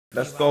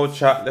Let's go,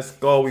 chat. Let's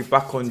go. We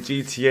back on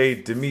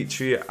GTA.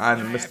 Dimitri and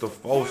Mr.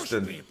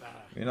 Falston.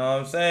 You know what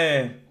I'm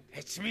saying?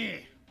 It's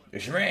me.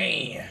 It's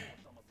me.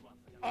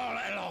 All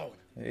alone.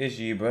 It is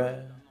you,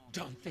 bruh.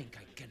 Don't think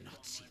I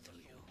cannot see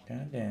through you.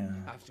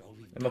 Goddamn.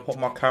 Let me put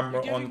my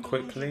camera on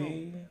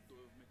quickly.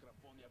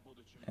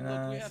 You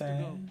know what I'm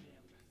saying?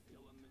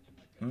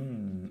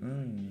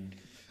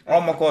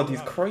 Oh my god,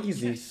 he's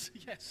crazy.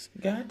 Yes.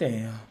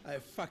 Goddamn. I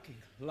fucking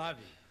love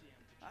you.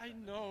 I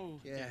know.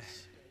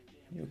 Yes.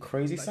 You a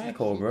crazy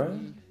psycho, bro.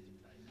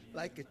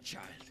 Like a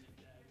child.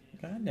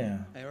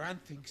 Goddamn. I run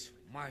things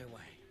my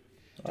way.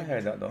 I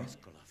heard that though.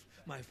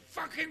 My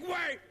fucking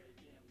way.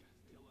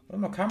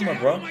 Where's my camera,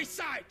 bro? Get out of my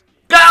side.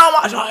 Get out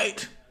of my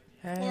sight!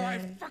 Or I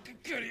fucking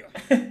kill you.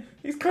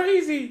 He's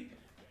crazy.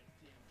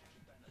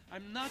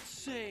 I'm not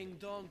saying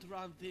don't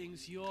run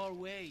things your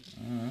way.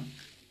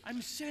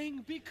 I'm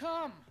saying be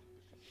calm.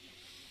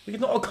 He's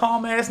not a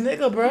calm ass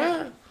nigga,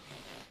 bro.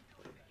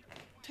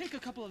 Take a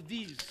couple of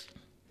these.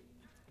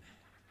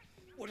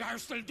 What are you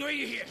still doing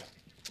here?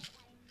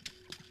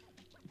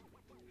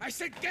 I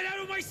said get out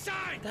of my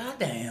side!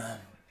 Goddamn.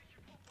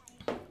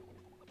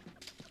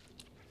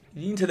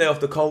 You need to lay off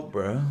the coke,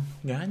 bro.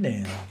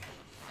 Goddamn.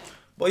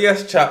 But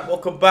yes, chat,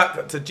 welcome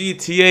back to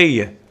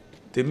GTA.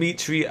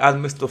 Dimitri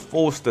and Mr.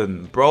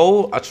 Falston.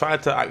 Bro, I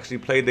tried to actually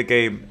play the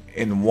game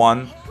in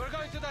one.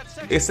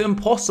 It's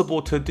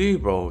impossible to do,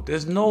 bro.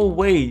 There's no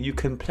way you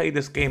can play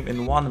this game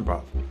in one,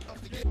 bro.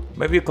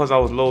 Maybe because I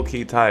was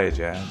low-key tired,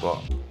 yeah,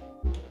 but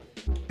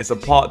it's a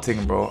part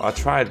thing, bro. I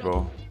tried,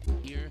 bro.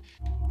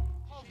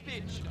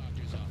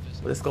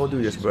 Let's go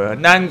do this, bro.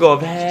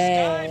 Nangov,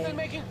 hey.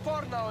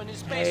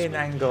 Hey,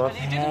 Nangov,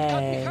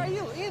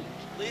 hey.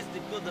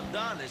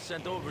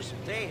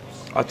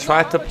 I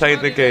tried to play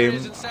the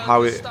game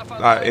how it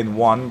in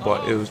one,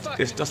 but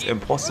it's just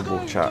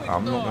impossible, chat.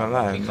 I'm not gonna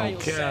lie, I don't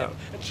care.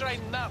 Try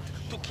not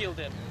to kill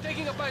them.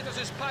 Taking a bite of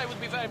this pie would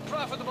be very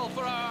profitable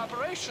for our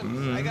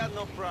operation. I got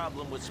no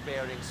problem with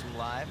sparing some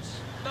lives.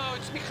 No,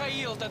 it's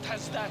Mikhail that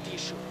has that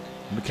issue.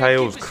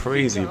 Mikhail's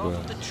crazy,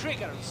 bro.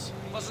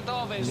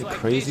 You're a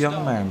crazy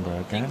young man,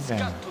 bro.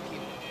 Goddamn. I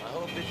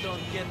hope it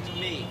don't get to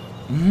me.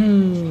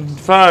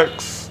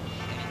 Facts.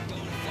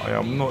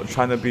 I'm not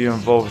trying to be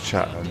involved,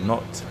 chat.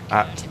 Not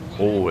at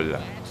all.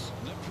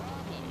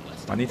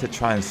 I need to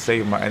try and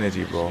save my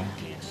energy, bro.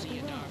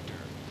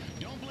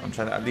 I'm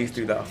trying to at least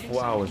do that for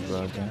 4 hours,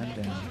 bro.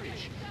 Goddamn.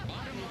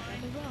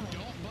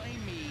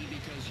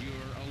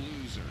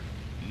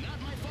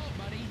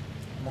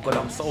 Oh my god,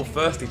 I'm so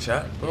thirsty,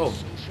 chat, bro.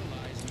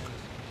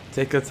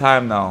 Take your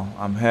time now.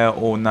 I'm here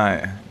all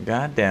night.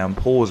 Goddamn,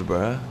 pause,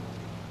 bro.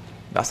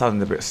 That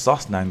sounded a bit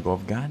sus,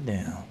 Nangov.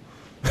 Goddamn.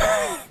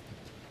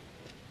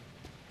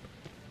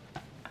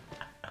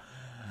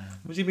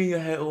 What do you mean you're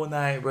here all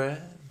night, bro?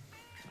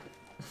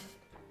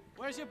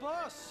 Where's your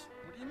boss?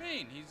 What do you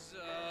mean? He's,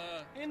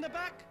 in the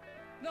back?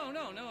 No,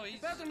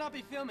 he's... Better not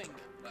be filming.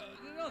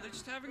 No, they're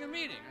just having a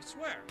meeting, I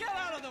swear. Get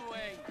out of the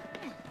way!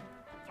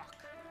 Fuck.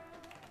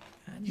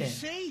 You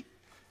see?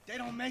 They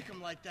don't make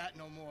them like that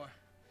no more.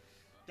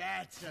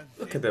 That's a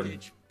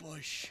vintage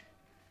Bush.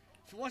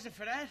 If it wasn't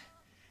for that,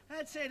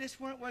 I'd say this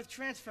weren't worth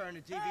transferring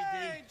to DVD.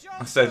 Hey,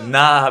 I said,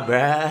 nah,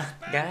 bruh.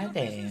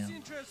 Goddamn.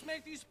 Interests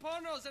make these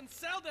pornos and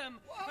sell them,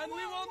 and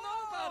we won't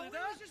know about it,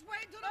 huh? Just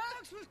wait until the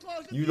books was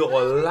closed. You lot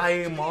are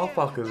lying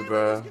motherfuckers,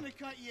 bruh.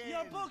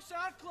 Your books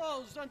are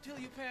closed until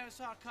you pay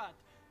us our cut.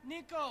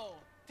 Nico,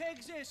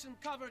 take this and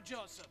cover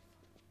Joseph.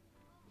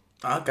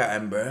 I got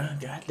him, bruh.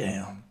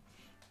 Goddamn.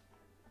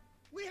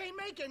 We ain't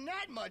making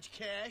that much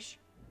cash.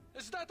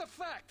 Is that a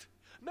fact?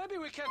 Maybe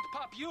we can't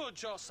pop you,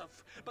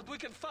 Joseph, but we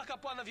can fuck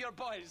up one of your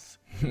boys.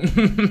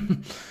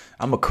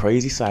 I'm a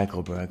crazy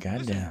psycho, bro. Goddamn.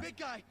 Listen, big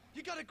guy,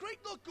 you got a great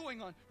look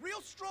going on. Real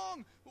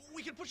strong.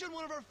 We can push in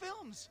one of our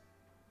films.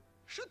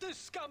 Shoot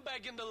this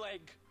scumbag in the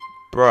leg.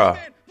 Bruh.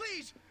 Man,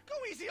 please, go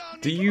easy on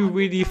me. Do you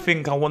really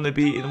think I want to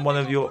be in one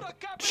of your...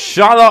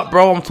 Shut up,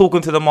 bro. I'm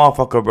talking to the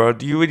motherfucker, bro.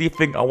 Do you really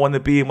think I want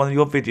to be in one of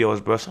your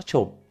videos, bro? Shut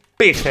your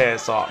bitch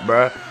ass up,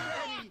 bro.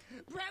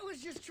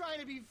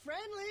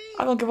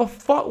 I don't give a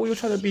fuck what you're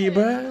trying to be,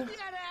 bruh.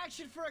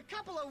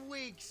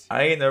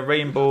 I ain't a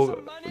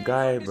rainbow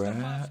guy,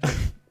 bruh.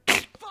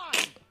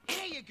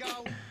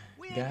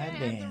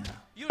 Goddamn.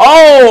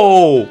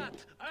 Oh!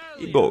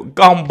 You got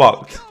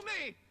gumbucked.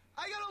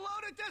 I got a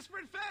load of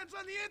desperate fans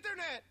on the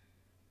internet.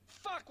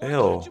 Fuck, why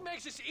don't you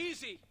make this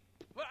easy?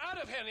 We're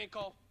out of here,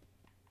 Nico.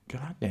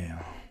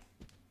 Goddamn.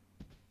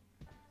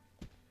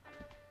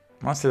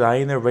 Man said I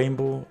ain't a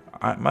rainbow.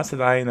 Man said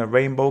I ain't a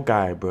rainbow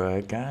guy,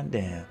 bruh.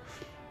 Goddamn.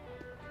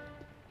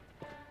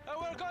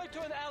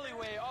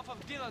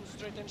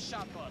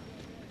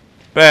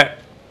 Bet.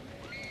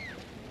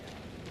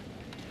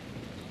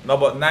 No,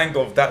 but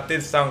Nangov, that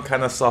did sound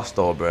kind of sus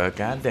though, bro.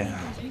 Goddamn.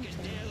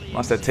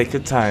 Must have take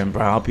your time,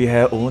 bro. I'll be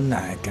here all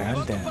night.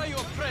 Goddamn.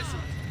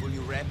 Will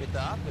you wrap it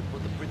up and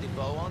put a pretty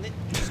bow on it?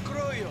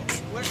 Screw you.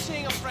 We're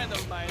seeing a friend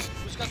of mine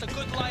who's got a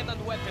good line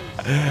on weapons.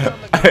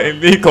 Hey,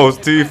 Nico's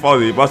too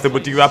funny. Must have,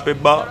 would you wrap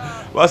it up?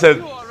 I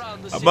said,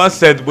 I must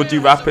said, would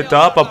you wrap it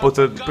up? I put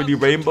a pretty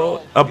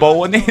rainbow, a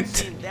bow on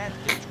it.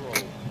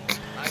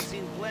 I've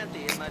seen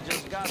plenty and I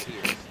just got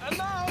here. And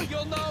now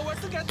you'll know where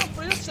to get them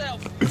for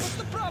yourself. What's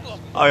the problem?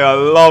 Oh, I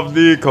love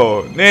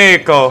Nico.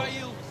 Nico.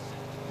 Mikhail,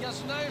 я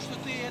знаю, что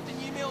ты это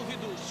не имел в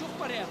виду. Всё в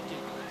порядке.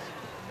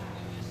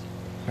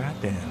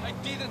 God damn. I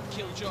didn't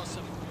kill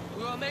Joseph.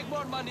 We will make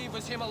more money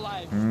with him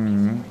alive.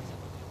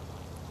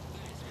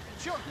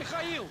 Черт,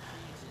 Mikhail!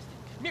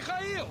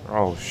 Mikhail!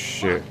 Oh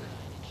shit.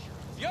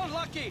 You're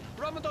lucky.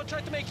 Ramadan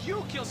tried to make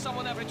you kill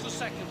someone every 2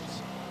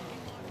 seconds.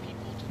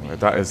 Yeah,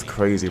 that is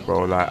crazy,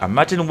 bro. Like,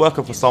 imagine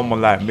working for someone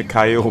like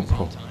Mikhail,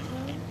 bro.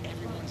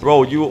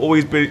 Bro, you will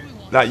always be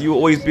like, you will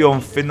always be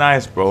on thin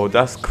ice, bro.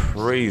 That's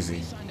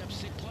crazy.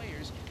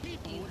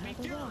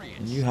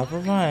 You have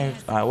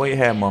arrived. Alright, wait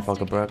here,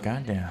 motherfucker, bro.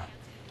 Goddamn.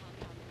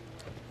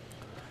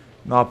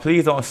 No,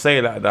 please don't say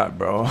it like that,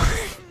 bro.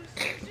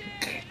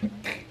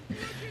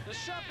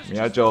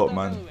 Yeah, I joke,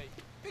 man.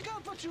 Pick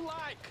out what you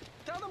like.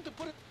 Tell them to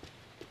put it.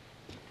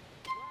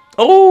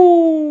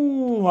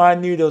 Oh, I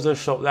knew there was a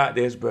shop like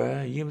this,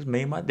 bro. You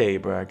made my day,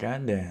 bro.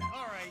 Goddamn. All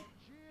right,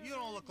 you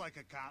don't look like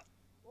a cop.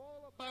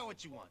 Buy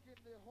what you want.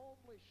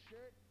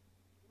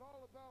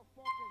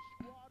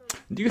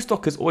 New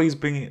stock is always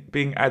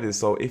being added,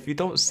 so if you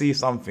don't see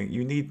something,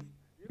 you need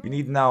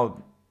now.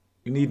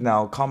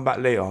 Come back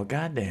later.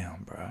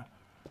 Goddamn, bro.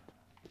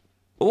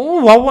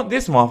 Oh, I want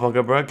this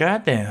motherfucker, bro.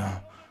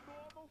 Goddamn.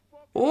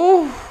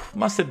 Oh,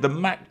 must have the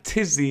Mac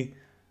Tizzy.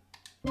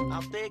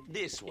 I'll take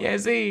this one. Yeah,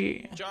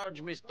 Z.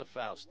 Charge Mr.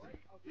 Faustin.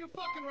 You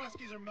fucking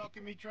Ruskies are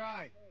milking me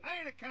dry. I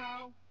ain't a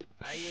cow.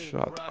 I ain't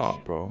Shut Russian.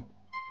 up, bro.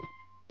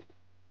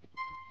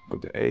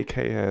 Got the AK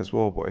here as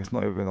well, but it's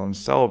not even on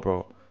sale,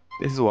 bro.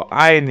 This is what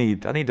I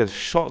need. I need a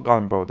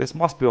shotgun, bro. This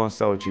must be on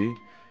sale, G.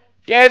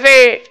 Yeah,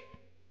 Z.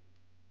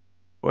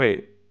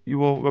 Wait, you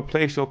will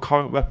replace your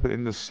current weapon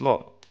in the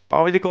slot. I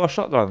already got a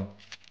shotgun.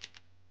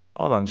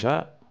 Hold on,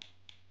 chat.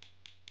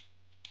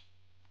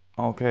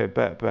 Okay,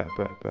 bet.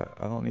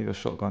 I don't need a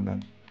shotgun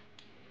then.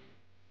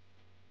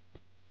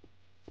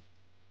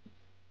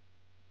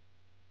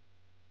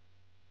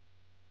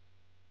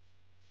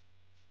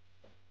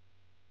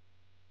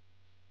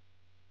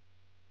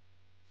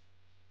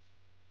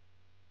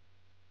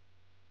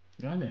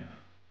 Goddamn.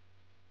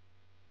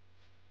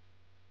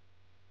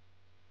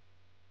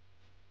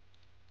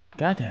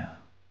 Goddamn.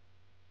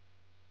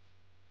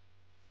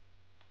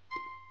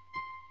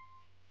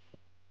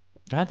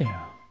 Goddamn.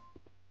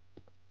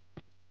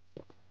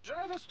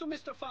 Drive us to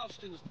Mr.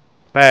 Faustin's.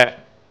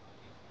 Bet.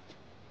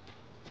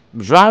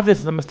 Drive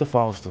this to Mr.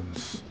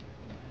 Faustin's.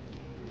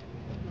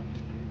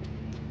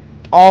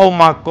 Oh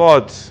my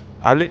god.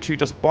 I literally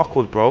just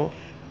buckled, bro.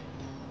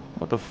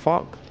 What the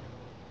fuck?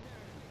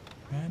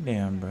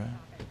 Goddamn, bro.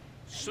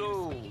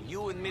 So,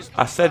 you and Mr.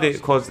 I said it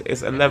because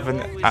it's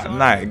 11 at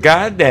night.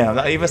 Goddamn,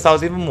 that even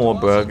sounds even more,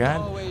 bro.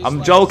 God.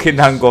 I'm joking,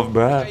 Hangov,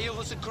 bro. Mikhail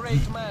was a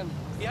great man.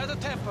 He had a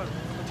temper,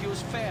 but he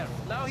was fair.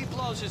 Now he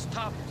blows his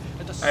top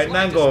at the Hey,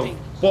 slightest Nango, thing.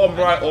 bottom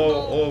right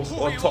or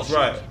Who he top will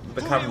right? shoot,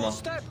 The who he will camera.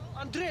 stab.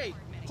 Andrei,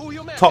 who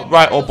you met Top in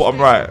right or Mikhail's bottom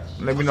face. right? Let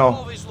He me was know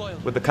always loyal.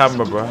 with the He was a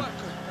camera, good bro. worker.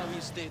 Now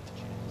he's dead.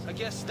 I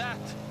guess that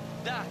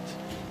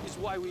is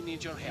why we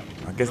need your help.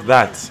 I guess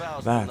Remind Faustin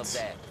of that.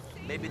 that.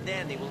 Maybe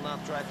then he will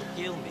not try to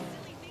kill me.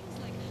 Things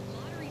like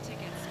lottery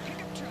tickets,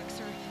 pickup trucks,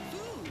 or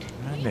food.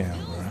 Goddamn, Real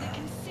bills bro. that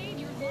can save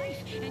your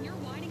life, and you're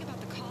whining about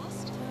the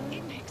cost?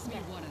 It makes me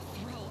want to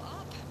throw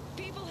up.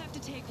 People have to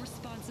take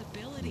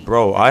responsibility.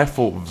 Bro, I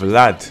thought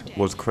Vlad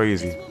was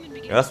crazy.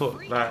 Yeah, that's what.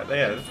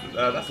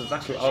 That's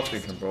exactly what I was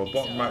thinking, bro.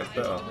 Bottom right is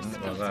better. I'm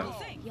not gonna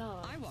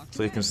lie.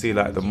 So you can see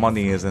like the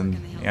money is in.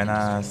 You know what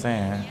I'm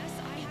saying? Yes,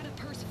 I had a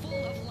purse full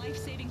of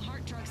life-saving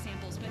heart drug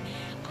samples, but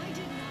I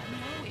did not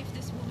know if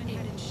this woman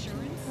had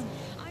insurance.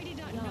 I did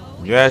not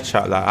know. Yeah,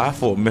 chat. Like I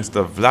thought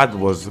Mr. Vlad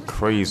was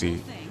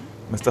crazy.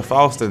 Mr.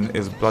 Faustin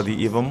is bloody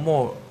even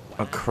more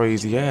a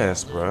crazy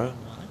ass, bro.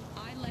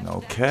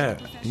 No care.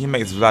 He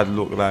makes Vlad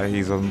look like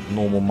he's a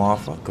normal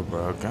motherfucker,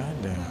 bro.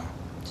 Goddamn.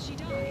 She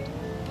died,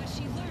 but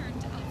she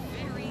learned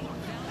a very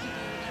valuable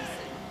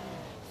lesson.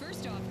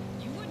 First off,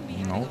 you wouldn't be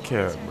having No a heart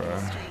care, attack bro.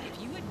 straight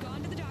if you had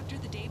gone to the doctor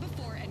the day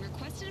before and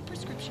requested a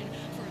prescription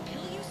for a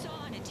pill you saw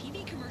on a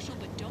TV commercial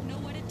but don't know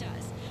what it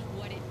does.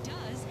 What it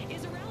does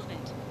is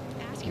irrelevant.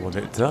 Ask your What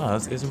it doctor.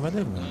 does is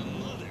relevant.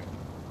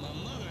 My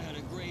mother had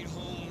a great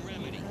home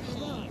remedy.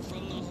 Home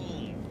from the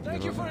home.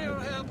 Thank you for your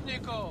help,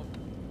 Nico.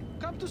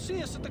 Come to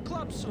see us at the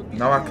club soon.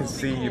 Now I will can be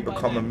see cool you by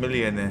become a then.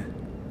 millionaire.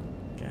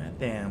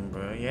 Goddamn,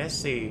 bro. Yes,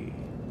 see.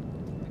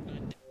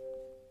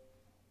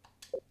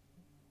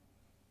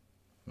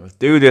 Let's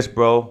do this,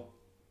 bro.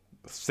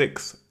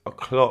 6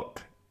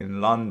 o'clock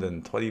in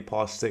London. 20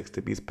 past 6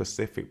 to be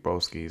specific,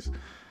 broskies.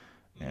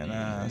 You know what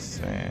I'm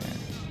saying?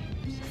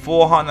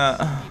 400.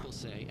 People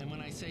say, and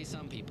when I say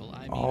some people,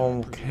 I mean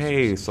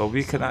Okay, so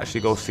we can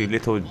actually go see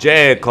little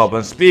Jacob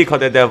and speak of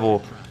the devil.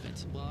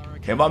 prophets. Well, our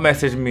He might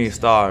message me,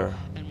 star.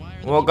 and why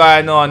are What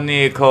going on,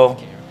 Nico?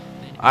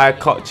 I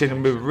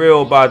catching with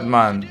real bad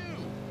man.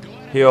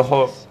 He a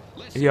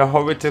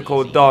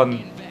horitical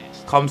don.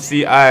 Come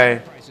see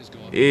I.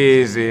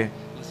 Easy.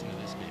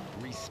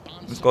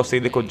 Let's go see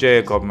little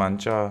Jacob, man.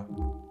 Cha.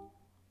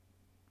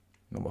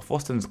 No, but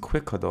Foston's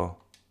quicker though.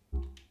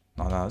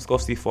 No, let's go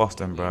see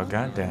Foston, bro.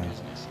 Goddamn.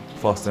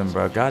 Foston,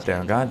 bro.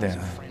 Goddamn.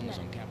 Goddamn.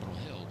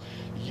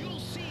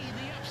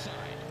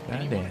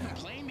 Goddamn.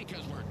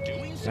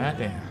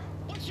 Goddamn.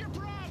 What's your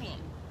problem?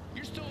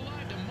 You're still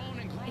alive to moan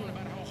and groan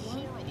about how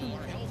horrible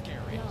our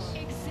healthcare is.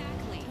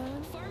 Exactly.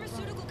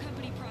 Pharmaceutical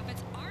company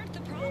profits aren't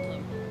the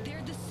problem.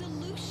 They're the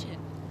solution.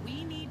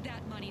 We need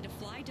that money to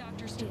fly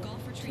doctors to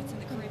golf retreats in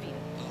the Caribbean.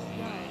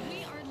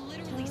 We are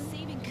literally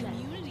saving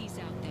communities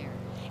out there.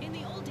 In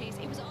the old days,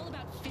 it was all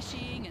about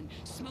fishing and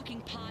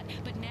smoking pot,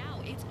 but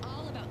now it's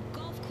all about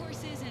golf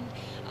courses and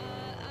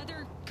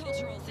other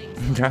cultural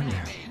things.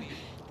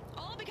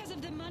 All because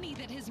of the money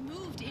that has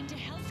moved into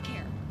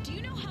healthcare. Do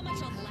you know how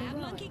much a lab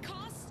monkey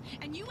costs?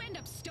 And you end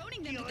up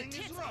stoning them to the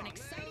tits on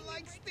exciting...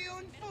 like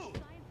stealing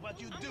food. What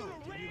you do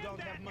if you don't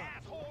have money?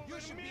 You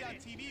should be on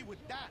TV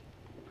with that.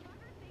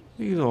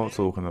 What are you all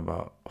talking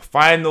about?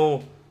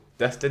 Final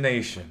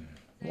destination.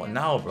 What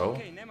now, bro?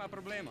 Okay, nema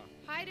problema.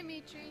 Hi,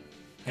 Dimitri.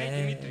 Hey,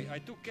 Dimitri, I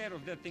took care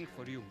of that thing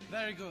for you.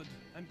 Very good.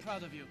 I'm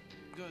proud of you.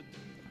 Good.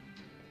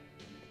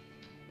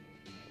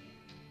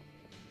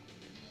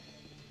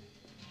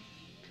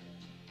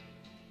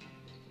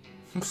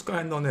 What's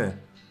going on here?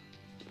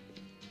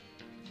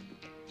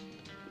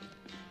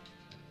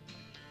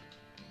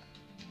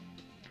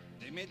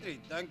 Dimitri,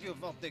 thank you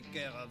for taking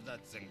care of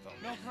that thing for me.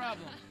 No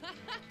problem.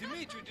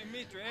 Dimitri,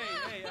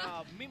 hey,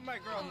 meet my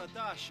girl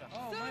Natasha.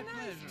 Oh, So my nice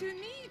pleasure. to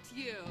meet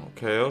you.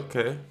 Okay,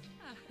 okay.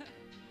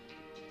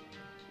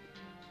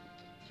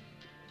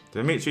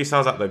 Dimitri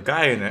sounds like the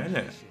guy in it,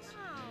 innit?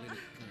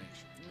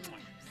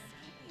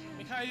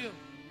 Mikhail.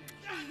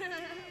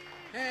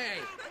 Hey,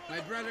 my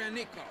brother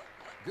Nico.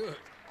 Good.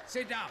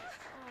 Sit down.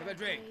 Have a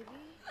drink.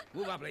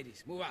 Move up,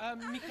 ladies. Move up.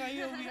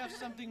 Mikhail, we have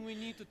something we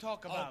need to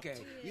talk about. Okay,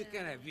 you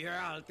can have your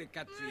alte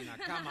Katrina.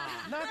 Come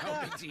on. Not No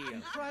that. big deal.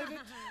 In private.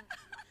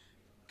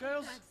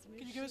 Girls,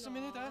 can you give us a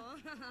minute, huh?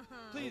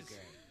 Please.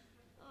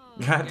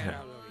 Okay. Goddamn. Get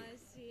out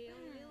of here.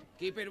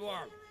 Keep it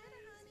warm.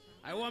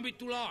 I won't be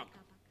too long.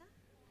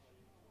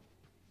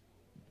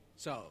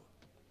 So,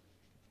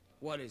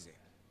 what is it?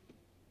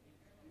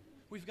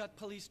 We've got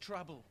police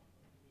trouble.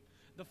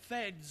 The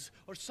feds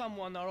or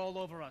someone are all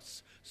over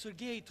us.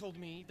 Sergei told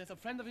me that a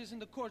friend of his in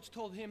the courts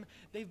told him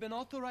they've been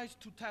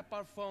authorized to tap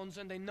our phones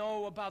and they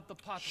know about the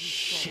pot we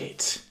stole.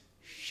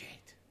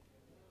 Shit.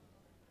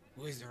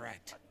 Who is the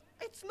rat?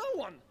 It's no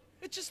one.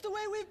 It's just the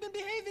way we've been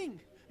behaving.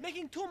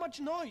 Making too much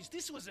noise.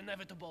 This was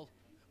inevitable.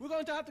 We're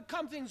going to have to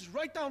calm things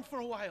right down for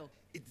a while.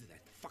 It's that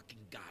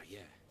fucking guy, yeah.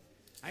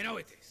 I know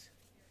it is.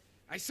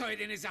 I saw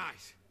it in his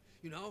eyes.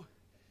 You know?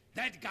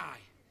 That guy.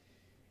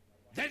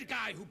 That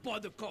guy who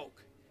bought the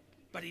coke.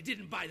 But he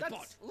didn't buy the pot.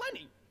 That's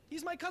Lenny.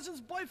 He's my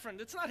cousin's boyfriend.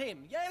 It's not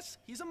him. Yes,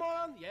 he's a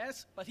moron.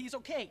 Yes, but he's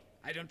okay.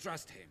 I don't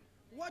trust him.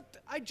 What?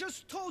 I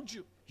just told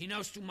you. He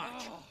knows too much.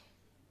 Oh.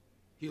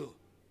 You,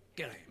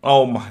 get him.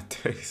 Oh my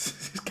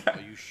days. This guy.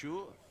 Are you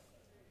sure?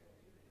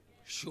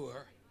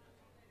 Sure?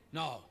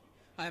 No,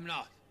 I'm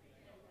not.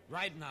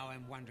 Right now,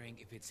 I'm wondering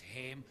if it's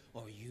him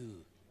or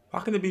you. How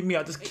can it be me?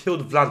 I just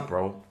killed Vlad,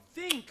 bro.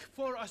 Think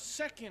for a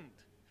second.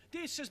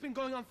 This has been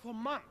going on for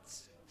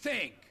months.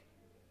 Think.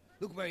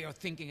 Look where your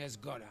thinking has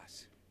got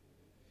us.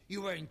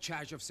 You were in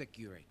charge of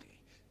security.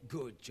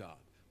 Good job.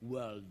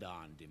 Well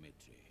done,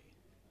 Dimitri.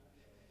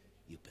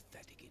 You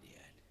pathetic idiot.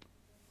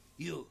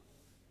 You.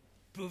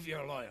 Prove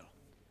you're loyal.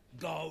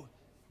 Go.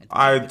 And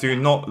I do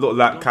not look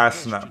like Kai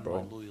Snap,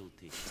 bro.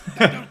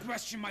 don't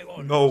question my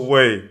orders. No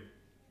way.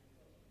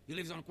 He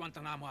lives on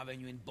Guantanamo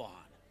Avenue in Bonn.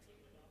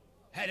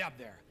 Head up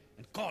there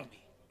and call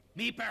me.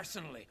 Me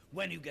personally,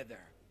 when you get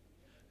there.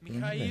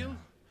 Mikhail,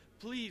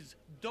 please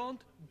don't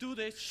do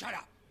this. Shut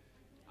up.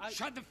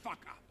 Shut the fuck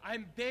up.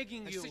 I'm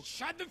begging you. Said,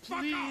 shut the fuck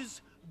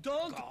please up.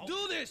 don't Go.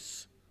 do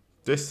this.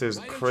 This is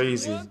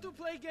crazy. Want to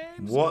play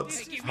games? What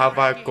This is have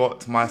my I game.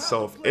 got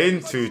myself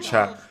into, Stop.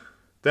 chat?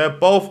 They're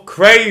both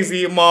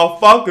crazy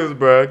motherfuckers,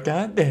 bro.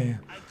 Goddamn.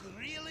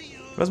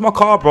 Where's my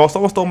car, bro?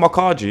 Someone stole my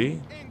car,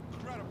 G.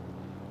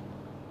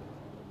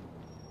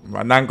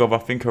 Right, Nangov, I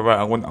think you're right.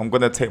 I'm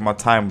gonna take my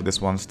time with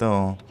this one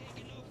still.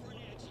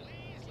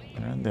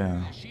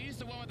 Goddamn.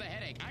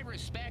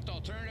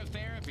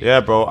 Yeah,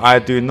 bro. I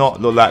do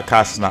not look like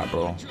Kai Snap,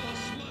 bro.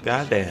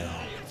 Goddamn.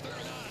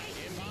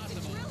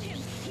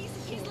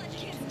 He's let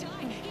kids die.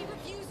 He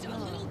refused a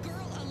little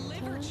girl a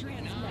liver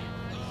transplant.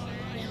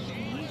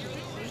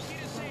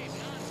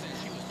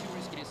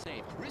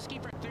 Risky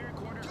for third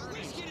quarter earnings.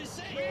 Risky to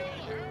save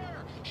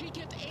her. She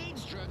kept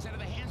AIDS drugs out of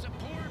the hands of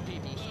poor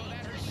people so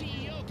that her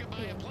CEO could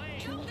buy a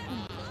plane.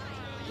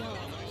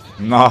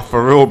 Nah,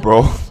 for real,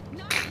 bro.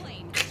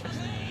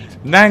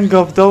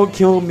 Nangov, don't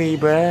kill me,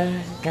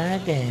 bruh.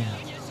 Goddamn.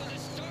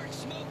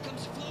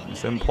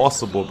 It's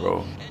impossible,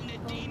 bro.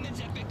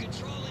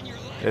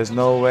 There's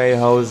no way,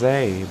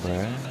 Jose,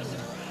 bruh.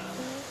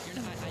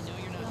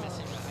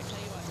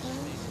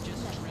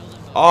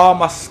 Oh,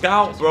 my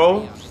scout,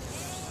 bro.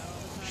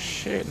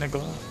 Shit,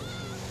 nigga.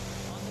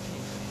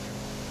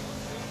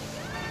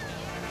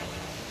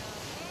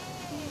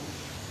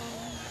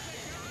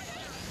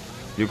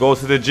 You go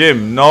to the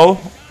gym? No,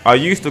 I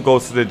used to go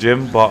to the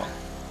gym, but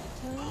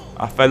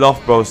I fell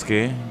off,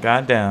 broski.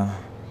 Goddamn.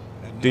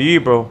 Do you,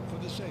 bro?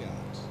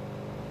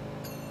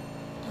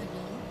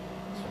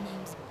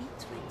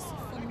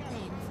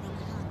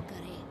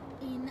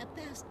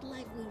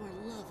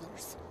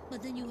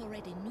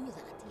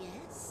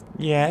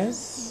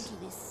 Yes.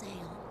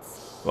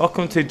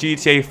 Welcome to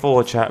GTA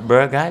 4 chat,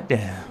 bro.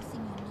 Goddamn.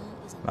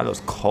 That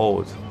looks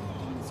cold.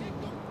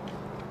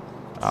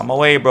 I'm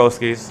away,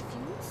 broskies.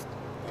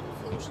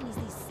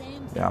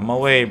 Yeah, I'm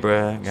away,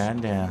 bro.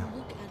 Goddamn.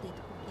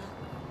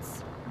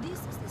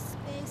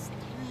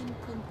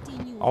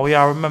 Oh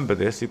yeah, I remember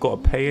this. You gotta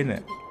pay in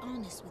it.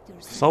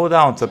 Slow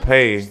down to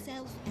pay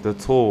the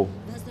tool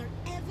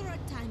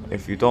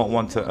if you don't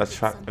want to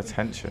attract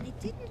attention.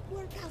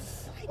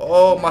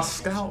 Oh, my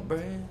scout, bro.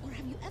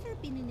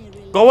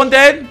 Go on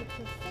then,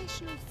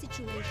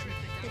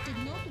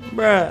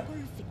 bruh.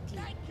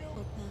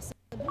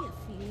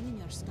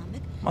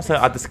 I said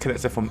I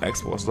disconnected from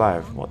Xbox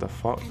Live. What the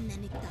fuck?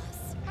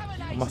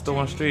 Am I still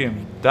on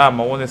stream? Damn,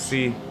 I want to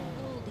see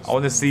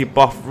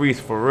Buff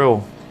Reese for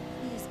real.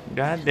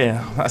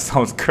 Goddamn, that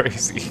sounds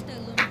crazy.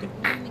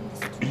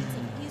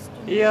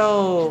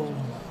 Yo.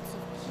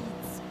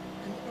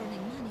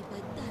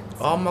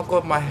 Oh my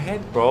god, my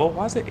head, bro.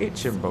 Why is it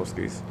itching,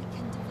 broskies?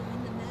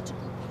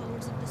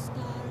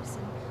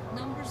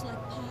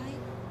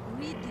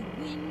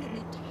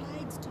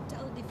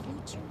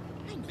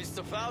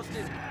 Mr.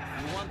 Faustin,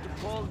 you want to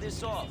call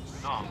this off?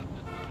 No,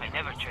 I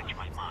never change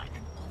my mind.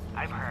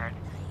 I've heard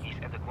he's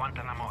at the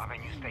Guantanamo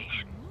Avenue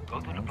station.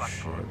 Go to the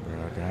platform.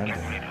 Get rid of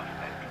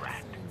that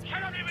rat.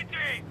 Shut up,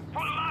 Dimitri!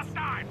 For the last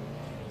time!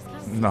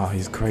 No,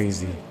 he's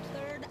crazy.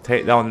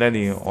 Take down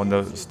Lenny on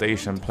the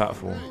station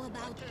platform.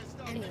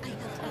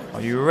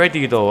 Are you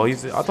ready though?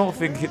 I don't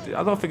think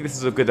this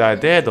is a good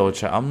idea though,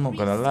 chat. I'm not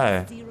gonna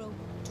lie.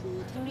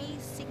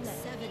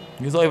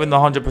 He's not even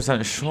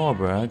 100% sure,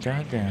 bro.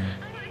 Goddamn.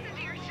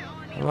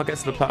 How do I get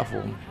to the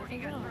platform?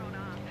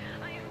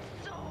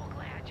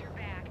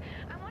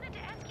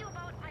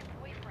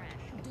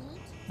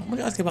 I want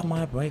to ask you about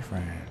my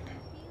boyfriend.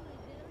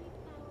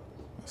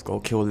 Let's go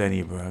kill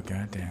Lenny, bro.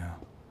 Goddamn.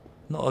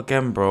 Not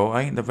again, bro.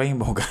 I ain't the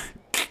rainbow guy.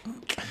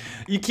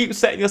 You keep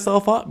setting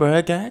yourself up,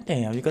 bro.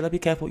 Goddamn. You gotta be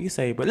careful what you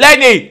say, bro.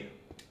 Lenny!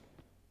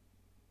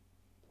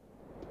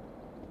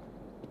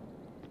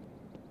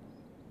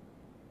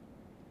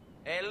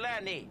 Hey,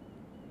 Lenny.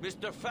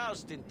 Mr.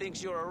 Faustin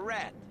thinks you're a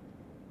rat.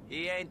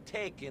 He ain't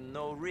taking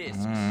no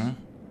risks.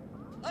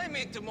 I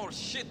made the more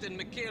shit than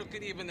Mikhail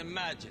could even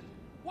imagine.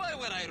 Why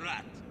would I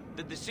rat?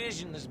 The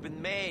decision has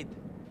been made.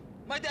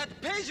 My dad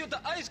pays you to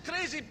ice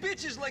crazy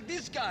bitches like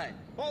this guy.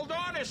 Hold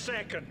on a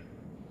second.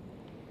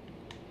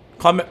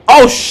 Come in.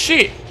 Oh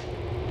shit!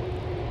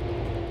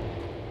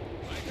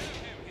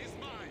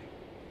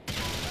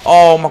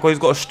 Oh my god, he's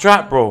got a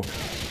strap, bro.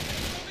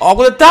 Oh, I'm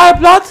gonna die,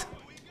 blood.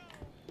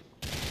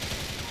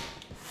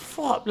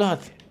 Fuck, blood.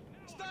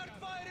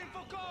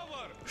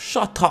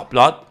 Shut up,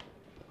 blood.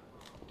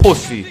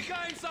 Pussy.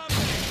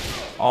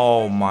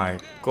 Oh my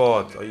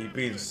god, are you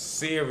being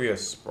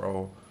serious,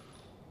 bro?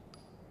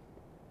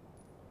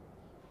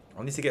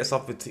 I need to get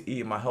something to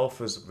eat. My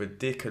health is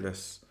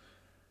ridiculous.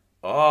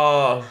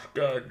 Oh,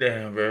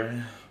 goddamn,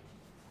 bro.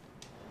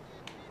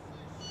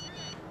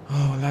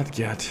 Oh, lad,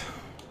 gad.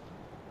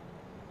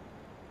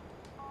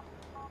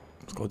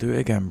 Let's go do it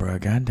again, bro.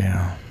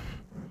 Goddamn.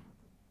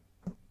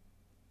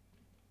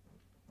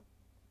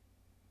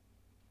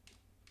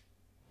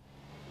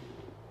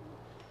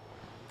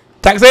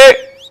 Taxi!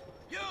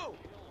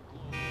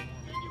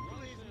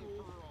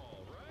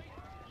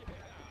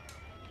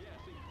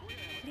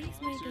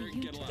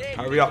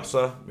 Hurry up,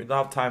 sir. We don't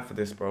have time for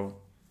this, bro.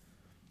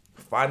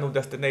 Final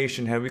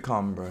destination. Here we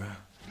come, bro.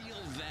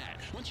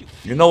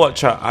 You know what,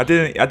 chat? I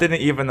didn't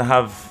even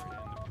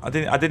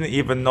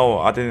know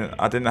I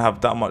didn't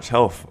have that much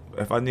health.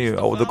 If I knew,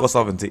 I would have got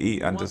something to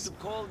eat and just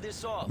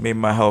made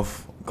my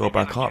health go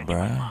back up,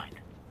 bro.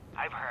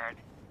 I've heard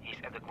he's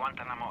at the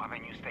Guantanamo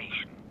Avenue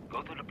station.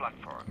 Go to the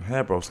platform.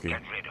 Hey, broski.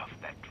 Get rid of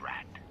that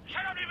rat.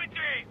 Shut up,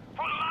 Dimitri!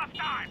 For the last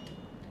time!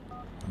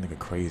 That nigga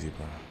crazy,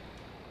 bro.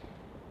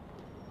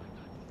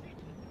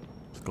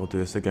 Let's go do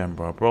this again,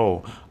 bro.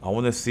 Bro, I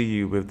want to see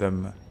you with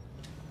them.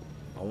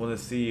 I want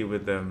to see you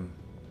with them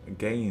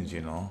gains,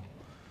 you know.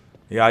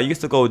 Yeah, I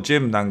used to go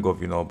gym,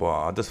 Nangov, you know,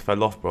 but I just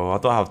fell off, bro. I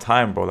don't have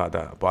time, bro, like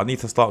that. But I need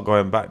to start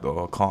going back,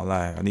 though. I can't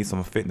lie. I need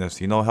some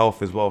fitness. You know,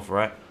 health is wealth,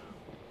 right?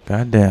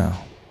 Goddamn.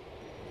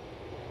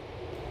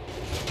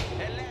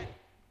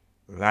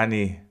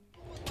 Lanny.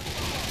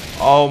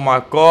 Oh, my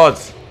God.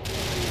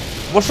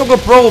 What's wrong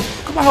with bro? Look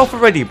at my health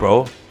already,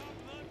 bro.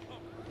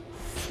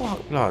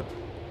 Fuck, blood.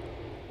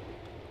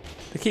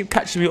 They keep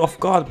catching me off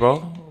guard,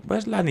 bro.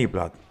 Where's Lanny,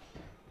 blood?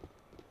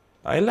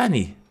 Hey,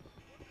 Lanny.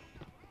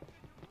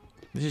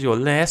 This is your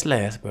last,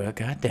 bro.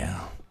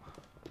 Goddamn.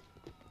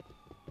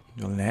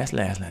 Your last,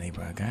 Lanny,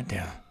 bro.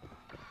 Goddamn.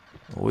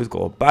 Always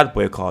got a bad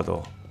boy card,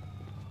 though.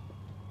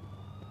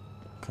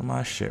 Come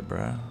on, shit,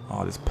 bro.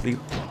 Oh, this police.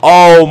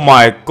 Oh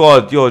my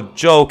god, you're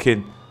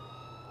joking.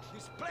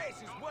 This place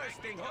is worse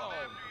than home.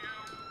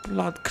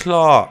 Blood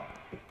clot.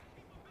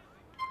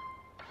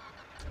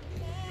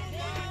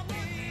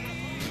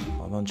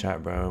 Hold on,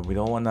 chat, bro. We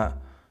don't want that.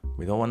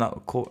 We don't want that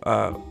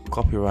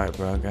copyright,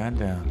 bro. God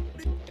damn.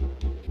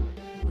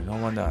 We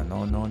don't want that.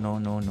 No. We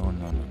don't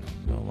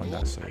want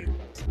that, sorry.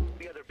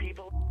 We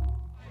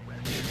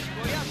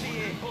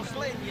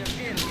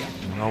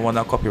don't want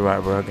that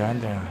copyright, bro.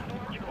 God damn.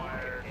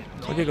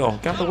 Where'd you go?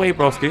 Get out the way,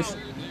 broskis.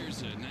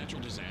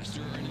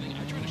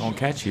 Don't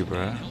catch you,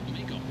 bro.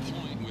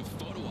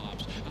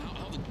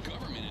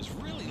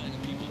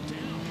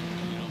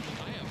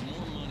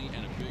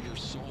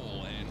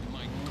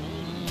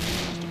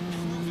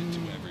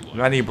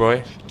 Ranny,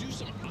 boy.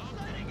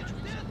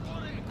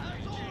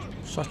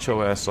 Shut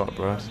your ass up,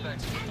 bro. So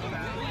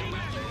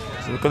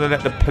we're gonna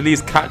let the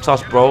police catch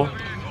us, bro.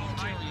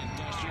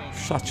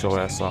 Shut your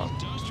ass up.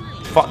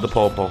 Fuck the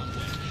popo.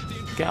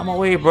 Get out of my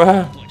way,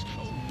 bro.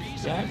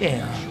 God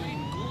damn.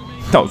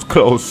 That was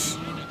close.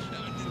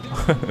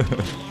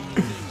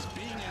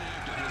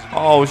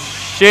 Oh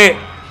shit.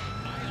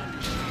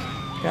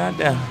 God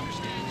damn.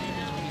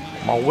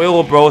 My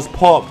wheel, bro, is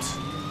popped.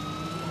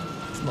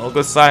 It's not a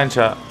good sign,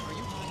 chat.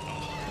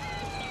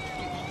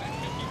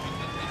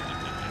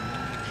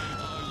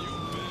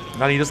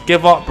 Nanny, just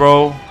give up,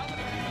 bro.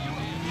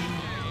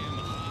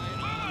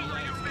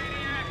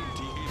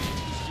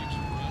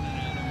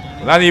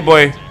 Nanny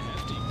boy.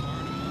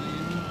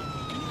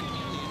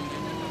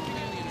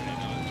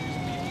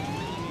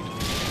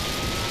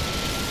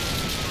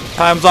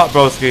 Time's up,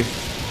 broski.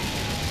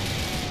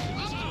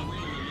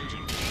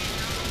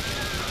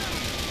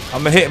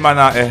 I'm a hitman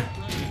out here.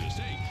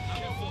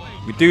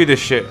 We do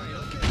this shit.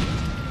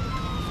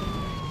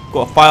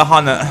 Got a fire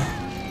hunter.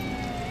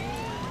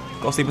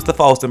 Go see Mr.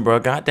 Falston, bro.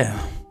 Goddamn.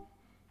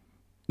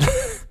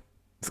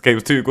 This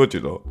game's too good, you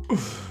know.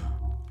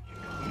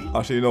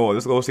 Actually, you know what?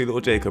 Let's go see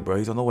little Jacob, bro.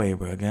 He's on the way,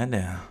 bro.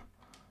 Goddamn.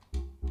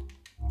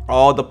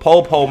 Oh, the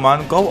po-po,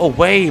 man. Go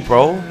away,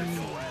 bro.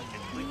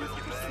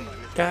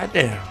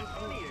 Goddamn.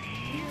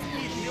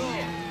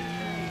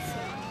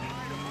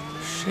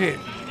 Shit.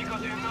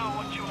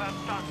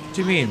 What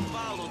do you mean?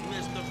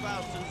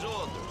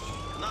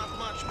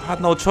 I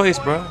had no choice,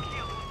 bro.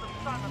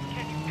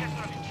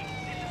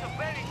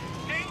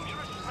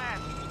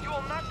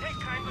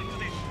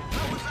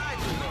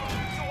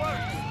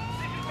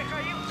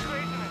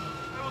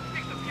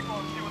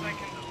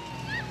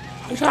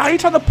 How are you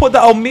trying to put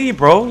that on me,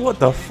 bro? What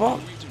the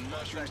fuck?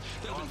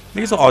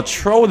 These are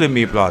trolling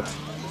me, blood.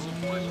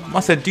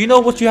 I said, do you know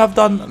what you have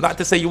done? Like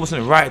to say you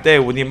wasn't right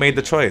there when you made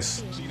the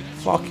choice.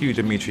 Fuck you,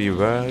 Dimitri,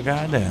 bro.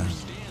 Goddamn.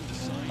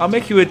 I'll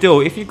make you a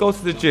deal. If you go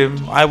to the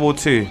gym, I will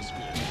too.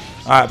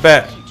 Alright,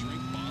 bet.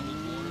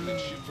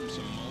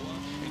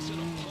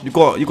 You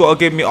gotta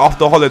give me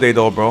after holiday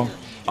though, bro.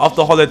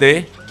 After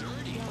holiday,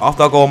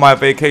 after I go on my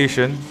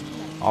vacation,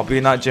 I'll be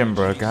in that gym,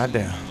 bro.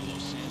 Goddamn.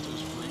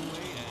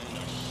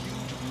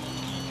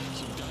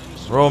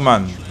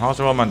 Roman, how's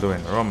Roman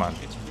doing? Roman,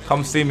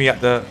 come see me at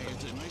the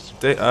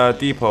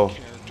depot.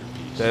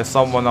 There's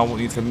someone I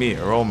want you to meet.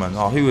 Roman.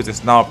 Oh, who is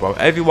this now, bro?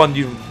 Everyone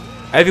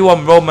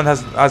Roman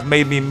has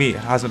made me meet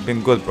hasn't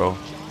been good, bro.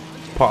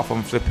 Apart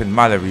from flipping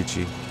Mallory,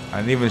 G.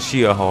 And even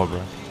she a hoe,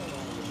 bro.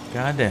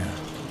 Goddamn.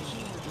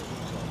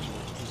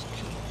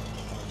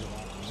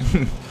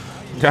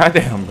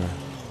 Goddamn, bro.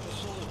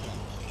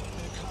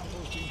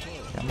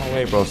 Get my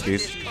way,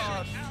 broskies.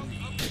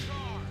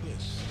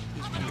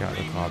 Get out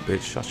of the car,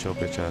 bitch. Shut your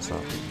bitch ass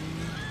up.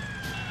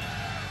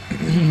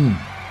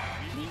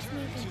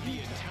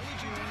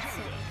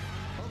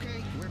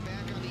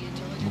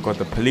 Oh my god,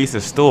 the police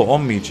is still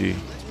on me, G.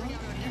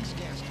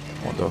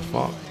 What the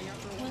fuck?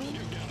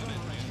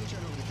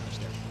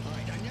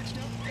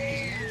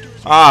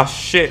 Ah,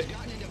 shit.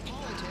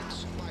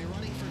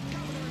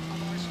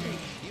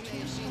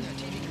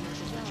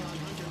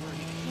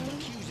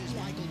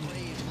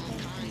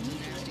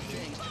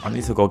 I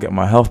need to go get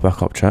my health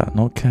back up, chat.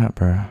 No cap,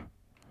 bro.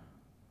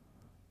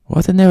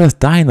 What's the nearest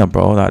diner,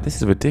 bro? Like, this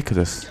is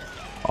ridiculous.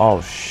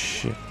 Oh,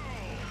 shit.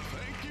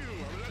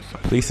 The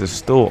police is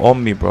still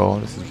on me,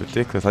 bro. This is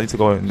ridiculous. I need to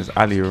go in this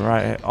alley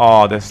right here.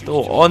 Oh, they're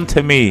still on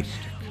to me.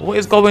 What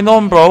is going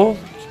on, bro?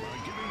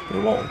 They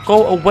won't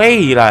go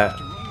away, like.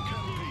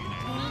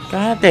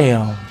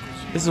 Goddamn.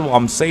 This is what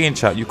I'm saying,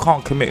 chat. You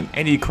can't commit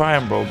any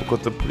crime, bro,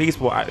 because the police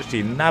will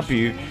actually nab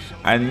you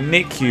and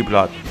nick you,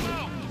 blood.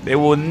 They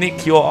will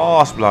nick your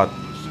ass, blood.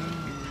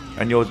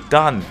 And you're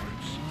done.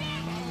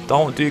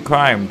 Don't do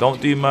crime.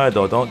 Don't do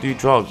murder. Don't do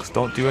drugs.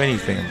 Don't do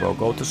anything, bro.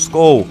 Go to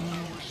school.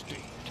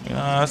 You know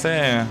what I'm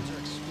saying? I'm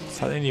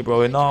telling you,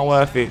 bro. It's not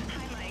worth it.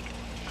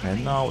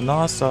 And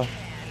no, sir.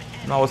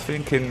 No, I was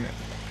thinking.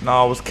 No,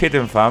 I was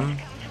kidding, fam.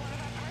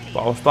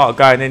 But I'll start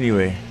going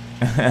anyway.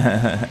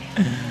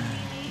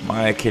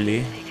 My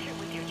Achilles.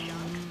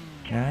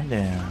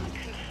 Goddamn.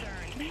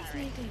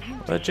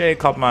 Where's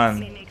Jacob,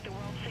 man?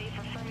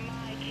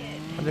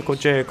 Where's they call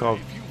Jacob?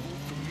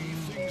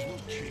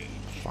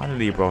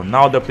 Finally, bro.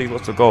 Now the police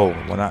wants to go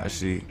when I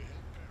actually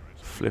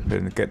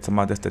flipping get to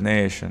my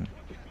destination.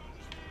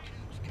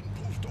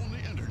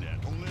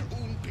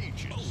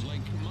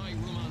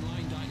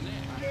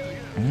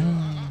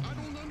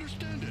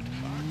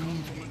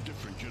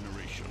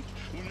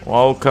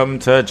 Welcome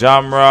to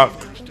Jamrock.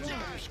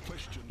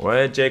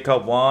 Where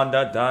Jacob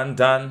Wanda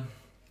done.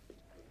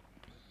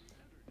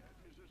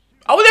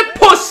 I want to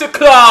push the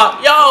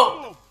clock,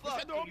 yo.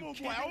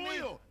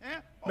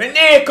 Me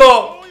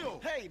Nico.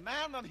 Hey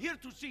man, I'm here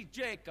to see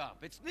Jacob.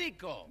 It's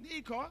Nico.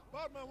 Nico?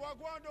 Badman, what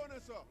going on there,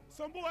 sir?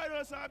 Some boy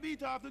does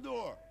beat off the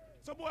door.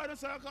 Some boy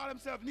does call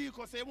himself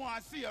Nico, say he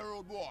want to see a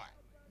road boy.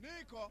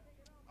 Nico?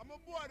 I'm a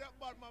boy that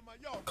Badman, man.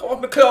 Yo. Come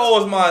off my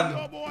clothes, man.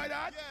 Yo, boy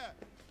that?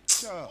 Yeah.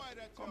 Sir,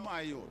 come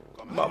my youth.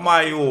 Not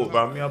my youth,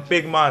 bro. Me a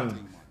big man.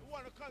 You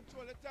want to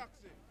control the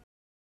taxi?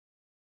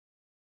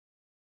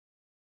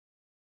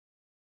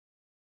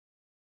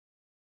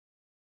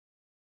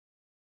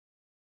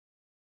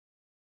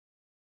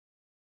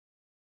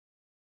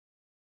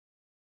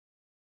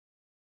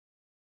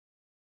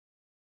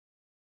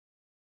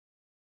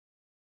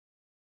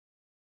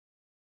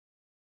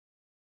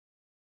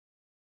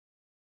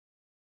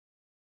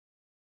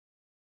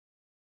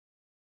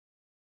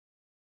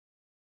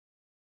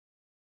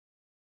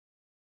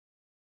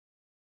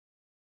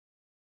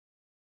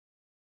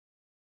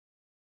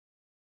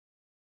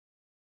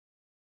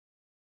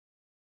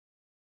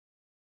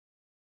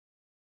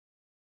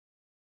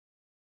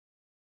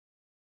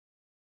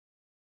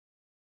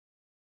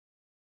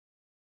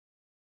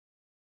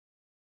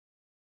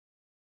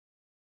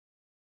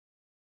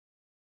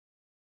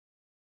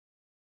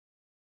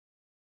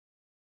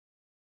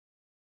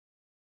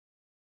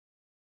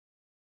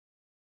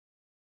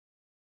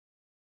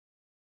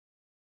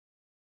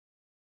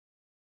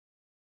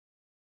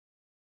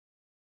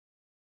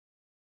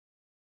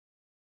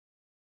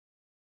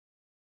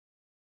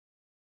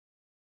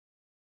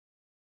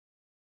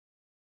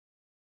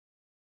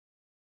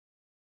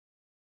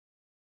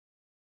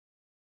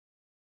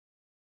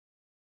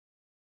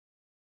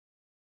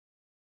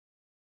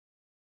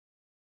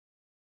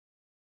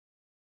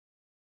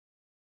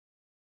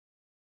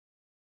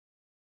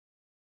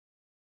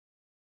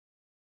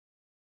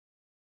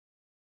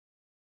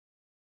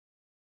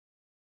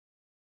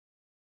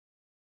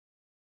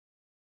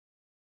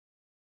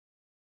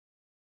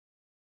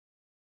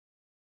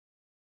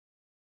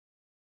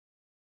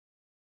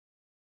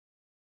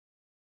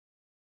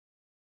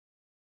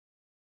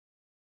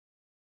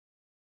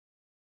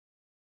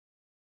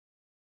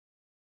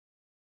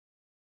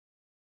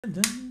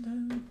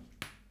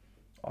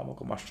 Oh, look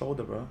at my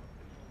shoulder, bro.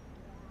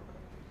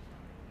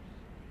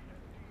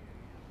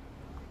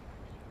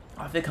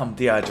 I think I'm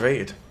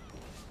dehydrated.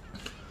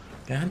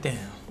 God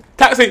damn.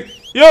 Taxi!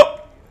 Yo!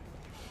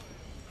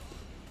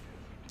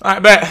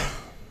 Alright, bet.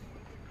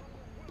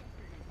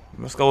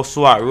 Let's go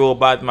swat real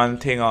bad man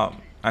thing up.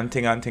 And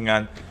ting.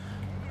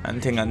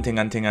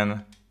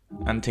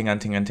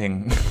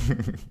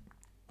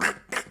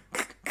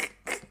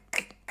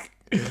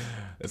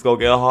 Let's go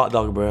get a hot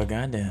dog, bro.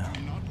 God damn.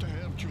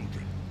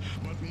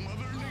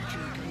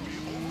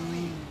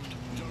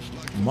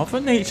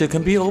 Mother Nature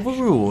can be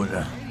overruled.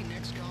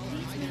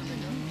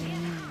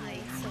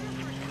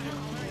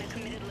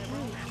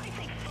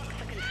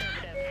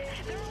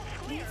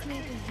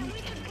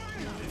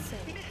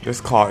 This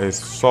car is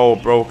so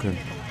broken.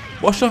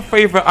 What's your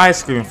favorite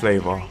ice cream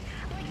flavor?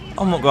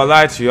 I'm not gonna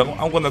lie to you.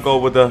 I'm gonna go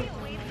with the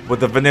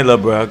vanilla,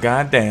 bro.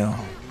 God damn.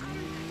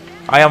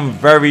 I am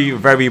very,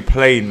 very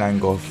plain,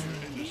 Nangoth.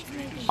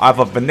 I have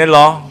a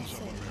vanilla.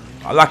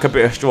 I like a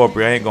bit of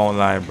strawberry. I ain't gonna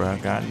lie, bro.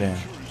 God damn.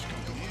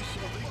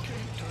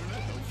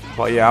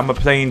 But yeah, I'm a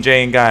plain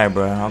Jane guy,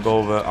 bro.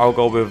 I'll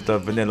go with the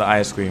vanilla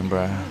ice cream,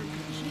 bro.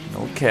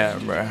 No care,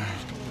 bro.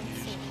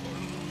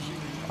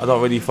 I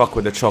don't really fuck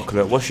with the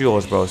chocolate. What's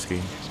yours, broski?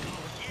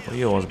 What's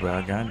yours,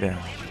 bro? God damn.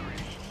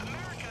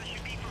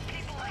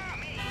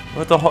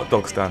 Where's the hot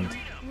dog stand?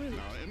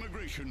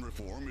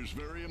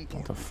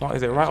 What the fuck?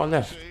 Is it right or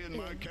left?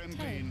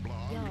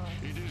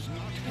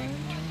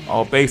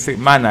 Oh, basic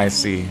man, I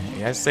see.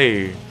 Yes,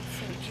 see.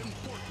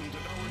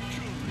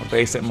 A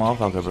basic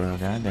motherfucker, bro.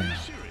 God damn.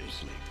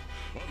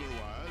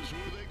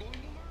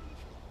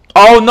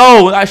 Oh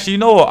no! Actually, you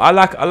know what? I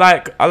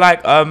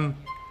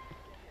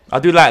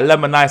do like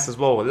lemon ice as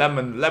well.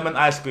 Lemon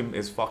ice cream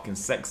is fucking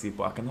sexy,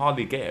 but I can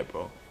hardly get it,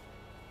 bro.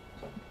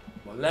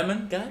 But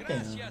lemon,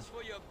 goddamn.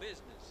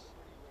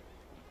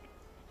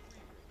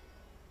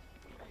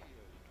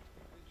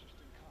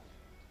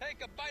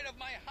 Take a bite of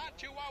my hot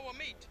chihuahua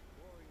meat.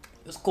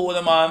 Let's call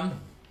them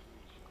on.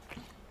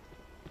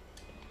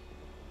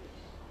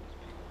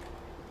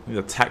 Need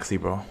a taxi,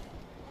 bro.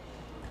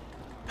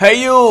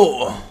 Hey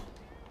you!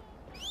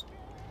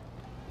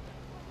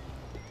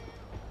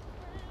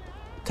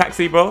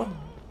 Taxi, bro.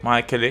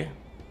 Mikhail.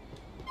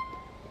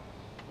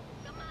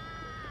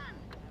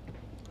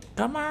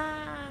 Come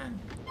on.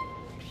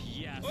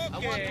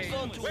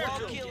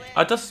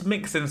 I just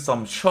mix in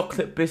some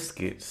chocolate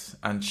biscuits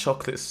and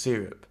chocolate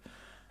syrup.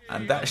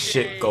 And that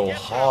shit go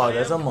hard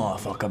as a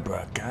motherfucker,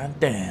 bro. God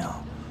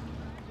damn.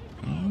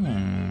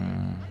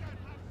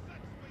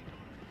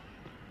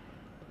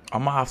 I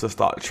might have to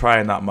start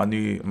trying out my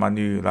new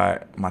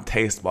like my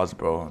taste buds,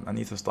 bro. I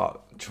need to start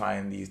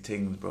trying these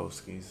things,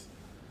 broskis.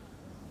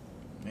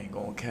 Ain't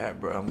gonna care,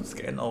 bro. I'm just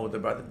getting older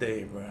by the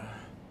day, bro.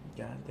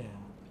 Goddamn.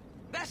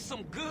 That's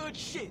some good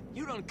shit.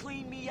 You done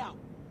cleaned me out.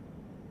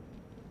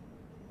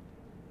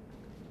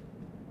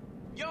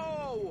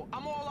 Yo,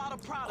 I'm all out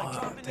of product.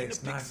 Dropping in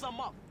to pick some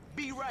up.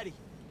 Be ready.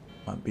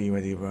 Might be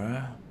ready,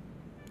 bro.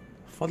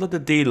 Follow the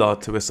dealer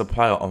to his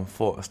supplier on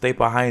foot. Stay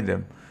behind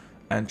him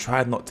and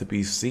try not to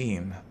be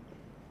seen.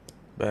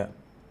 Bet.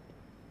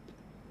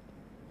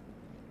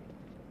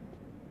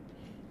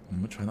 I'm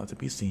gonna try not to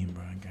be seen,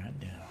 bro.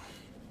 Goddamn.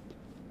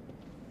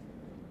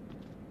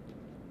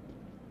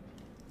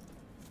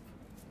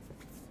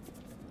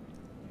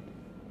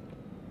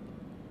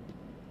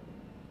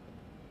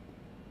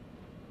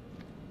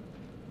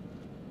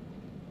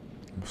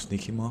 I'm a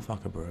sneaky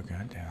motherfucker, bro.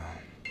 Goddamn.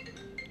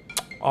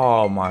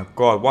 Oh my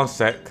god. 1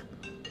 sec.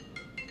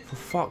 For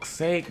fuck's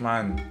sake,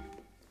 man.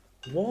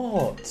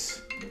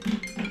 What?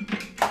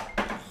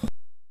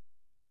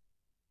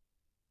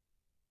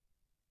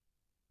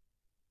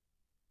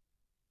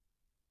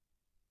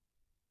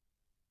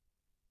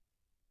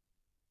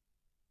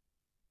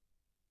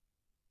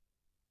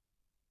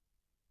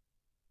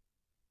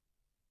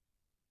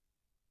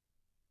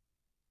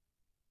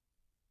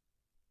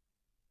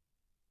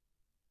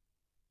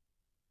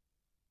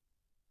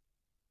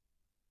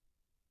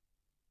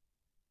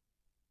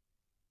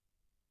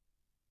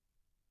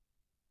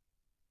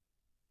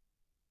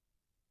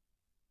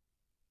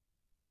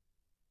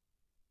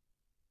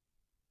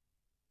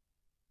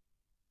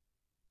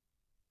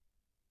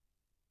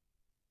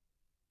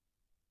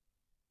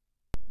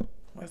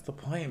 What's the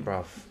point,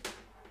 bruv?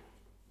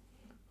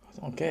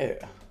 I don't get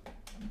it.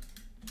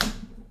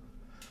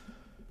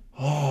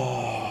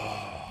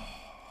 Oh.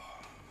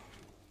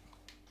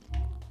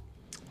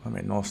 That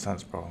made no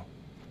sense, bro.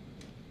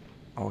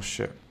 Oh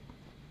shit.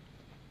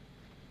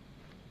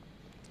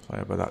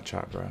 Sorry about that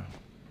chat, bro.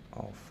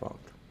 Oh fuck.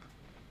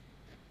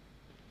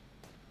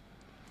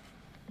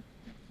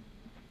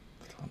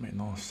 That made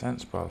no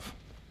sense, bruv.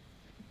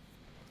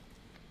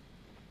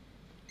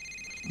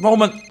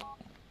 Moment!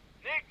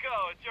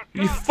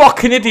 You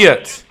fucking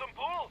idiot!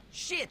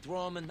 Shit,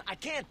 Roman, I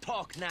can't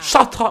talk now.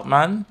 Shut up,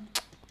 man.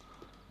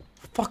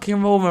 Fucking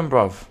Roman,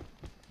 bruv.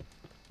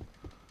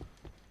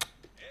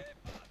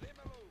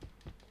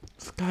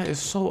 This guy is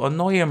so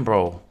annoying,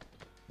 bro.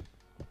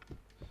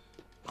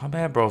 Come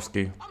here,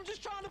 broski. I'm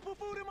just trying to put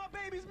food in my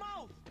baby's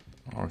mouth.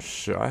 Oh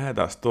shit, I heard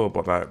that still,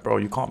 but like, bro,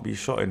 you can't be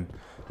shotting.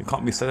 You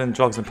can't be selling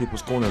drugs in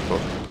people's corners, bro.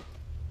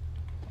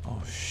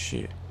 Oh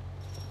shit.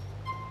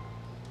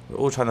 We're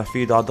all trying to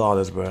feed our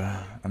daughters, bro,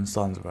 and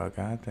sons, bro.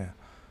 Goddamn.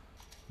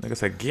 Nigga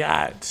said,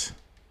 "Get."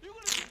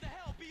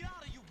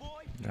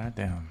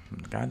 Goddamn.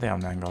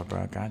 Goddamn, Nango,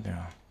 bro.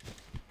 Goddamn.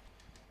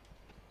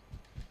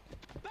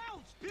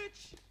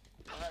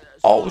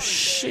 Oh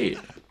shit.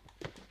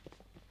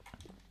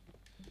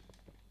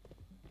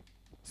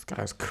 This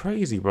guy's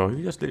crazy, bro.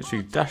 He just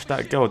literally dashed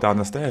that girl down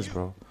the stairs,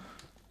 bro.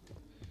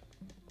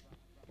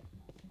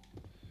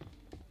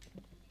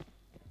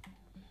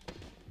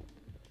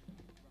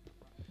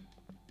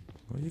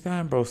 Where you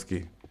going,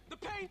 broski? The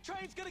pain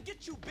train's gonna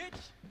get you,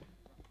 bitch.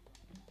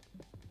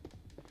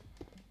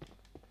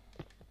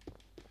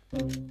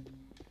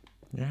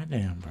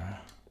 Goddamn, bro.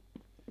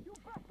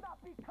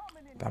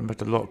 Damn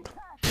it, look.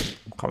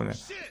 I'm coming in.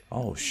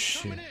 Oh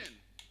shit.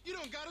 You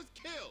don't got us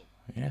killed.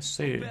 Yes,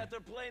 see. Better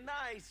play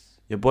nice.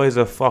 Your boy's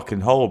a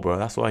fucking hole, bro.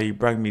 That's why he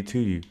brought me to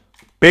you.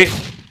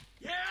 Bitch!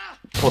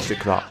 Pussy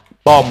clock.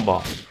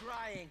 Bomber.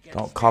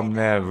 Don't come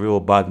there real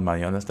bad, man.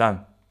 You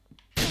understand?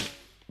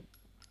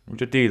 Where's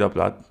your dealer,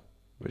 blood?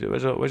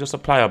 Where's your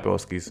supplier,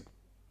 broskies?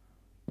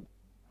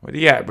 Where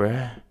you at,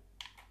 bro?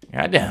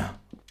 Goddamn.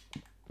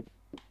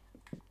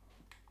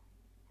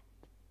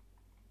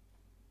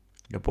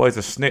 Your boy's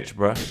a snitch,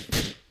 bro.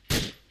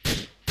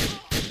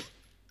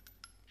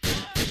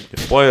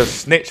 Your boy a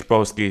snitch,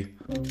 broski.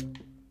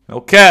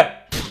 No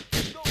cap.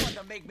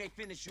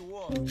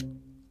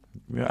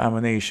 Your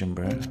ammunition,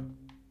 bro.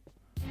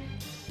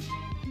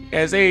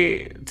 There's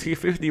a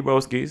T50,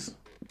 broskis.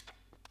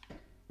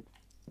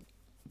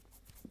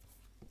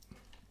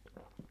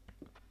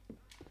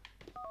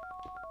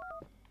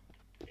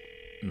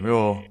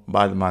 Real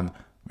bad man.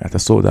 We have to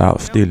sort that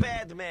out still.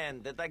 Bad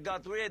man that I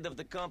got rid of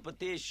the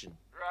competition.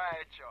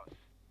 Righteous.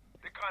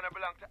 The corner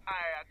belong to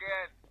I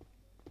again.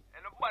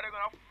 And nobody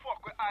gonna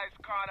fuck with Ice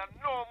Corner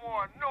no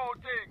more, no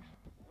things.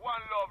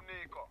 One love,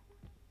 Nico.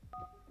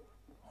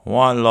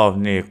 One love,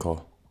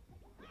 Nico.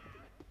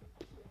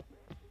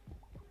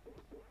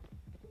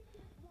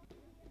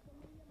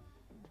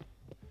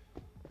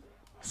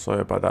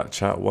 Sorry about that,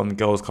 chat. One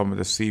girl's coming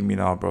to see me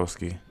now,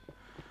 broski.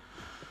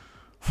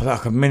 For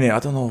like a minute. I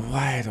don't know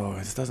why, though.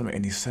 This doesn't make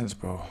any sense,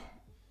 bro.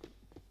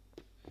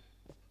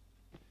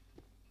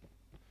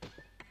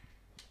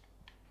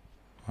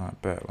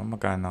 Alright, bet. Where am I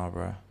going now,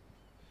 bro?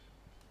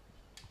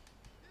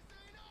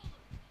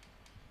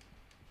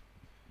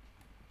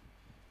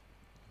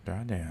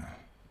 Goddamn.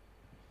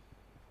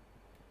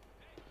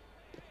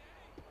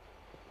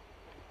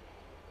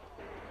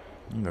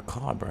 In the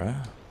car, bro.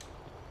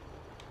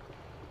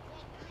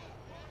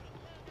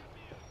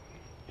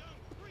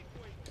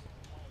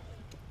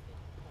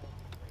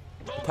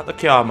 Take the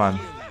car, man.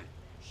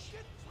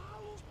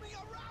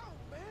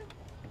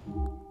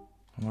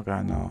 What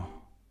guy now?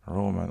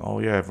 Roman. Oh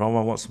yeah,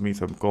 Roman wants me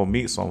to go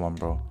meet someone,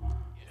 bro.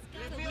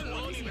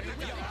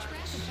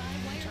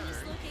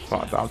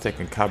 Fuck that, I'm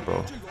taking cab,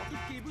 bro.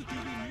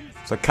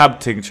 It's a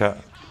cab thing,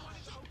 chat.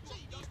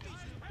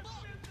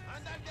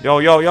 Yo,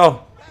 yo,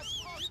 yo.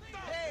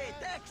 Hey,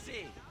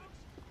 taxi!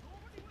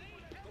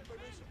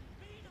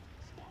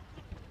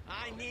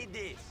 I need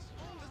this.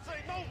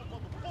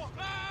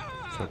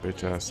 Shut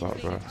bitch ass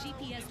up, bro.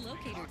 GPS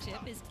locator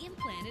chip is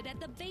implanted at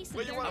the base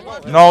of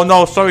their No,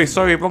 no,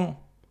 sorry, wrong.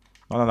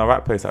 No,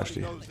 right place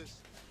actually.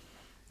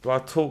 Do I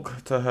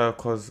talk to her?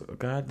 Cause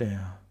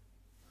goddamn.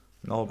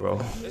 No, bro.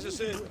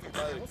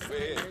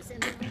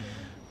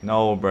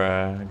 No,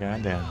 bruh.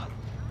 Goddamn.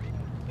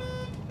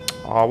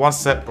 Oh, one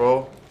sec,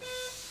 bro.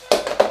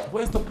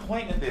 Where's the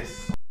point of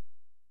this?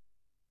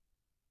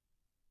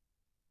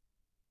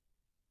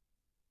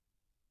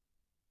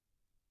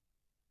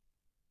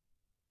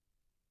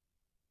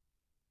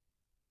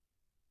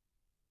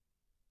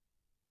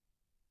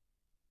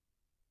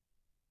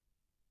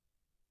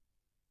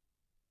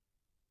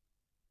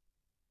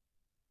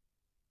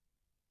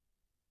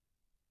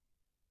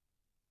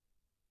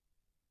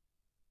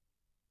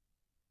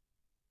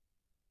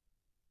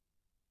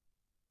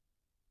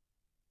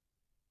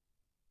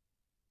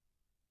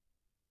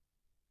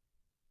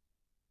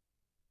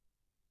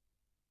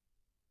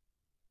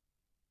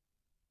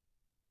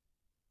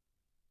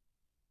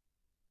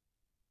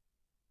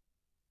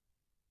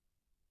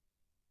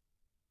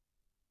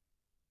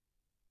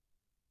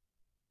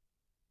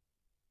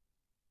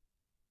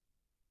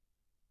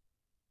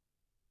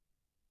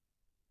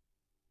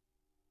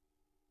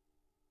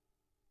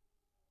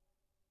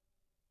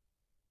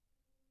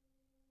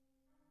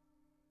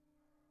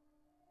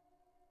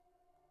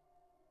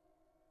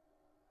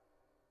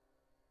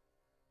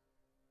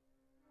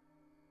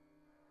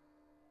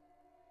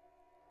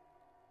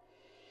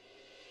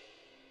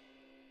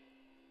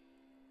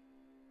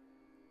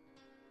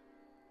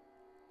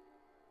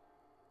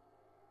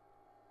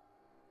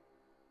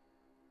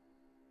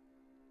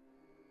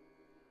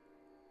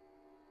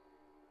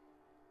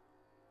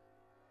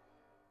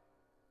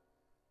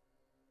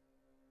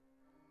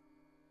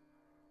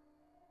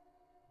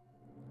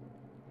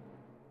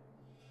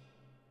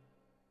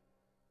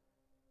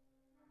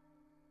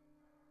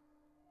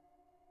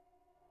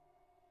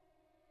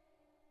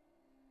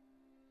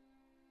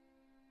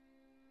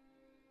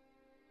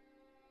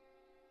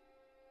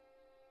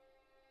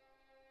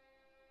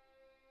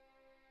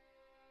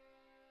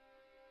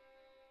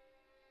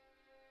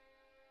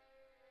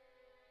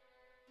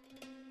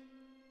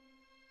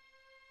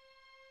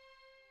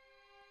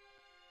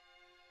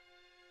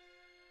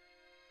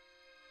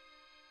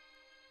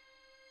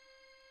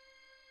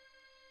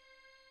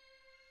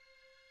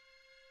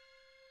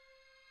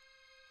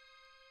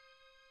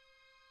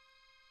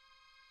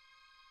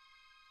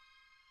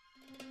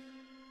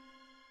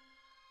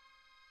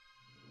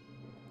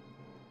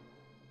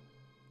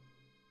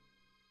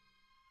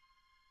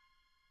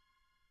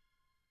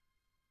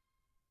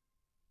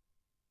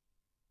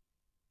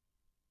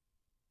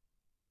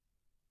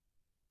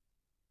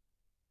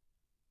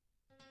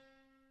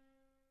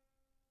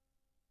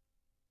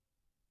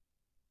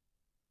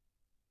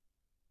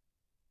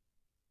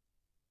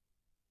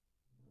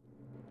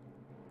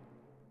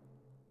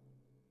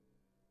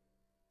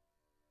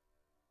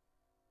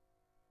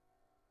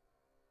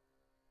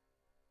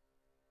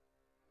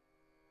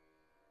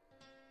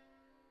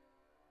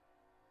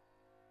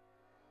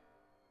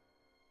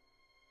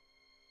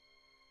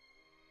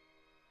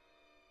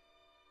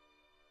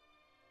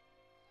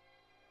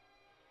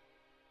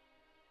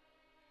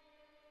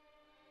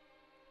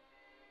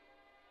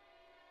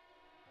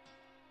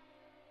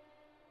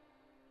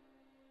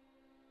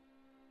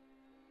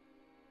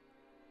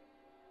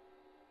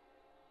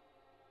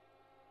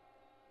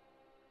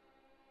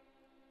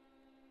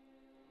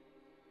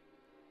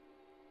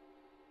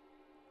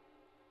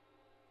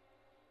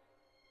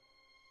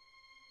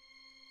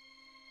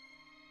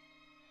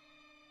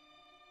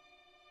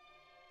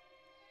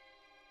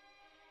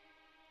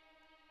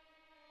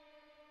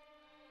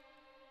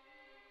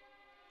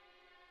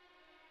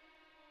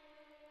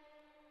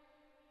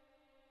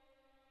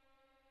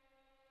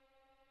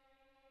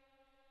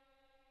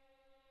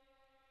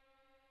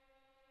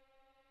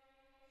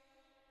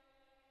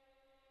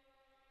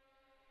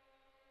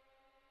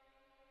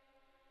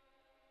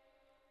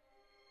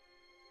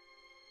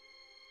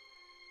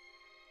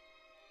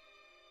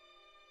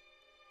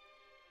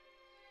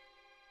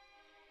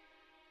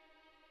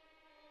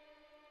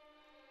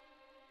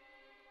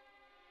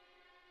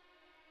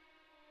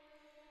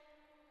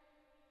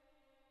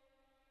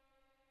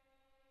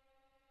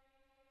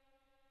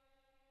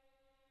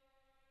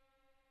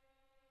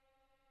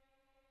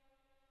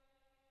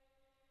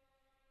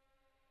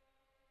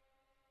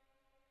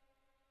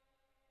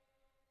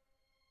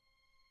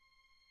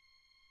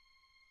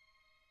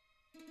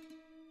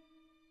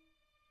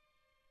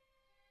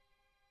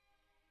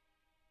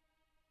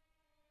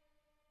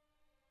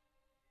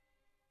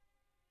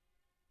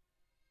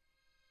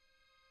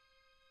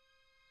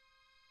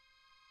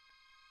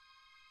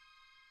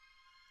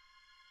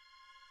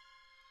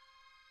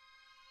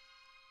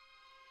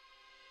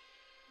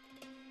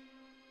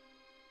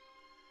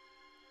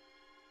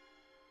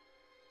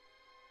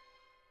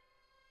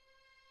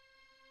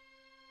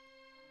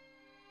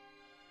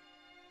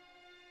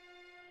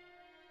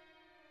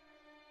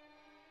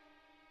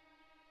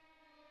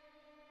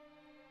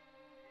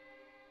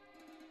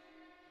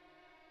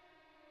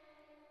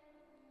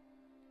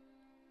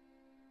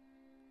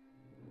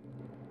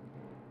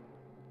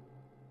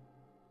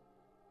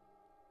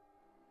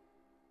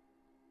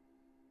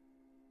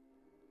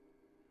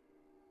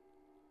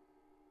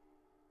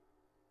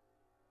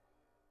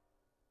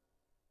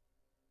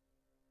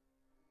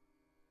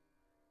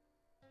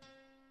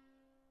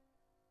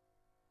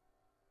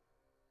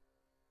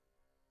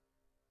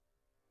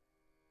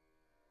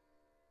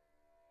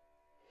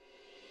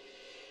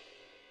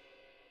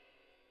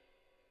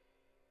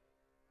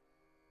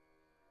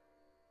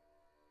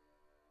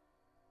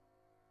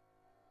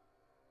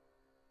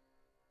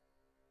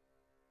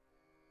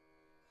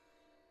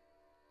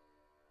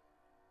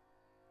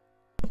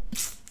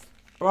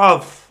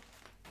 Bruv.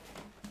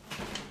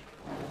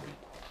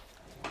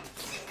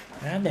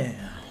 Damn.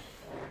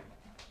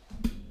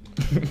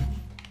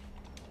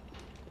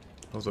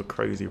 Those are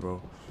crazy, bro.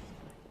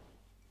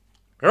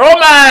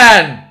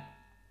 Roman!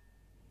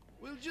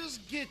 We'll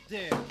just get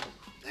there.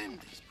 Damn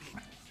these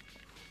people.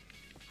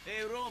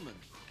 Hey, Roman.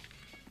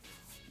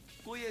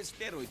 Who is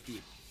steroid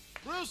tip?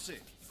 Brucey,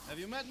 have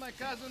you met my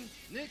cousin,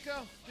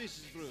 Nico? This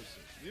is Brucey.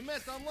 We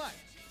met online.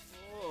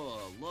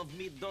 Oh,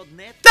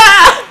 lovemeet.net?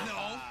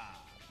 No.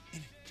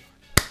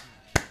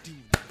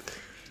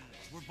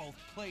 We're both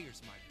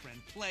players, my friend.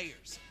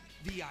 Players.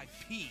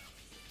 VIP.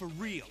 For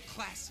real.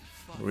 Classic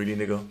fun. Really,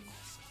 nigga?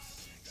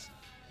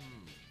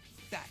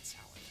 That's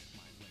how I like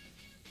my women.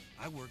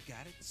 I work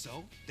at it,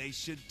 so they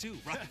should too,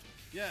 right?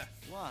 Yeah.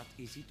 What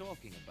is he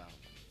talking about?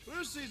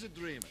 Brucey's a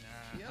dreamer.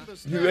 He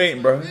understands You ain't,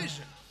 my bro.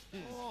 vision.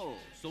 Oh,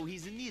 so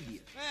he's an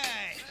idiot.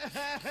 Hey!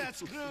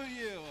 Screw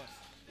you.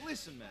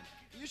 Listen, man.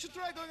 You should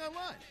try going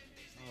online.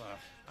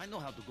 I know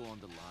how to go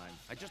on the line.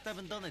 I just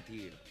haven't done it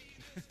here.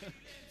 Of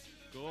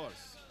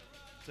course.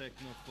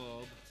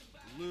 Technophobe.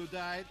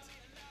 Luddite.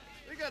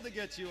 We got to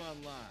get you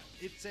online.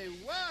 It's a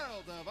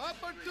world of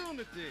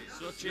opportunities.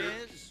 Such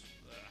as?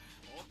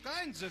 All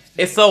kinds of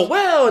things. It's a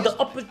world of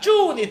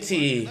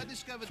opportunity. I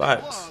discovered a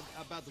Facts. blog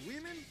about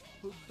women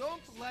who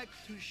don't like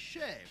to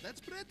shave. That's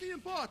pretty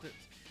important.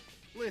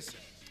 Listen,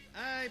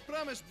 I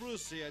promised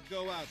Brucey I'd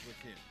go out with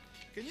him.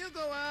 Can you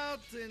go out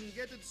and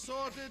get it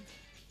sorted?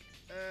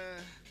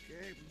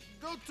 Okay.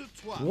 Go to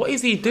Twat. What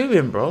is he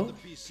doing, bro? The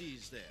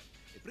PC's there.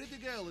 A pretty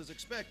girl is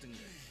expecting me.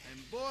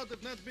 I'm bored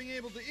of not being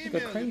able to You're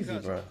email crazy, your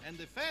cousin, bro. and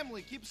the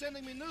family keeps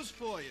sending me news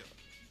for you.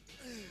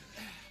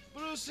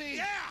 Brucey,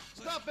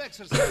 stop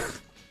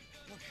exercising.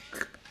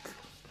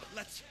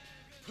 Let's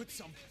put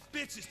some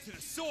bitches to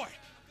the sword.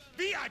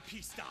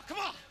 VIP style. Come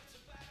on.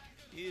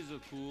 He's a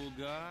cool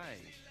guy.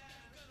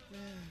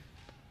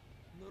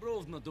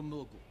 Ровно до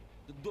много.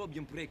 Да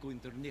добьем преко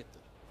интернета.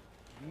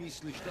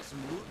 Мислиш да съм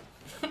луд?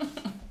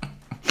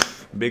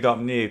 Big up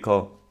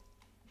Nico.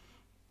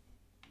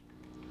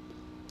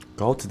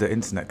 Go to the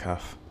internet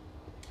cafe.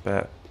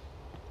 Bet.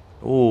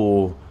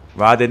 Ooh,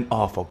 riding.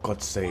 Oh, for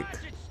God's sake.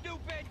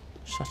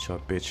 Shut your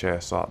bitch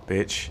ass up,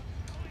 bitch.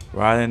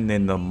 Riding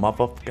in the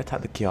mother. Get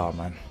out the car,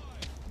 man.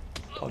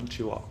 Punch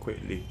you up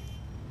quickly.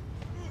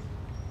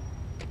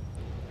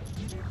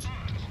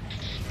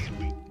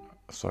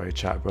 Sorry,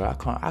 chat, bro.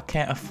 I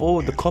can't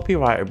afford the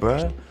copyright,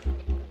 bro.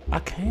 I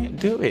can't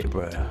do it,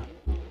 bro.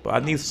 But I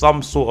need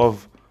some sort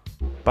of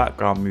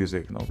background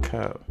music. No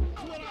cap.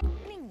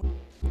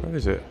 Where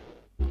is it?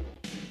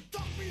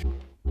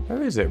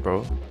 Where is it,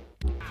 bro?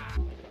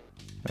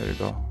 There we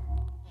go.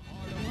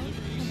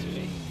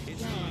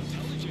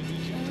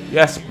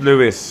 Yes,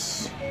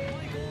 Lewis.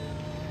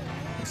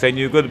 Saying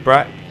you good,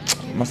 brat?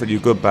 Must have you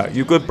good back.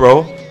 You good,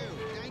 bro?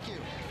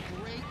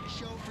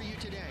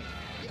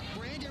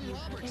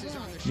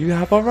 You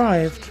have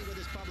arrived.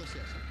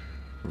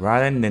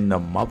 Riding in the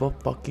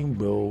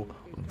motherfucking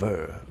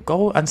rover.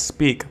 Go and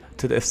speak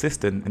to the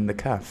assistant in the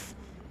cafe.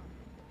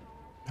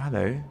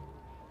 Hello.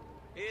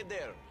 Hey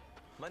there.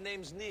 My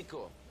name's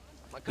Nico.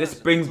 This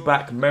brings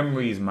back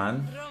memories,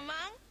 man.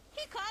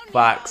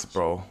 Facts,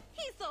 bro.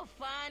 He's so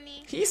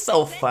funny. He's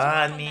so Set you up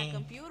on funny. that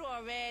computer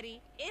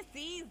already. It's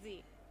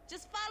easy.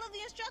 Just follow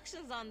the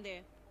instructions on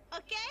there.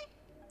 Okay?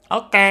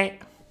 Okay.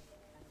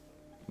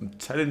 I'm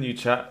telling you,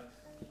 chat.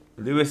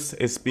 Lewis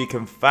is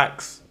speaking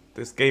facts.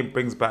 This game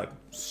brings back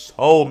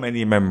so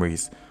many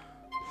memories.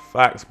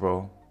 Facts,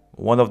 bro.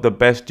 One of the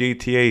best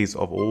GTAs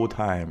of all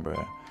time,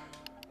 bro.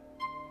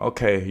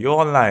 Okay, you're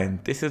online.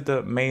 This is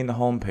the main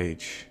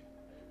homepage.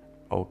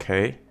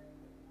 Okay.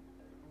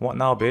 What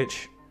now,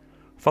 bitch?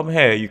 From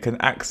here, you can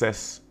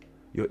access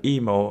your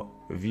email,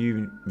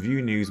 view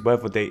news,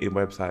 weather dating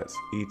websites,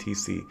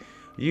 etc.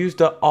 Use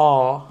the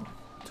R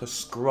to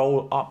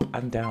scroll up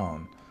and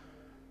down.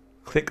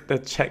 Click the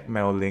check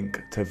mail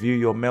link to view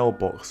your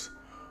mailbox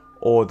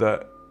or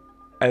the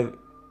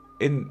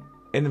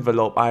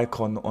envelope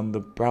icon on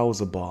the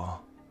browser bar.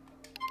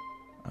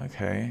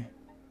 Okay.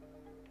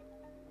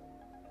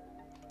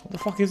 What the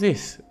fuck is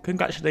this?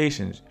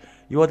 Congratulations.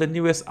 You are the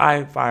newest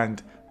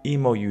iFind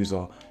email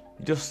user.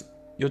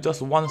 You're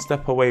just one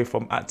step away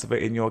from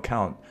activating your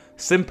account.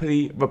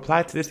 Simply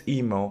reply to this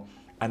email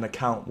and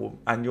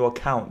your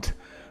account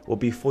will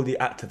be fully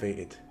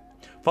activated.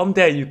 From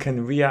there, you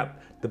can re-app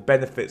the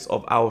benefits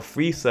of our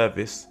free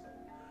service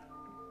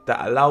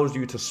that allows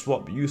you to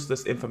swap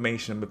useless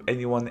information with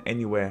anyone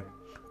anywhere.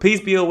 Please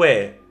be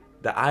aware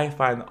that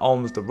iFind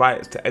owns the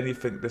rights to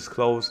anything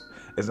disclosed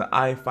as an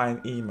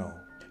iFind email.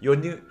 Your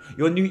new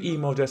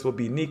email address will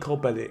be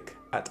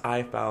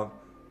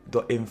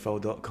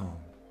nicobellic@ifound.info.com.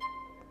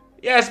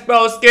 Yes,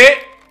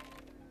 broski.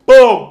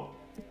 Boom.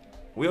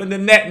 We're on the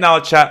net now,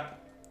 chat.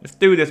 Let's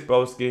do this,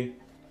 broski.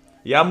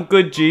 Yeah, I'm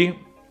good, G.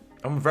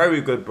 I'm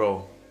very good,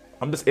 bro.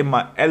 I'm just in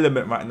my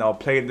element right now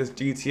playing this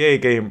GTA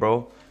game,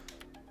 bro.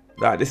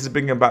 Like, this is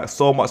bringing back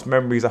so much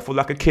memories. I feel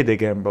like a kid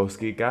again,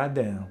 broski.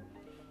 Goddamn.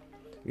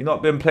 You've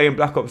not been playing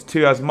Black Ops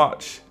 2 as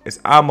much. It's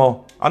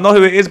Ammo. I know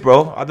who it is,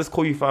 bro. I just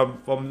call you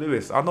from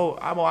Lewis. I know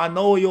Ammo. I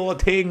know your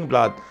thing,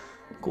 blood.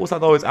 Of course I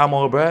know it's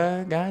Ammo,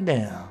 bruh.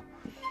 Goddamn.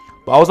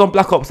 But I was on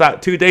Black Ops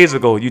like 2 days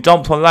ago. You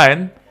jumped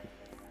online,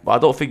 but I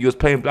don't think you was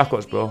playing Black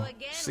Ops, bro.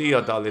 See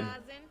ya, darling.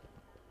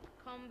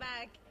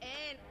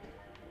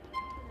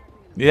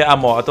 Yeah,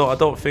 Ammo. I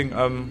don't think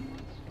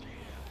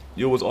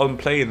you was on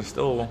playing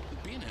still.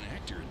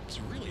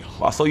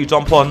 But I saw you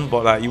jump on,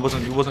 but like you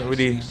wasn't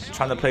really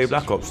trying to play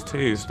Black Ops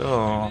 2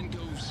 still.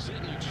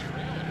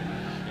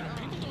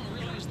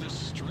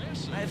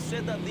 I've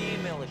set up the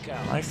email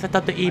account. I set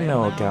up the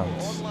email account.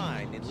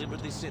 Online in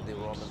Liberty City,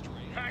 Roman.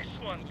 Nice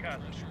one,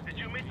 cousin. Did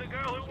you meet the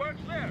girl who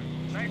works there?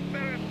 Nice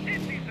pair of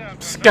titties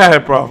out.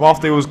 Scared, bro.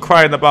 After he was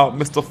crying about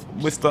Mr.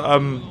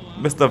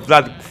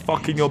 Vlad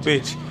fucking your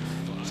bitch.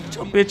 Shut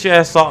your bitch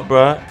ass up,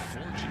 bro.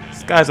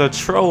 This guy's a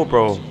troll,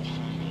 bro.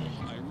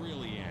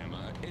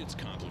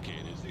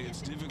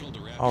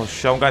 Oh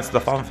shit, I'm going to the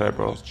funfair,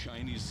 bro.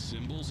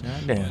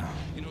 Damn.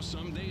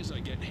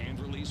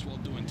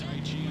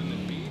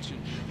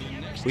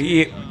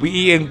 We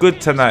eating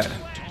good tonight.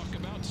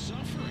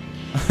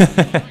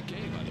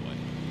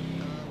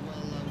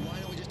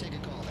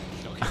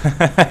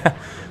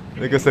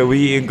 Nigga said we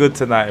eating good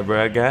tonight,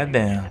 bro.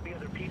 Goddamn.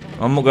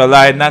 I'm not gonna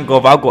lie,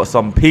 Nangov, I got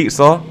some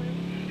pizza.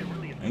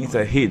 I need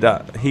to heat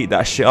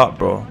that shit up,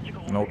 bro.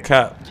 No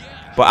cap.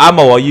 But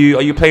Ammo, are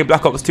you playing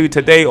Black Ops 2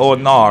 today or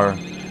nah?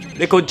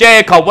 Little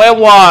Jacob, where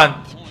one?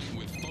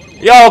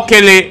 Yo,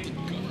 kill it.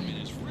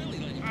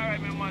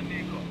 Alright, my man,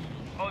 Nico.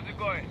 How's it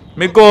going?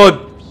 Me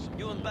good.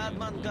 You and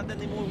Batman got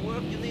any more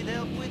work you need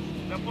help with?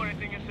 The funny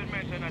thing is,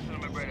 mention that to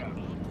my brother.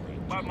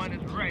 Batman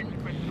is right,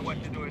 especially what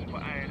you're doing for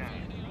I&I.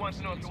 He wants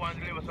to know if you want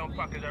to deliver some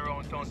package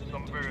around town to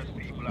some various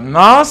people.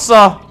 Nah,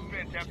 sir.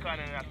 Plenty of kind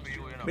of that for you,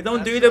 you know. We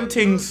don't do them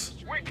things.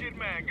 Wicked,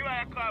 man. Give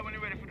her a call when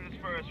you're ready for this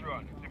first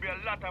run. There'll be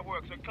a lot of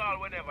work, so call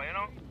whenever, you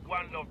know?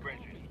 One love,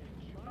 brethren.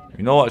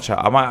 You know what, chat?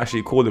 I might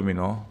actually call him, you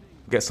know.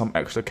 Get some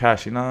extra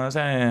cash, you know what I'm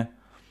saying?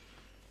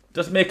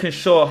 Just making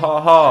sure,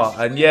 haha.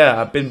 And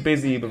yeah, I've been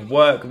busy with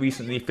work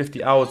recently,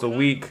 50 hours a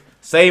week.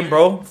 Same,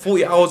 bro.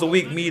 40 hours a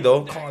week, me,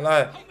 though. Can't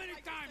lie.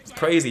 It's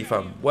crazy,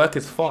 fam. Work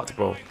is fucked,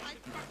 bro.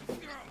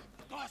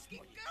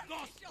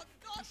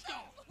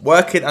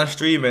 Working and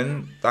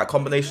streaming, that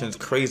combination is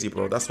crazy,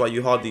 bro. That's why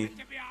you hardly...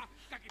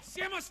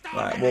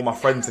 Like, well, my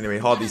friends anyway,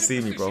 hardly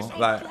see me, bro.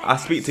 Like, I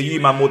speak to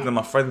you, man, more than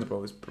my friends,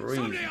 bro. It's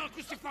crazy.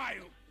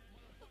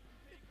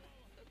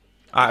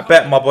 Alright,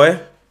 bet, my boy.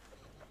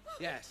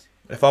 Yes.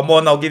 If I'm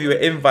on, I'll give you an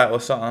invite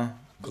or something.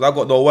 Because I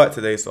got no work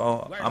today,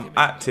 so I'm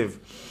active.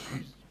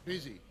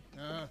 Busy.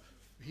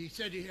 He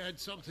said he had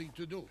something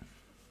to do.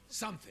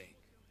 Something.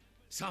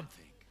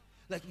 Something.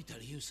 Let me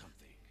tell you something.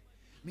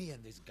 Me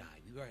and this guy,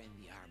 we were in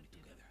the army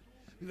together.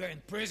 We were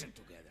in prison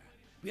together.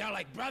 We are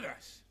like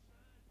brothers.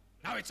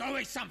 Now it's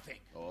always something.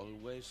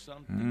 Always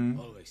something.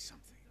 Always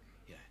something.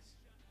 Yes.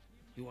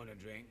 You want a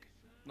drink?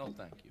 No,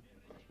 thank you.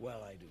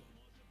 Well, I do.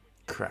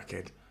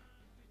 Crackhead.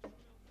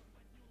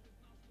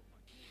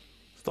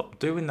 Stop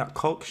doing that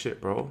coke shit,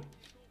 bro.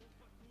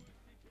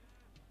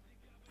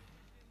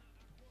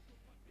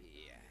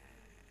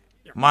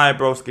 Yeah. My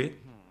broski.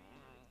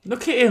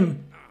 Look at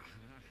him.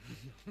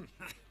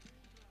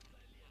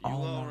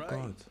 Oh my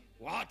god.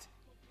 What?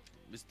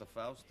 Mr.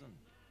 Faustin?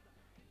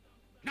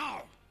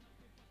 No!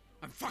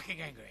 I'm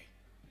fucking angry.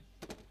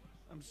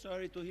 I'm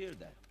sorry to hear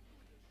that.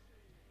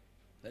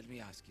 Let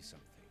me ask you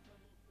something.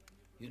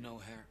 You know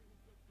her?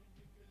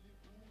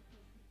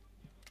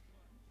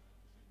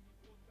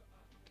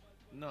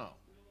 No.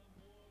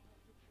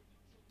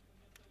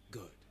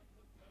 Good.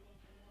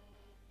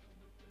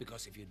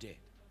 Because if you did,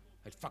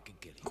 I'd fucking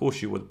kill you. Of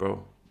course you would,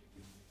 bro.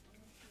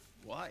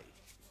 Why?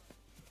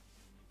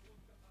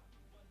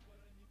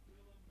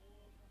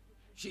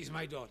 She's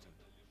my daughter.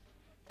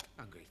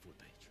 Ungrateful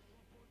bitch.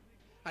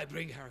 I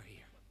bring her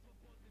here.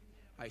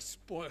 I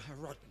spoil her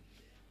rotten.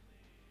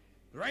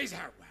 Raise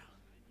her well.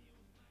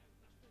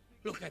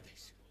 Look at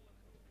this.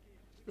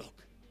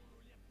 Look.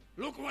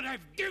 Look what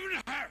I've given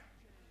her!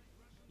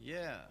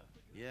 Yeah.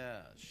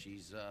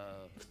 She's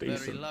Decent.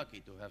 very lucky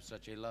to have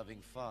such a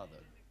loving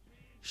father.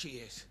 She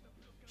is.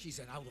 She's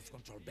an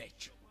out-of-control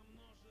bitch.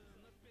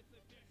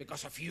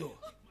 Because of you.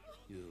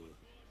 You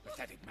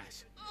pathetic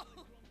mess.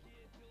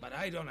 But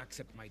I don't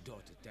accept my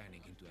daughter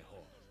turning into a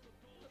whore.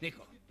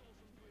 Nico,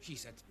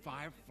 she's at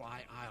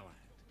Firefly Island.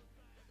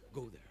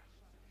 Go there.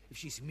 If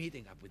she's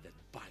meeting up with that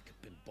bike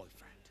pimp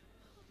boyfriend,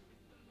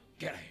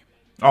 get him.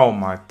 Oh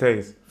my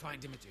days.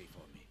 Find Dimitri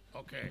for me.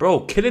 Okay.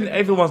 Bro, killing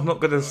everyone's not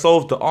gonna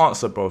solve the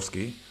answer,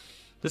 broski.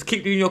 Just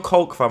keep doing your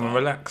coke, fam, and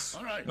relax.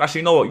 Right.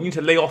 Actually, you know what? You need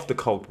to lay off the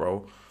coke,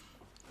 bro.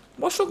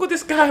 What's wrong with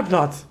this guy,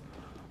 blood?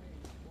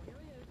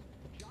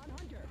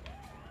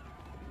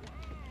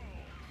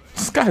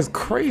 This guy's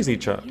crazy,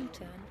 chat.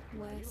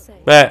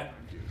 Bet.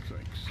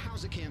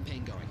 How's the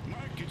campaign going?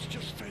 Mike, it's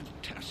just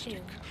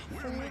fantastic.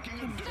 We're making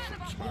a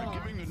difference by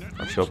giving the network.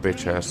 That's your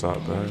bitch ass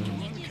up, bro.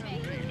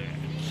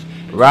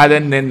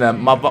 Riding in the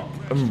mother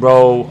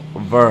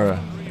rover.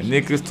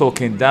 Niggas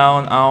talking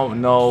down, I don't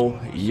know,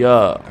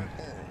 yeah.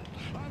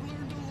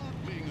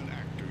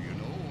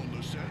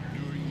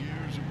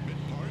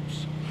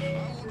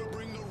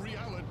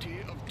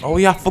 Oh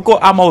yeah, I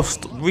forgot Ammo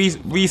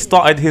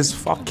restarted his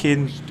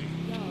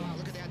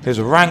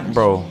rank,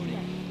 bro.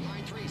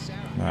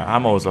 Yeah,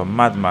 Ammo's a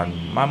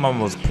madman. My man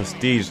was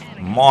prestige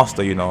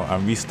master, you know,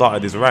 and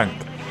restarted his rank.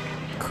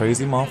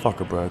 Crazy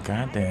motherfucker, bro.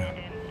 God damn.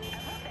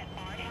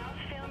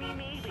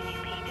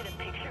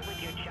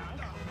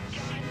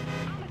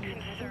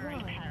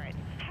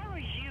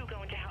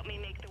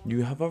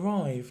 You have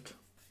arrived.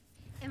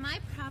 Am I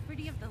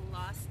property of the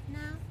lost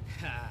now?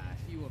 Ha!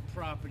 If you were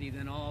property,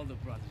 then all the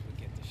brothers would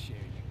get to share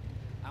you.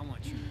 I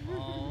want you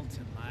all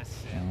to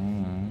myself.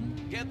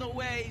 Get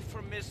away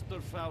from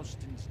Mr.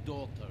 Faustin's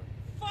daughter.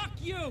 Fuck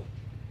you!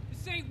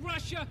 This ain't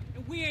Russia,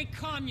 and we ain't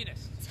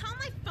communists. Tell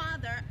my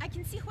father I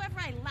can see whoever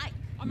I like.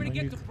 I'm gonna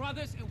get the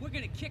brothers, and we're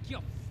gonna kick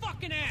your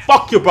fucking ass.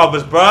 Fuck your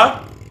brothers,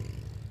 bruh.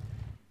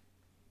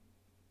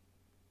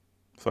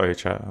 Sorry,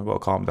 chat. I gotta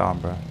calm down,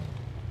 bruh.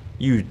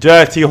 You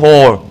dirty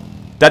whore.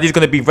 Daddy's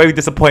gonna be very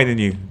disappointed in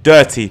you.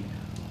 Dirty.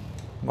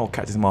 I'm gonna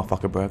catch this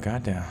motherfucker, bro.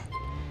 God damn.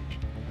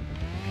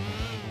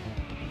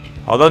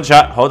 Hold on,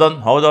 chat. Hold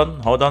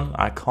on.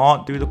 I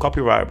can't do the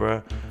copyright,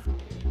 bro.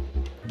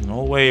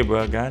 No way,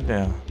 bro. God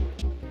damn.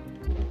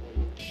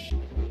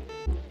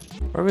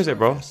 Where is it,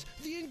 bro?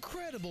 The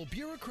incredible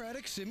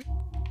bureaucratic game.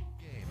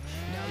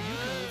 Now you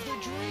can live the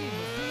dream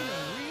of being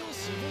a real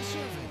civil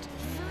servant.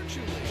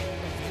 Virtually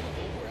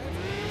available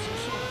wherever games are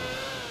sold.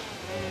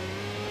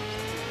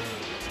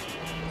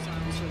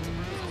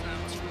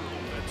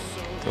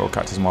 Go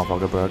catch this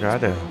motherfucker, bro.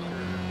 God damn.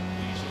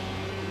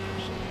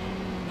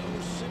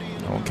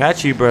 Don't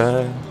catch you,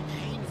 bro.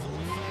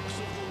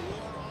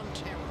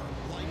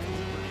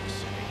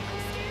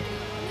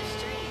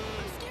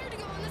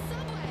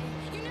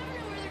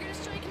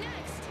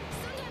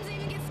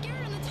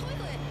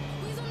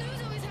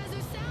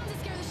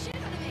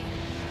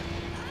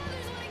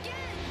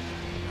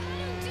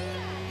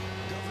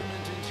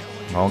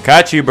 Don't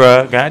catch you,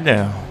 bro.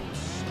 Goddamn.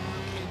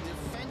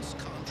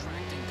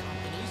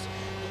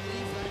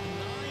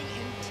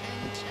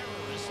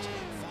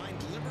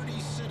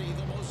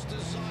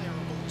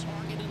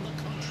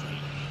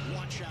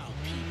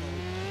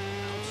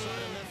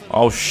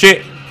 Oh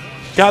shit.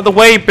 Get out of the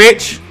way,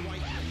 bitch.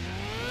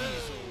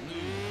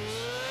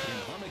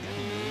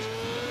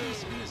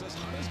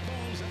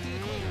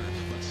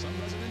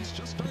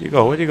 Where'd you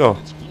go? Where'd you go?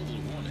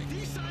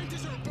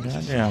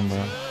 Goddamn,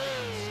 bro.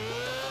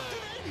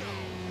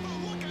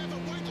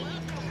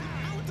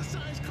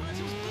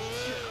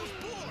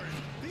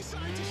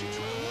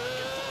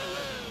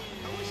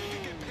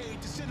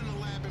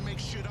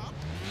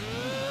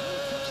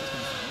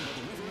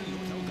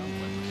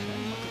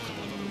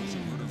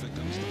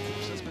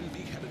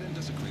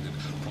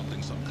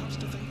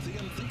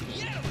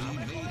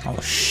 Oh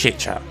shit,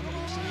 chat.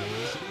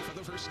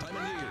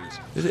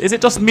 Is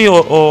it just me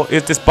or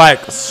is this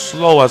bike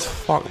slow as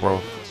fuck,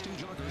 bro?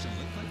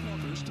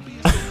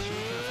 I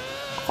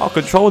can't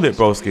control it,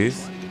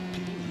 broskies.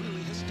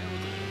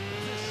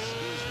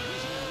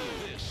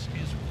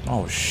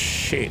 Oh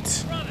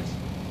shit.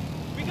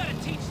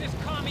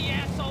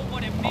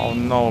 Oh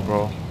no,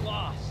 bro.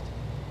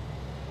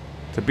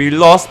 To be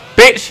lost,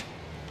 bitch.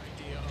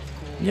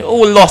 You're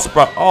all lost,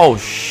 bro. Oh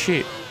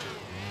shit.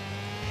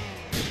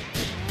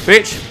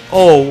 Bitch.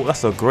 Oh,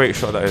 that's a great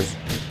shot, that is.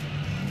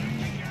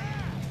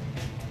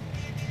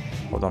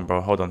 Hold on,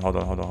 bro. Hold on.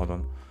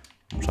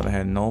 I'm trying to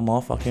hear no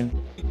more fucking.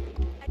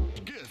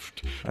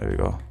 There we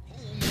go.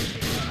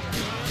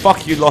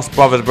 Fuck you, lost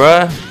brothers,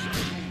 bro.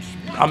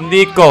 I'm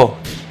Nico.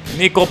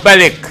 Nico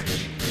Bellic.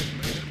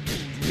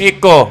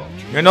 Nico.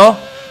 You know?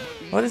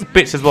 Oh, this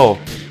bitch as well.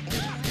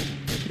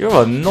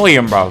 You're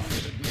annoying, bruv.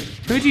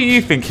 Who do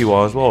you think you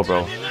are as well,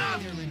 bro?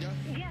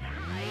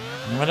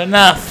 Not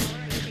enough.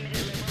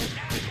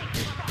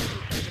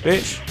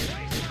 Bitch.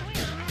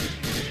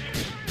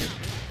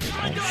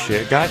 Oh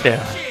shit,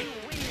 goddamn.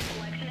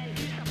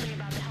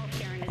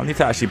 I need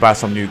to actually buy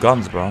some new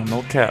guns, bro.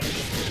 No cap.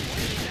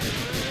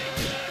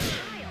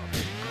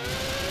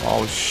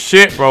 Oh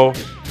shit, bro.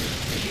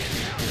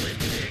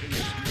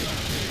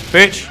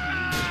 Bitch.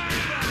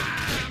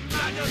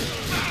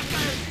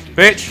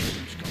 Bitch.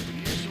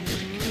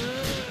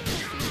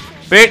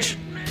 Bitch.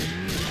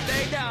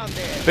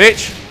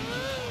 Bitch.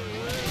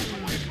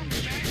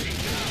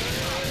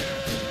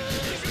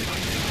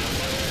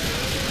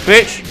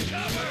 Bitch.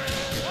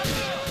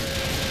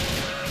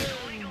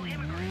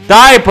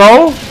 Die,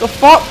 bro. The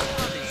fuck?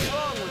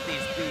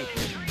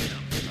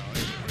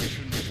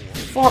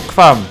 Fuck,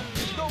 fam.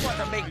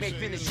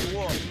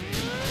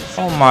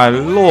 Oh my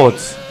lord.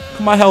 Look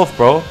at my health,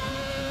 bro.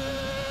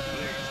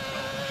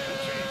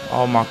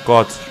 Oh my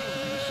god.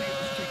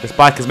 This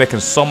bike is making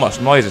so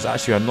much noise. It's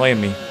actually annoying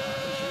me.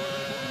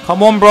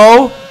 Come on,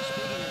 bro.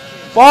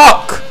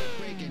 Fuck.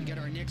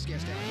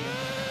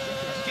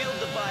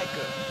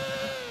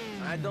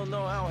 I don't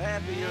know how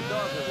happy your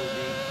daughter will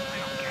be.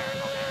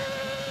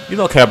 You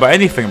don't care about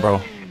anything,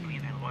 bro.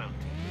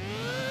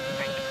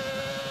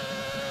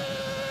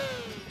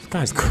 This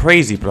guy's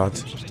crazy, blood.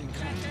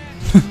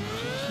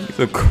 He's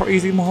a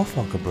crazy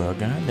motherfucker, bro.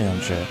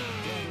 Goddamn shit.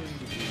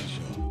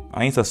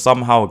 I need to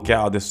somehow get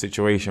out of this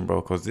situation,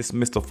 bro, because this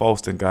Mr.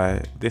 Falston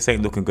guy, this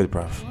ain't looking good,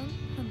 bruv.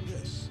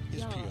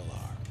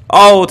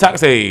 Oh,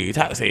 taxi,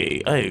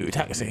 taxi, oh,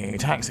 taxi,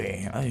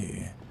 taxi, oh.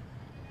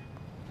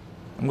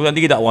 I'm gonna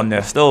need that one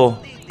there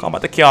still. Come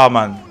back the car,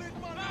 man.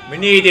 We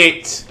need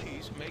it.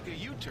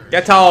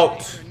 Get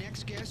out.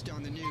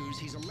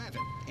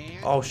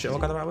 Oh shit, I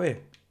got the right way.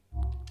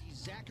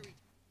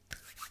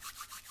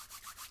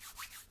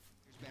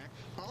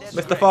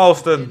 Mr.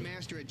 Falston.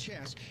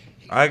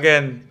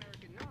 Again.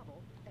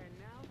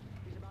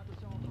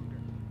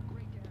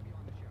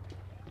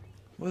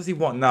 What does he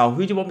want now?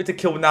 Who do you want me to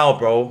kill now,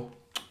 bro?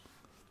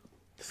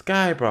 This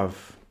guy, bruv.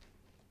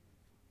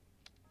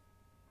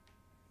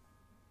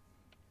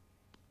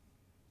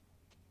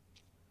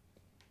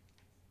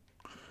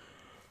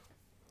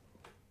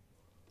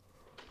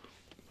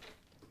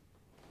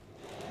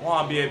 Come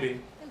on, baby.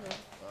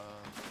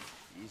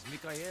 Is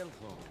Mikhail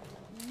home?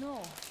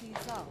 No,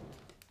 he's out.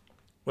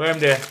 Where am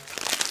there?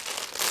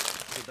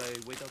 Should I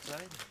wait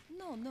outside?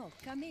 No, no,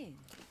 come in.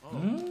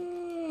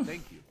 Oh,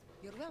 thank you.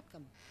 You're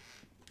welcome.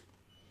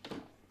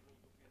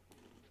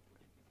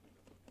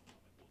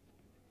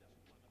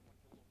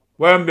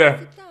 Where am there?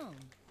 Sit down.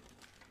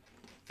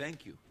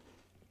 Thank you.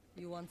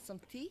 You want some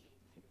tea?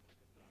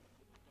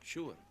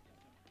 Sure.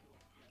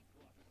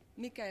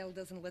 Mikhail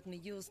doesn't let me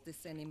use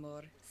this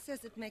anymore.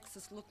 Says it makes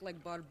us look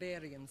like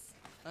barbarians.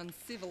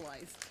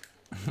 Uncivilized.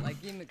 Like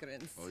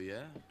immigrants. Oh,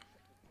 yeah?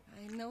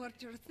 I know what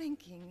you're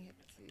thinking.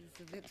 It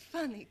is a bit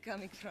funny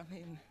coming from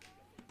him.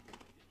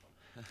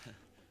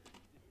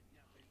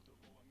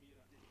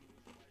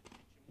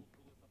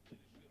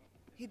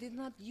 He did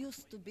not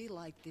used to be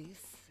like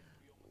this.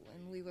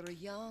 When we were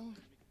young,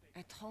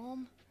 at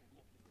home,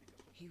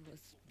 he was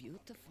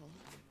beautiful.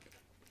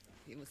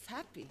 He was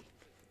happy.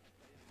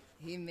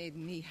 He made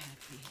me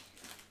happy.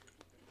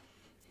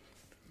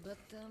 But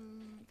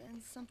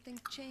then something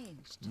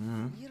changed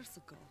years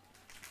ago.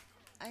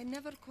 I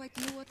never quite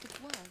knew what it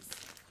was.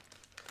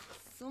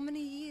 So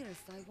many years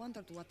I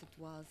wondered what it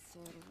was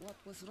or what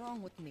was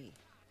wrong with me.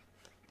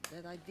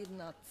 That I did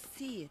not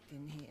see it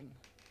in him.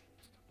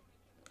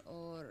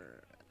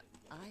 Or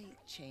I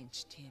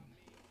changed him.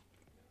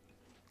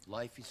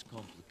 Life is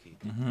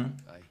complicated.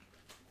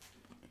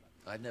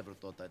 I never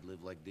thought I'd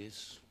live like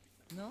this.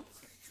 No?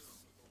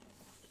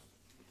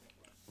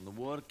 When the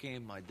war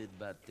came, I did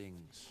bad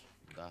things.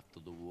 And after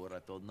the war, I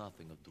thought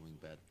nothing of doing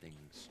bad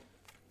things.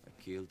 I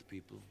killed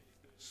people,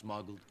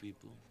 smuggled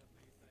people,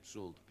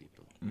 sold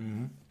people.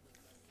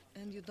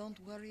 And you don't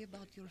worry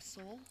about your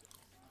soul?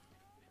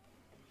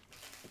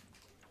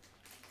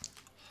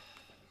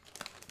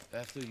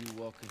 After you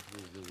walk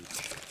into a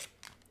village,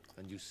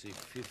 and you see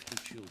 50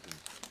 children,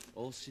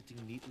 all sitting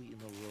neatly in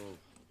a row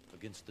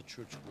against the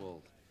church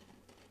wall,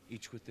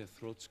 each with their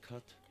throats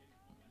cut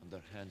and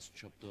their hands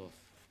chopped off,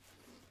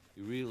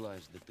 you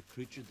realize that the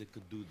creature that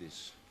could do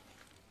this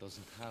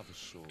doesn't have a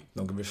soul.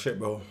 Don't give a shit,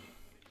 bro.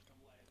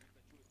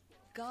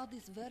 God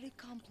is very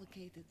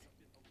complicated.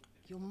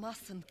 You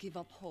mustn't give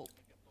up hope.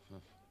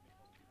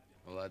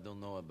 Well, I don't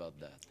know about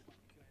that.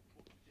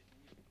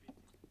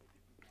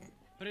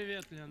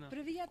 Привет, Лена.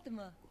 Привет,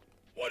 Ма.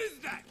 What is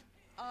that?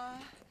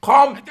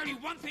 Come. I tell you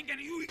one thing and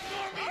you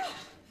ignore me.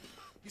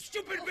 You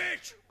stupid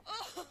bitch.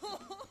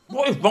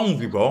 What is wrong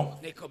with you, bro?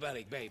 Nico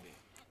Bellic, baby.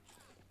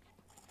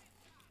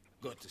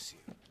 Good to see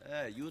you.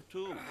 Hey, you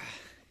too.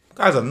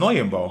 Guy's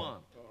annoying, bro.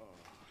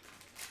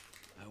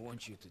 I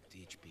want you to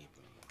teach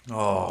people.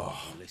 Oh.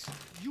 Listen.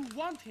 You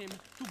want him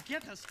to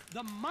get us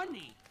the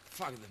money.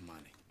 Fuck the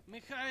money.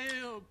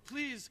 Mikhail,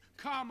 please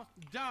calm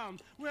down.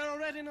 We're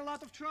already in a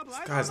lot of trouble.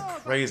 This guy's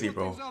crazy,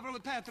 bro.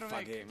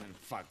 Fuck him and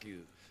fuck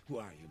you. Who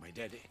are you, my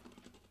daddy?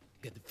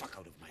 Get the fuck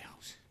out of my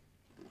house.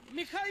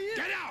 Mikhail!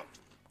 Get out!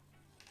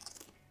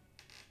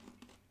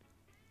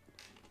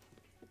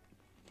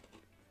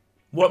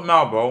 What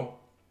now, bro?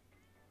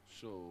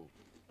 So,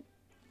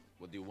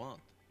 what do you want?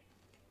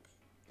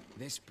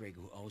 This prig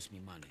who owes me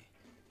money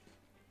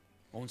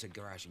owns a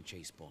garage in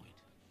Chase Point.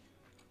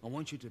 I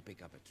want you to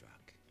pick up a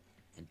truck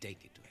and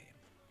take it to him.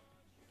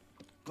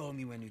 Call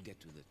me when you get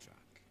to the truck.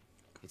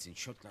 It's in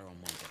Shotlar on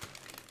Monte.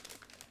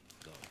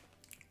 Go.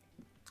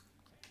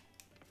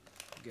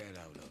 Get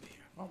out of here.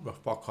 What the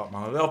fuck up,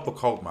 man? Let off the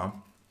coke, man.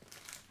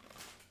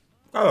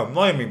 Guy's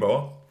annoying me,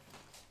 bro.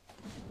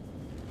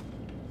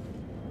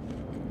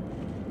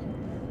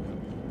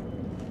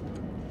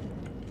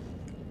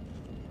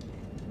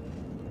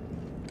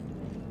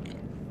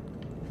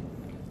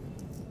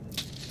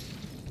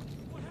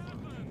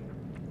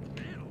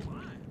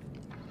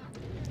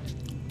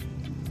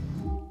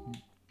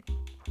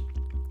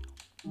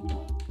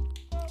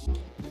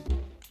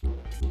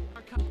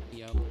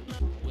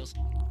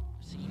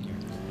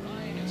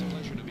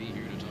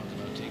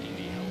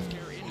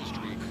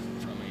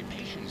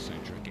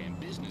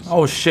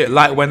 Oh shit,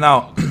 light went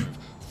out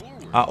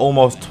at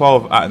almost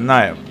 12 at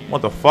night.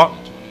 What the fuck?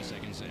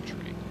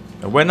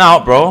 It went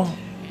out, bro.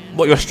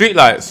 What, your street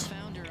lights?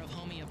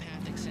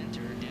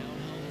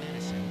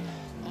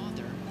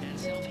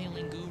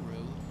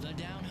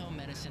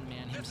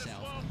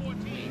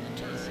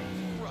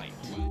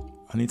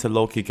 I need to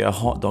low-key get a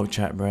hot dog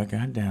chat, bro.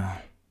 God damn.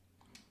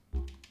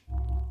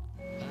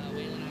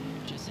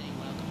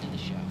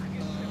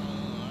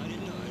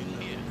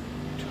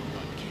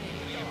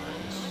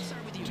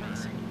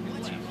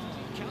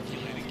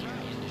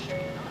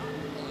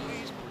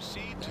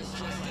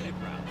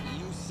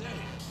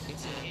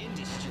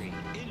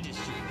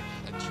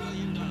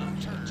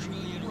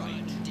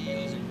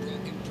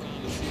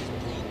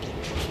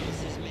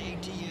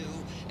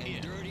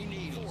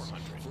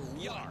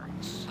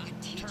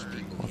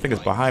 I think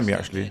it's behind me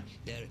actually.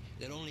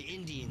 That only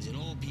Indians and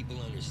old people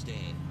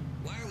understand.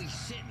 Why are we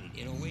sitting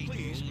in a waiting room?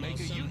 Please make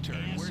a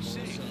U-turn. We're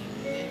safe.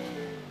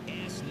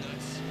 Ass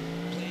nuts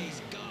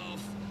plays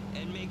golf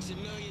and makes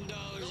 $1 million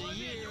a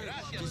year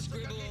to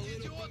scribble a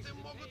little.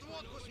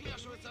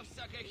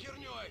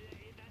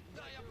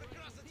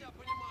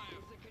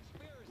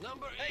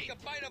 Number 8, a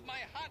bite of my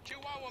hot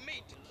Chihuahua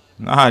meat.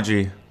 Nah,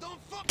 G.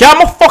 Get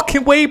out my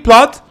fucking way,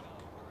 blood!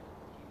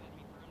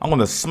 I'm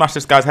gonna smash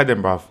this guy's head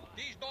in, bruv.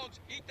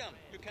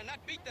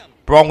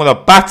 Bro, I'm gonna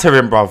batter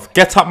him, bruv.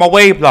 Get out my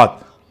way,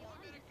 blood.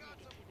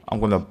 I'm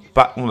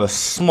gonna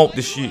smoke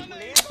this shit.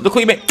 Look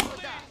what you make.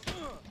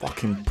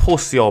 Fucking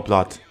pussy, old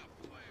blood.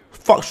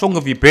 Fuck's wrong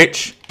with you,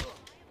 bitch?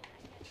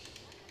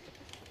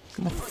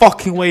 Get my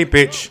fucking way,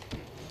 bitch.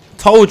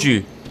 Told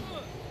you.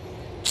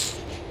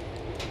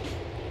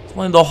 It's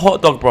one of the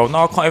hot dog, bro.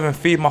 Now I can't even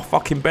feed my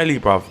fucking belly,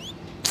 bruv.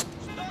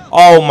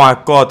 Oh my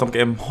god, I'm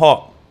getting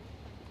hot.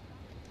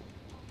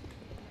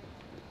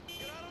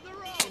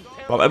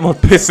 But everyone's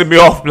pissing me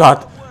off,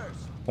 blood. I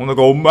wanna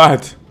go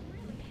mad.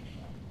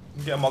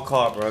 Get in my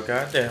car, bro.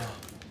 God damn.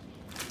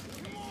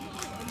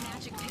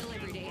 Magic pill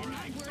every day and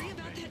not worry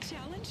about that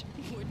challenge?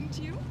 Wouldn't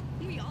you?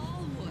 We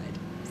all would.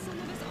 Some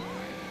of us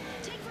are.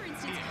 Take for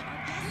instance our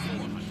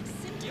best-selling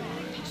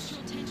symptomatic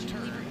postural tension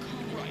reliever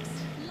Comex.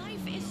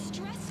 Life is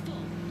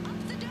stressful. Up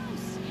the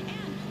dose, and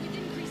with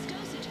increased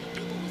dosage,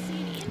 people will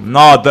see an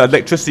Nah, the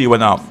electricity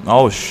went out.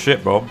 Oh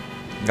shit, bro.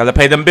 You gotta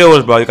pay them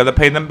bills, bro. You gotta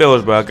pay them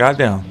bills, bro.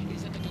 Goddamn.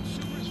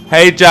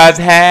 Hey, Jazz.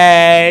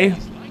 Hey.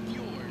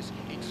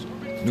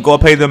 You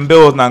gotta pay them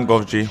bills,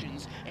 Nangov G.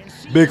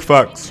 Big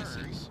facts.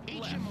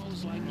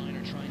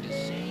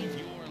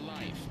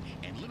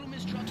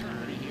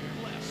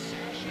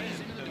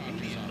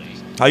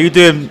 How you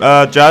doing,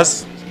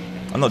 Jazz?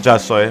 I'm not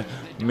Jazz, sorry.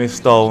 Miss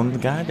Stone.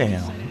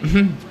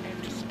 Goddamn.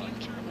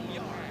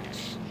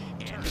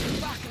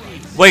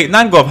 Wait,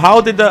 Nangov,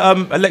 how did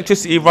the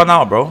electricity run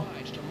out, bro?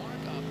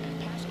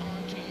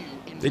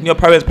 Didn't your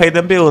parents pay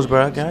them bills,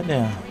 bro?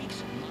 Goddamn.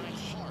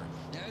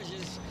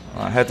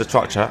 Alright, head to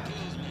truck chat.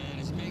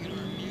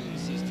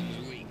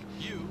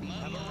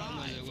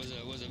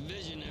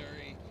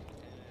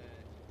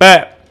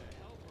 Bet.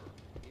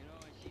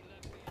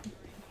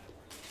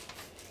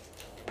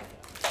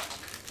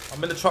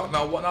 I'm in the truck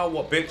now. What now?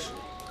 What, bitch?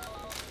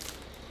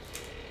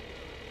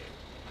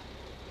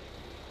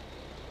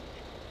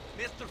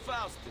 Mr.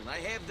 Faustin, I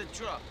have the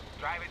truck.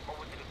 Drive it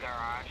over to the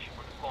garage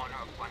on the corner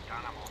of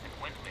Guantanamo and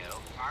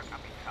Windmill. Park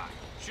up inside.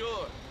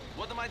 Sure.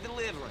 What am I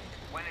delivering?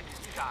 When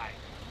it's inside,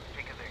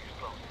 trigger the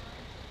explosive.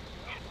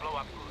 You should blow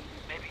up good.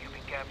 Maybe you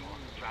be careful on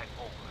the drive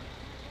over.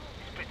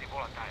 It's pretty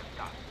volatile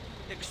stuff.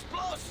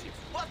 Explosive?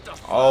 What the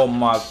fuck? Oh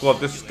my god,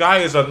 this guy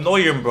is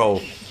annoying, bro.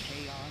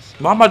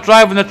 Why am I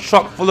driving a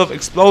truck full of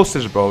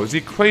explosives, bro? Is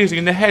he crazy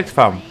in the head,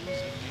 fam?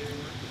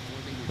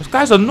 This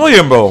guy's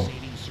annoying, bro.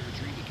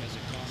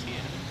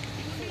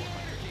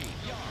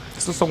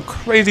 This is some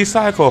crazy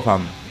psycho,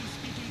 fam.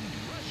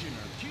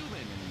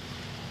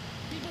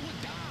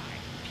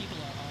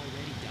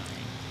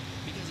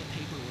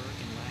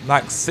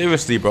 Like,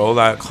 seriously, bro.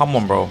 Like, come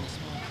on, bro.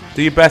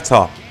 Do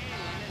better.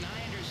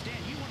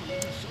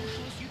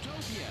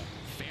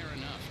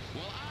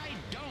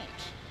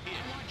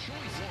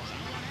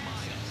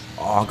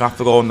 Oh, I have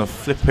to go on the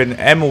flipping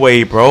M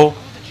way, bro.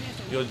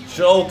 You're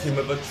joking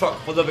with a truck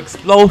full of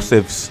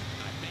explosives.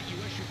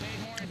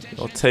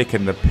 You're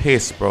taking the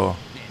piss, bro.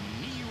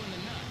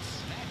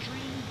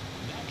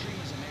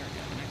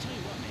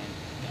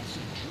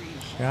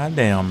 God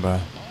damn,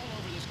 bro.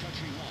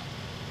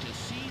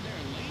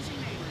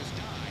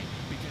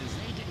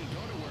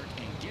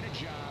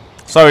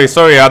 Sorry,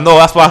 I know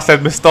that's why I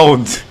said Miss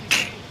Stones.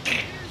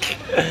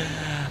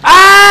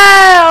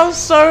 I'm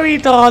sorry,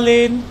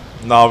 darling.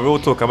 No, real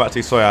talk, I'm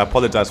actually sorry. I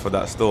apologize for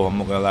that still. I'm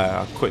not gonna lie.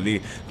 I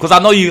quickly, because I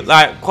know you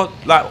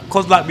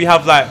cause we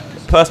have like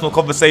personal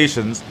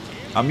conversations.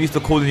 I'm used to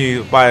calling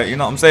you by, you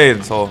know what I'm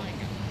saying? So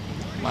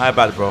my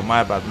bad, bro.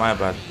 My bad,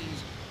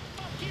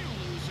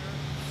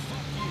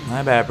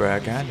 bro.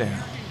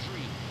 Goddamn.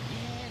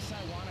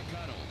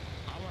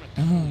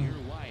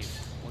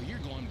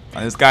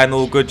 And this guy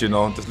no good, you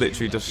know, just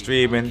literally just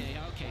streaming,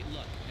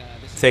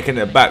 taking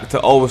it back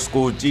to old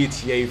school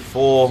GTA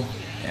 4,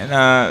 you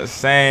know,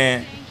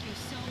 saying,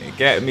 you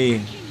get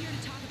me.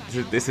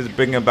 This is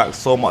bringing back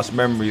so much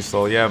memories.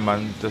 So yeah,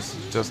 man, just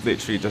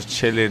literally just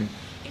chilling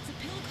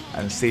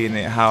and seeing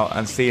how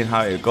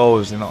it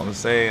goes. You know what I'm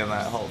saying?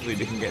 Like, hopefully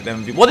we can get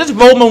them. What does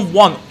Roman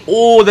want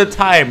all the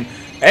time?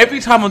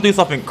 Every time I do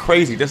something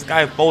crazy, this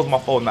guy folds my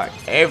phone like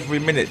every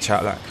minute,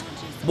 chat. Like,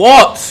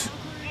 What?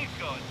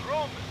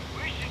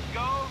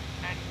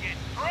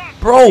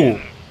 Bro.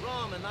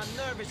 Roman, I'm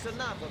nervous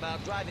enough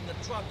about driving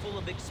a truck full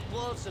of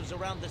explosives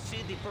around the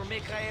city for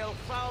Mikhail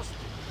Faust.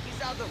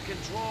 He's out of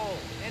control.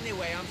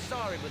 Anyway, I'm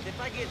sorry, but if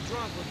I get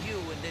drunk with you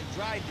and then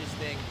drive this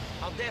thing,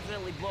 I'll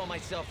definitely blow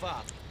myself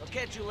up. I'll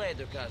catch you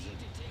later, cousin.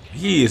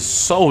 He is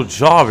so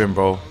jarring,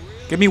 bro.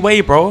 Give me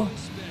way, bro.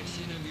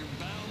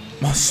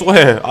 I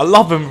swear, I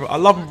love him. I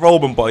love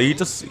Roman, but he's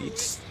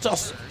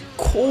just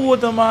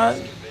called him,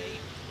 man.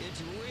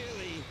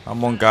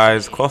 Come on,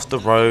 guys, cross the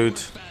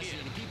road.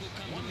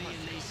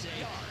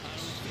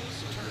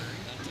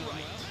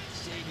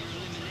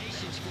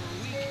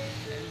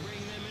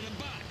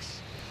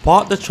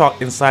 Park the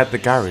truck inside the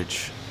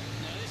garage.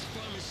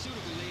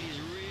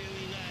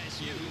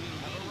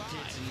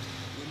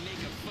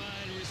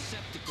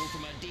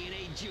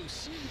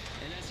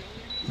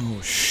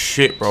 Oh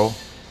shit, bro.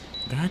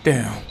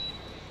 Goddamn.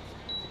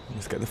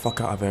 Let's get the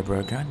fuck out of here,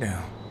 bro.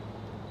 Goddamn.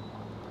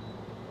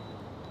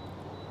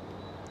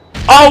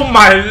 Oh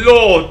my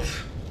lord.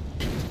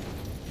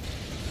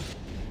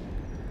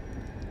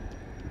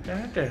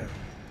 Goddamn.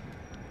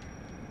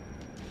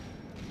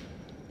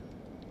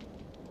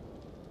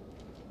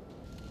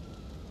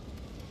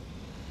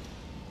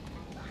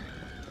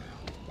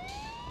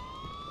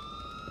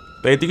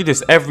 They do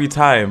this every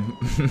time.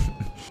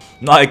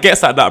 No, it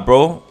gets like that,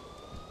 bro.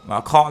 I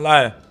can't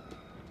lie.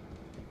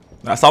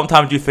 Like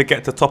sometimes you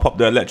forget to top up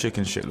the electric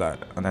and shit, like,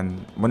 and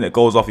then when it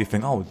goes off, you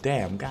think, oh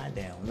damn,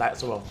 goddamn,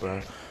 lights are off,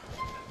 bro.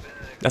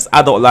 That's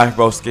adult life,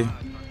 broski.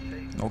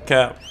 No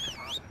cap.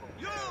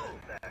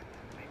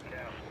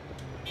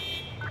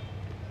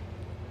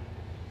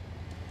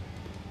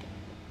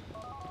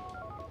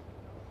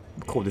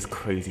 Call this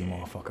crazy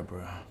motherfucker,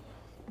 bro.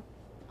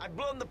 I've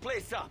blown the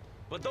place up.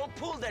 But don't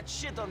pull that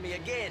shit on me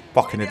again.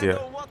 Fucking Maybe idiot.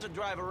 I don't want to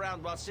drive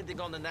around while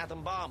sitting on an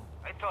atom bomb.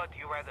 I thought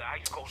you were the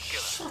ice cold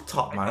killer. Shut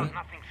up, man. I thought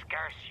nothing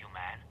scares you,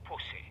 man.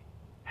 Pussy.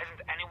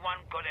 Hasn't anyone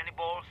got any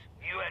balls?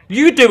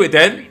 You do it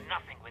then.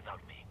 Nothing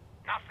without me.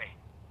 Nothing.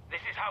 This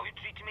is how you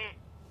treat me?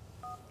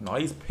 No,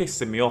 he's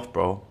pissing me off,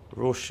 bro.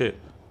 Real shit.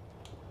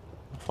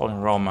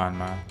 Following Roman,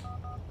 man.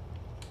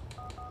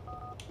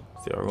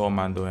 See what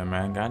Roman doing,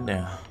 man.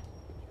 Goddamn.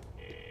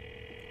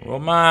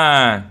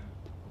 Roman.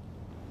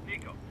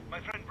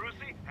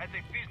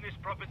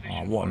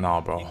 Oh, what now,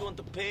 bro? You going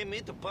to pay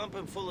me to pump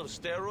him full of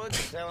steroids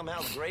and tell him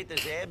how great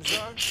his abs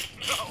are?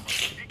 No,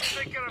 he can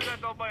take care of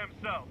that all by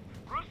himself.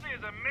 Brucey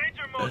is a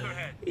major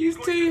motorhead. He's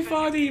too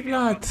funny,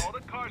 blood. All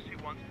the cars he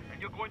wants,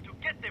 and you're going to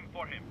get them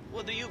for him.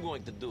 What are you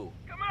going to do?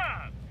 Come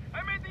on!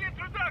 I made the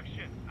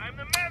introduction. I'm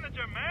the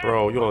manager, man.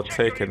 Bro, you're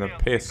taking a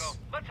piss.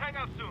 Let's hang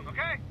out soon,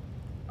 okay?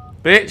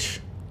 Bitch.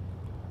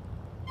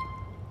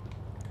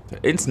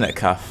 The internet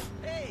calf.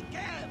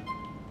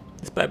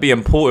 This better be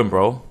important,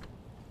 bro.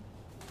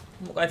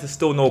 I'm not going to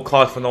steal no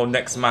card for no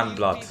next man,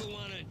 blood.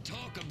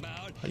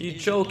 Are you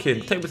joking?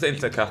 Take me to the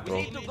internet calf,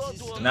 bro.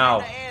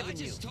 Now.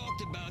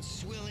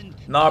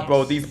 Nah,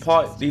 bro. These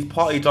party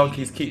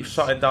junkies keep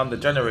shutting down the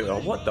generator.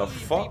 What the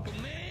fuck?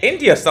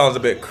 India sounds a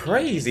bit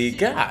crazy.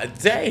 God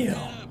damn.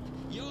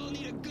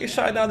 You're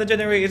shutting down the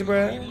generators,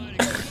 bro.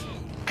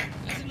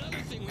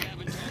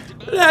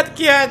 That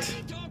kid.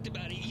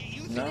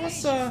 No,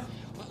 sir.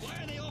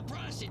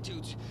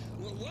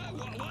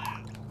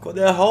 Got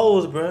their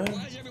holes, bro.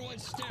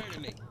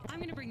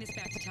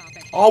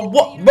 Oh,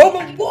 what?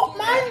 Roman, what,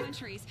 man?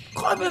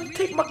 Can't even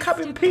take my cap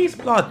in peace,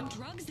 blood.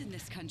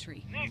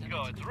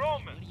 Nico, it's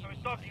Roman. I was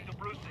talking to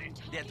Brucey.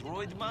 That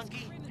roid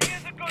monkey? He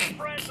is a good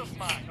friend of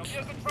mine. He'll be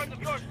a good friend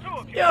of yours,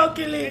 too. Yo,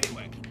 Gilly.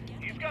 Anyway,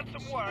 he's got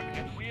some work,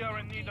 and we are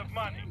in need of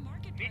money.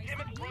 Meet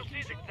him at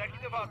Brucey's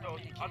Executive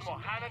Autos on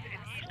Mohanad in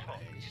Eastville.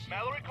 If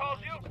Mallory calls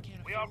you,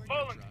 we are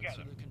bowling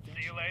together.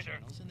 See you later.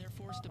 And they're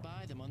forced to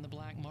buy them on the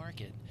black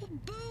market.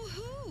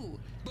 Boo-hoo!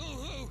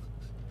 Boo-hoo!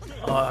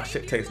 Oh, that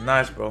shit tastes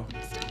nice, bro.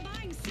 Stop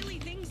buying silly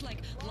things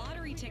like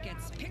lottery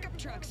tickets, pickup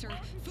trucks, or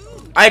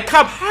food. I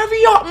can't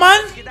hurry up,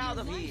 man. Get out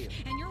of here.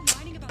 And you're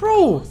whining about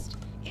Bro,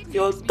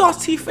 your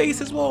dusty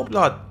face as well,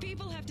 blood.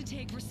 People have to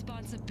take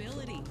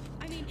responsibility.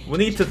 I mean, We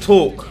need to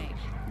talk.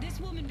 this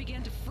woman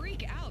began to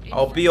freak out.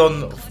 I'll be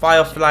on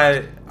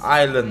Firefly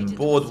Island,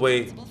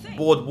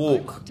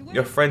 Boardwalk.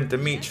 Your friend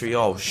Dimitri.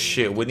 Oh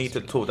shit, we need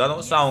to talk. That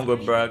don't sound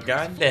good, bro.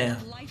 Goddamn.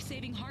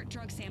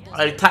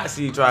 Hey,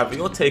 taxi driver,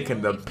 you're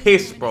taking the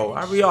piss, bro.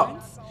 Hurry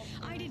up.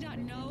 I did not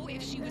know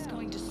if she was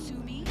going to sue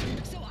me,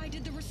 so I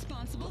did the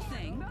responsible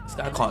thing. This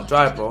guy can't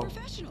drive, bro.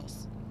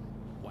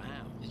 Wow,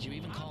 did you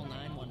even call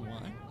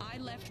 911? I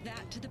left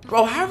that to the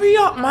Bro, hurry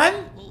up, man.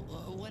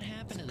 What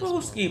happened to Bro,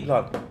 ski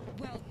blood.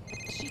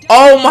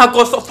 Oh my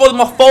god, stop following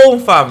my phone,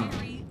 fam.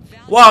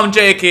 Wow, I'm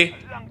Jakey.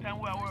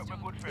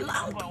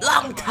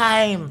 Long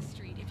time.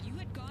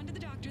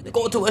 They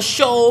go to a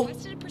show.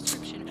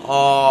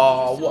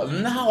 Oh, what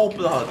now,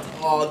 blood?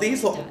 Oh,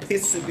 these are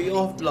pissing me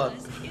off, blood.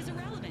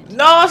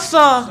 No,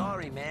 sir.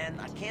 Sorry, man.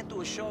 I can't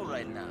do a show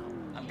right now.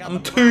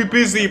 I'm too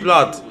busy,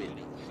 blood.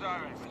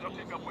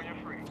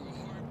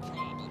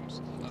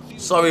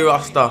 Sorry,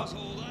 Rasta.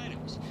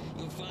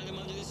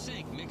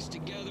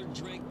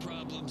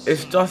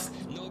 It's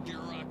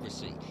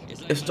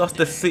just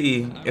the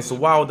city. It's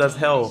wild as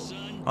hell.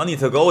 I need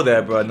to go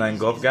there, bro.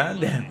 Nangov,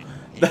 goddamn.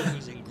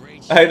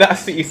 Hey, that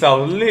city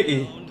sounds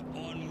litty.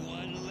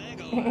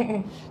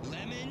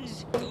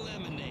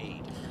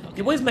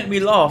 You always make me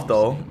laugh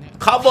though.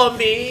 Come on,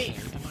 me.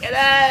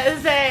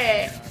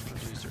 I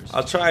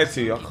try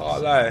to. I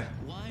can't lie.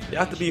 You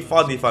have to be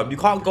funny, fam. You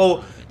can't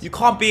go. You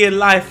can't be in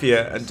life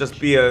here and just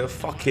be a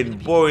fucking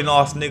boring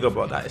ass nigga,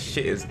 bro. That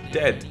shit is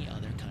dead.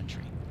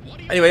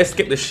 Anyway, let's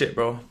skip this shit,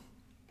 bro.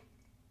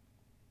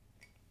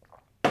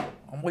 I'm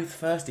always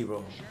thirsty,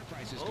 bro.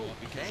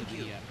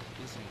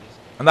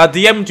 And I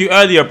DM'd you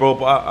earlier, bro,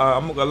 but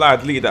I'm not gonna lie, I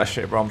deleted that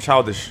shit, bro. I'm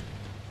childish.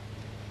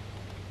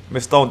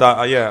 Miss Stone,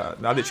 yeah,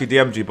 I literally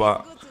DM'd you,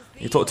 but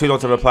you took too long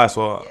to reply,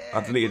 so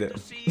I deleted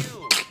it.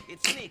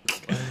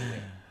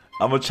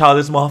 I'm a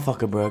childish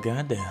motherfucker, bro.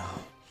 Goddamn.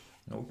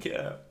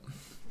 Okay.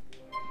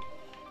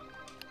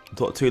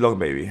 Took too long,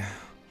 baby.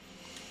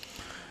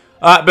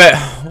 Alright, bet.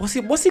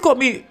 What's he got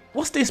me?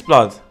 What's this,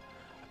 blood?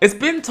 It's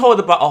been told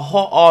about a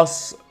hot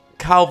ass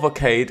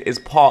cavalcade is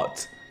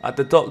parked at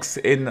the docks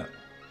in.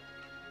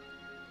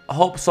 I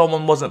hope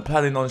someone wasn't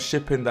planning on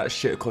shipping that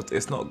shit because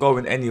it's not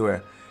going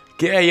anywhere.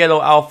 Get a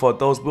yellow Alpha,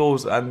 those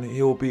wheels, and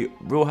he'll be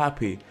real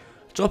happy.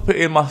 Drop it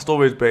in my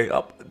storage bay.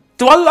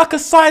 Do I look like a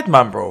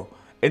sideman, bro?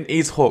 In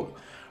East Hook.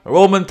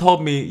 Roman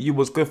told me you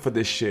was good for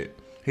this shit.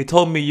 He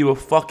told me you were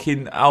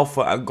fucking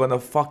alpha and gonna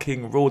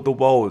fucking rule the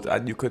world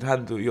and you could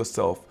handle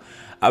yourself.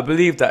 I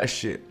believe that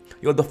shit.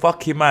 You're the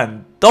fucking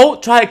man.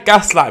 Don't try to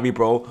gaslight me,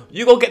 bro.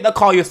 You go get the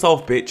car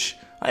yourself, bitch.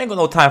 I ain't got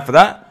no time for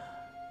that.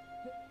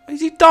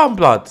 Is he dumb,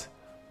 blood?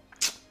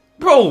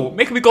 Bro,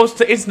 making me go to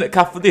the internet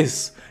cafe for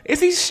this.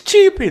 Is he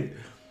stupid?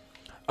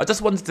 I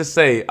just wanted to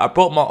say, I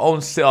brought my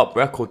own sit-up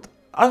record.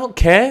 I don't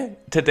care.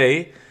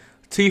 Today,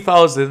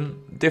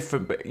 2,000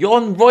 different... You're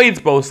on roids,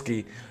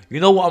 broski. You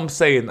know what I'm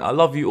saying. I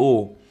love you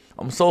all.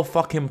 I'm so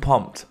fucking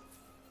pumped.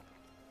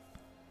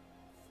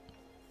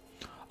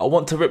 I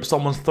want to rip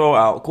someone's throat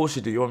out. Of course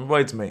you do. You're on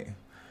roids, mate.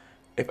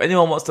 If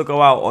anyone wants to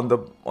go out on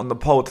the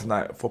pole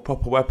tonight for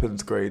proper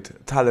weapons grade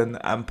talent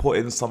and put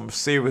in some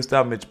serious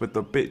damage with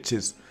the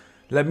bitches,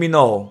 let me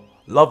know.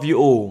 Love you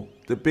all.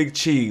 The big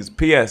cheese.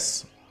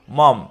 P.S.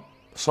 Mum,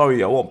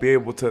 sorry I won't be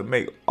able to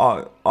make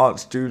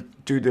Aunt's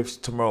Judith's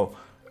tomorrow.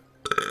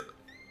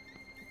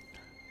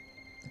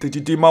 Did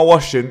you do my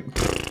washing?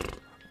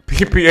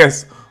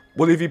 P.P.S.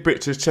 What if you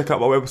bitches check out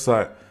my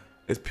website?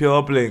 It's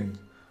pure bling.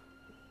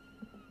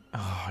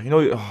 You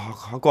know,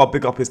 I gotta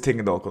big up his thing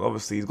though, because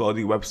obviously he's got a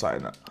new website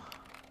and that.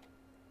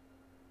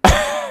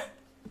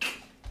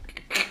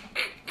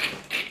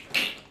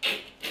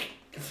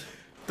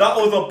 That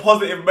was a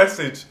positive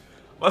message.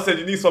 I said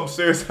you need some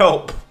serious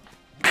help.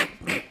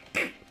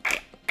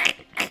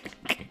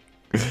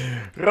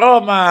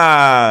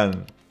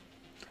 Roman!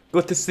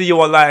 Good to see you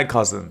online,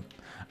 cousin.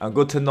 And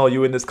good to know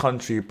you in this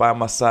country by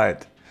my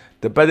side.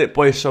 The Bennett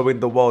boy showing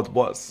the world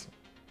what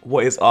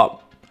is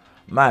up.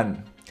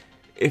 Man,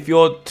 if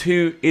your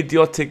two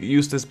idiotic,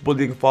 useless,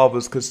 bullying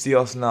fathers could see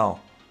us now,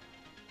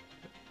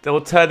 they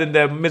will turn in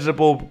their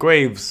miserable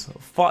graves.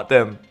 Fuck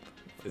them.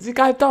 Is this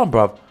guy dumb,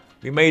 bruv?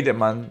 We made it,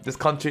 man. This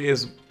country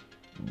is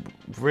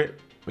ripe?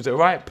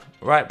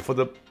 Ripe for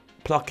the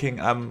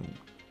plucking. I'm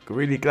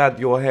really glad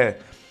you're here.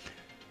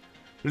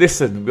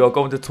 Listen, we are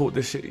going to talk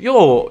this shit.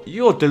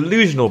 You're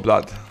delusional,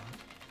 blood.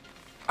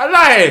 I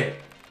lie.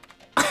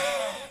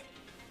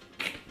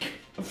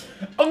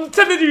 I'm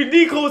telling you,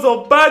 Nico's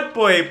a bad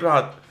boy,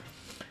 blood.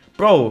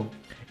 Bro,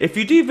 if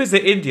you do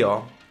visit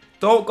India,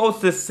 don't go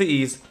to the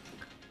cities.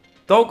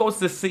 Don't go to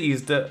the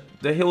cities, the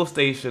hill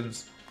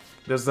stations,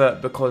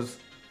 desert, because...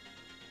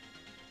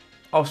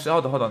 Oh shit,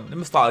 hold on. Let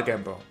me start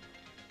again, bro.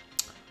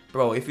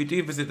 Bro, if you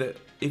do visit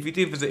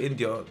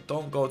India,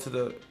 don't go to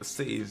the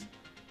cities.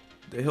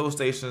 The hill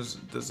stations,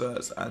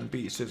 deserts, and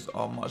beaches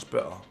are much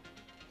better.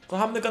 So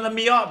how am I gonna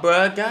meet up,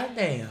 bro?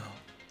 Goddamn.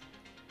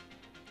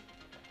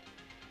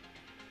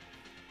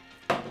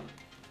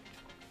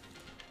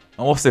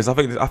 And what's this? I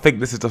think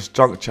this is just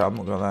junk, chat. I'm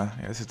not gonna lie.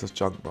 Yeah, this is just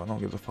junk, bro. I don't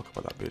give a fuck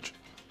about that bitch.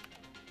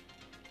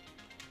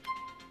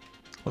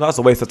 Well, that was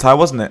a waste of time,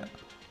 wasn't it?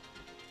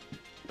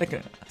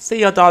 Okay. See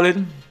ya,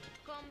 darling.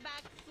 Come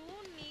back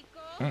soon, Nico.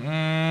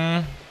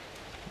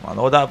 I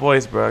know that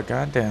voice, bro.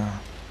 Goddamn.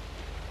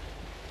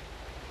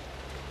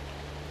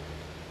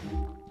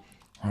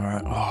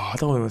 Alright. Oh, I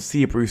don't even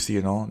see Brucey,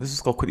 you know. Let's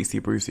just go quickly see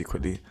Brucey,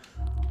 quickly.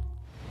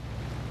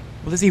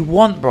 What does he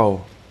want,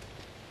 bro?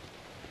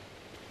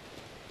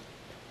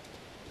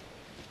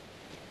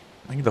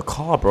 I need a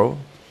car, bro.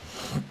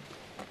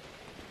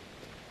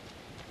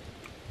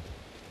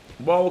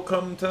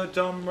 Welcome to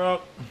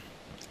Jamrock.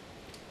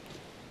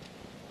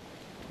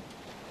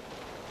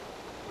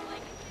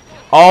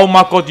 Oh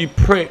my god, you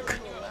prick.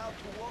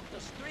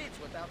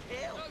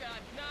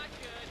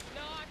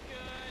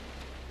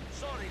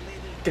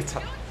 Get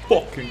that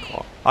fucking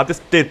car. I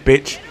just did,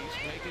 bitch.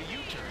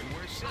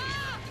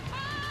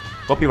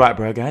 Copyright,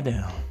 bro.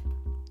 Goddamn.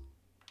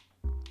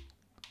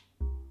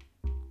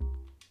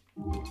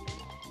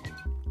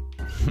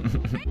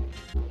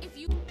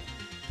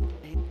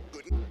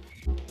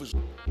 officer.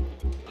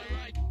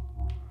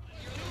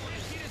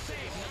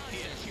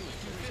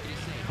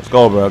 Let's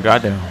go, bro.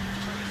 Goddamn.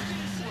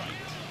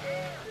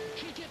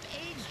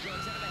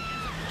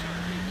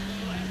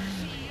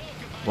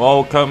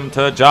 Welcome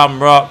to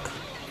Jamrock.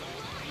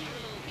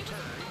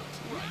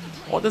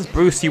 What does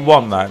Brucey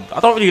want, man? I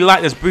don't really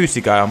like this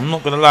Brucey guy. I'm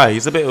not gonna lie.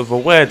 He's a bit of a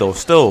weirdo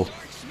still.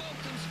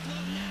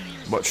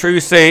 But true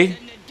say,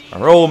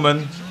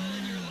 Roman.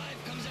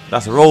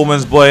 That's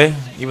Roman's boy.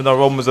 Even though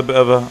Roman's a bit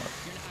of a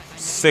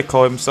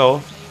sicko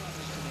himself.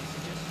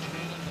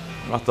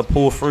 I have to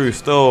pull through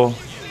still.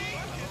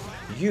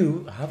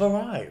 You have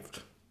arrived.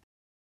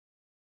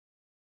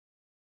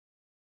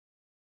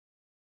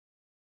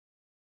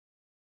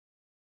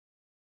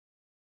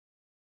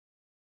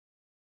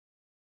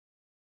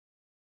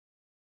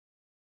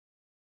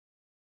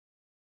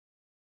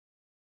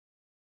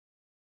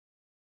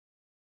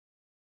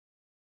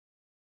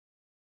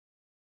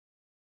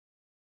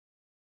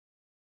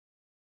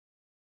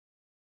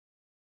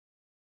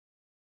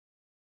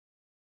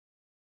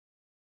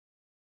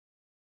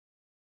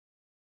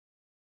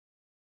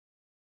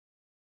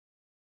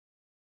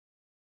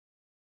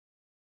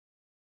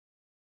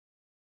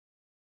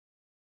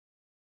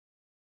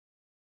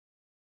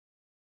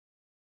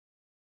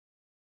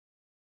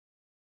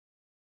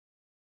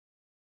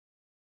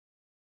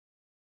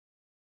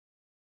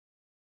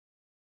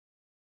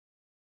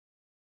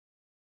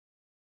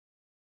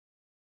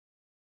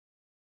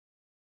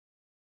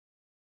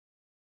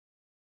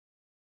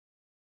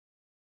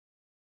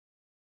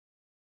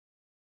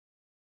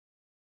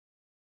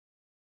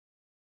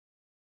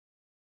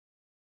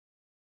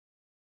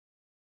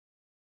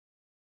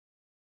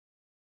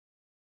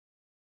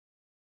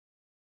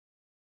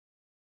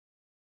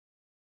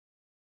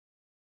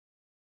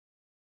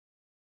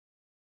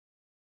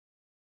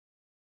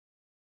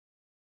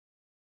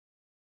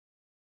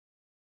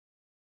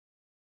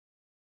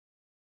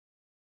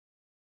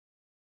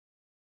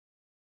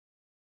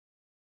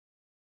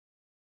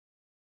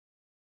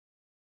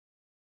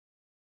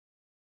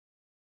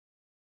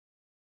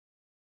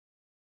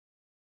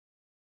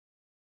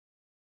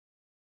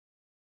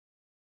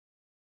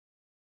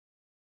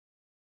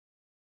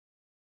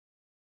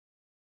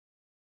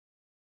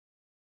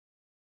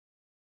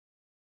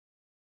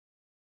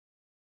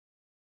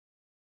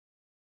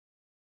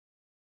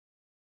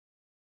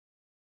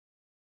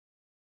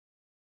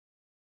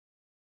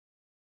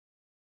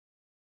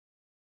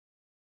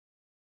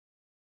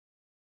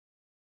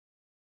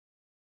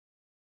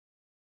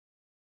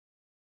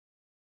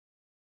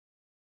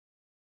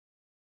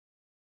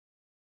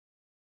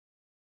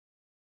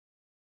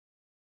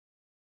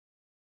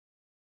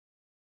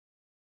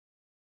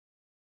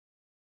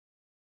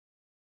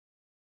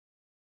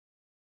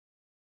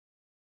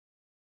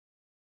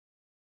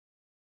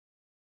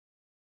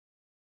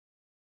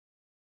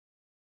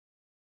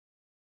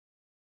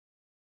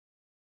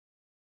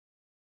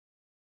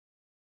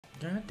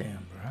 God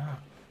damn, bro.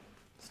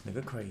 This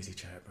nigga crazy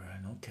chat, bro.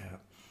 No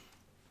cap.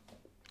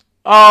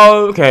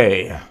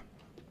 Okay.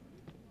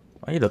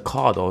 I need a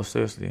car though,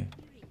 seriously.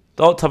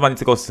 Don't tell me I need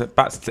to go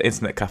back to the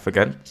internet cafe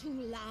again. Too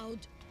loud.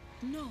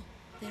 No,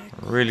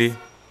 really?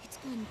 It's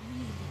gone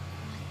really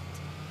quiet.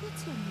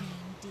 What's your name,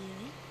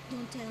 dearie?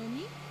 Don't tell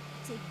me.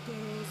 It's a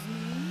girl's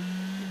name.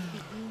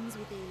 It begins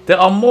with a... There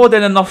are more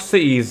than enough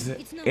cities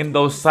in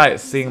those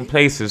sightseeing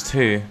places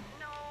too.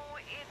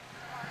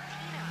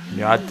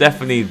 Yeah, I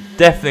definitely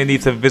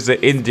need to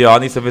visit India. I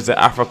need to visit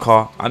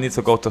Africa. I need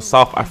to go to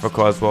South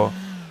Africa as well.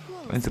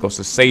 I need to go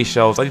to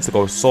Seychelles. I need to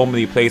go to so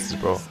many places,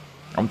 bro.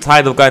 I'm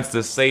tired of going to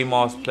the same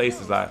ass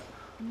places. Like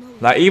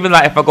even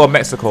like if I go to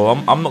Mexico,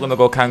 I'm not gonna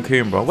go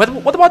Cancun, bro.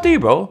 What do I do,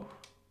 bro?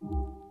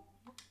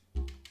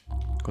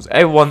 Because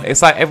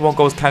it's like everyone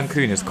goes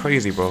Cancun. It's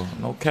crazy, bro.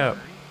 No cap.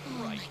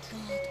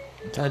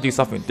 I'm trying to do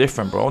something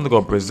different, bro. I want to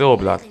go to Brazil,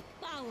 blood.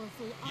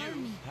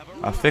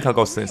 I think I'll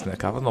go to the internet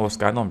cafe. I don't know what's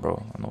going on,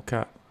 bro. No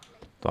cap.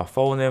 Do I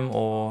phone him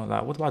or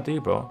like what do I do,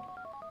 bro?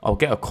 I'll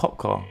get a cop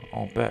car.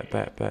 Oh, bet.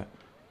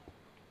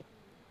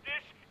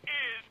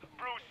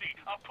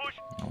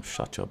 Oh,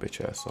 shut your bitch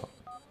ass up.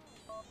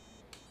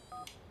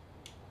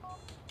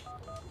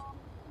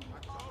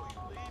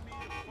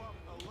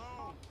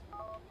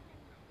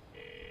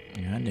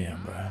 God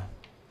damn, bro.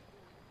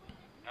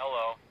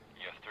 Hello,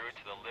 you're through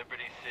to the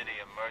Liberty City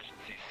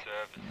Emergency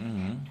Services.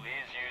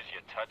 Please use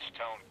your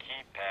touch-tone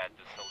keypad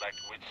to select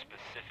which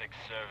specific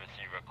service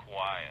you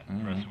require.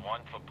 Press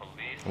 1 for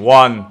police.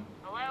 1.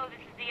 Hello, this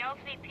is the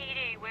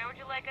LCPD. Where would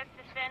you like us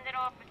to send an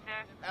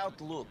officer?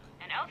 Outlook.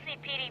 An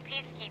LCPD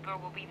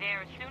peacekeeper will be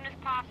there as soon as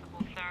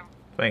possible, sir.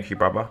 Thank you,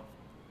 brother.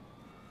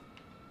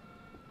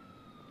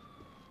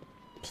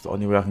 It's the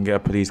only way I can get a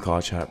police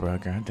car, chat, bro.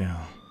 God damn.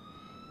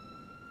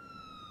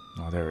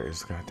 Oh, there it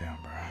is. God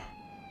damn, bro.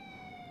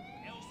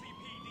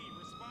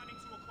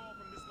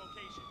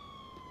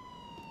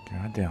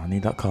 God damn, I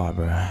need that car,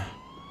 bro. I'll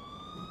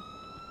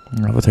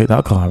never take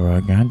that car, bro.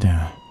 God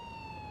damn.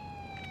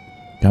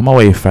 Get out my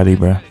way, fatty,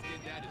 bro.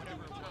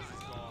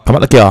 Come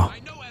out the car.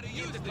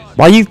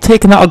 Why are you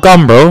taking out a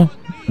gun, bro?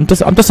 I'm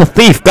just a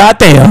thief. God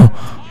damn.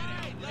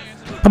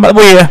 Come out the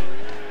way.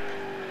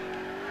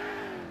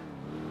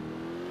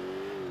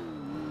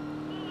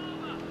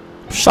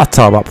 Shut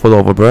up, I pull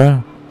over,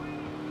 bro.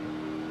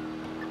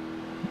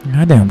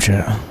 Goddamn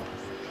shit.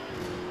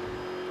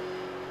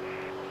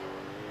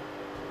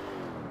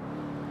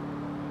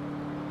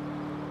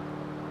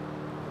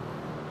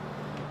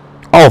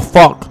 Oh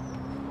fuck.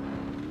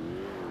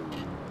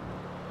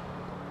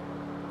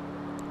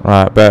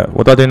 Right, bet.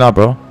 What do I do now,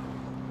 bro?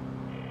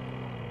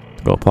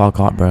 Go park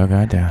out, bro.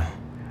 Goddamn.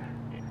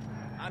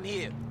 I'm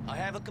here. I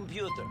have a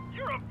computer.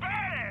 You're a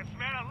badass,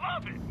 man. I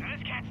love it. Now,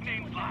 this cat's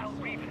name's Lyle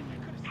Rivas.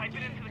 Type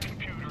it into the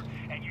computer,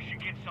 and you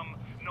should get some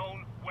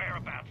known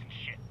whereabouts and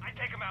shit. I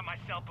take them out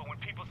myself, but when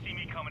people see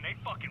me coming, they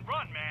fucking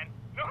run, man.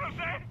 Know what I'm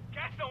saying?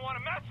 Cats don't want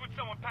to mess with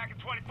someone packing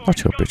 24.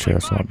 Watch your bitch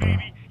ass up, bro.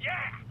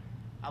 Yeah.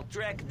 I'll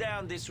track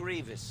down this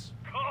Rivas.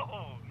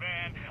 Cold,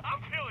 man.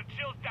 I'm feeling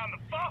chills down the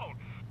phone.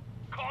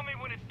 Call me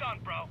when it's done,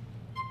 bro.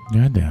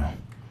 Goddamn.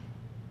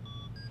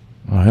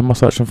 Who am I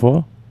searching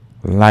for?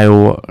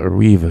 Lyle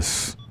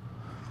Rivas.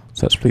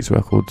 Search police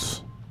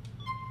records.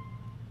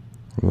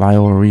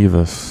 Lyle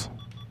Rivas.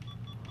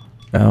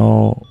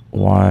 L-Y-I-L-E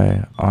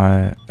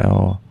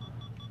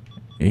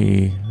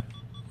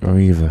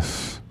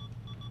Rivas.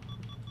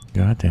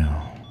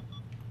 Goddamn.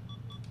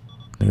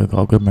 Nigga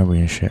got a good memory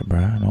and shit,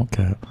 bruh. Don't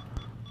care.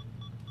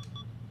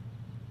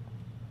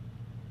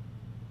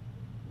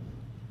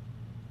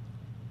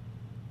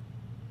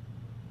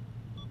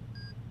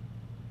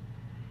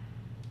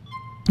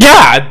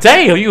 Yeah,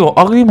 damn, you an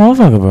ugly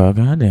motherfucker, bro.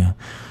 Goddamn.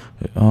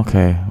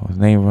 Okay, his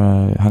name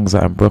hangs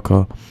out in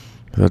Brooklyn.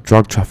 He's a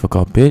drug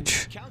trafficker,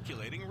 bitch.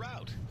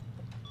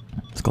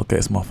 Let's go get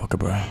this motherfucker,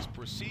 bro.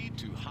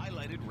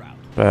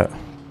 Bet.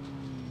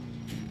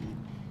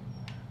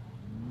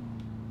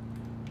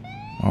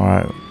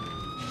 Alright.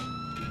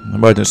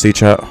 Emergency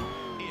chat.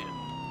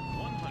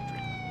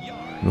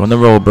 You on the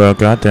road, bro.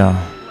 Goddamn.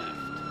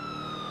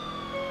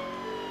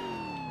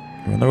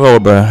 You on the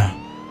road, bro.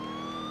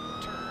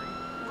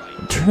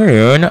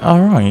 Turn,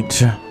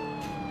 alright.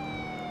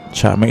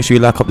 Chat, make sure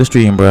you like up the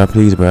stream, bro.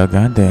 Please, bro.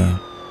 Goddamn.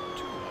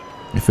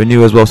 If you're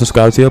new as well,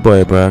 subscribe to your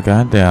boy, bro.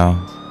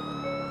 Goddamn.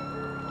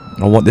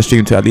 I want the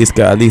stream to at least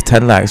get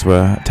 10 likes,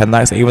 bro. 10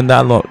 likes ain't even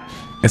that lot.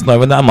 It's not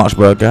even that much,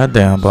 bro.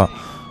 Goddamn, but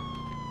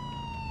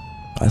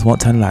I just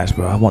want 10 likes,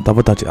 bro. I want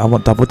double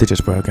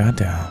digits, bro.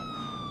 Goddamn.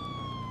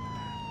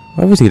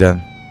 Where is he then?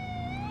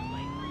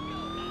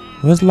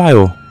 Where's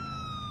Lyle?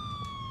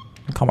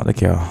 Come on, the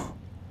kill.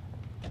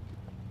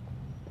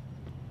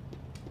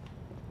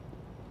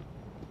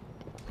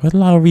 Where's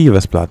Lyle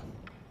Rivas, blood?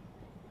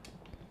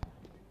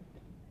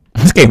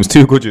 This game's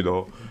too good, you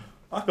know.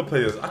 I can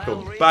play this. I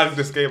can bang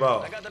this game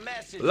out.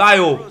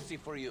 Lyle.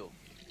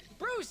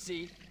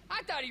 Brucey?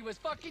 I thought he was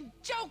fucking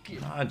joking.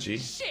 Nah, G.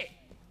 Shit.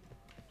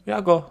 Where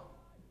I go?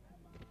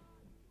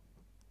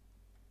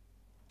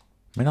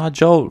 Man, I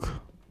joke.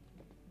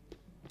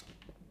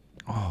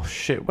 Oh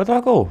shit, where do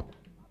I go?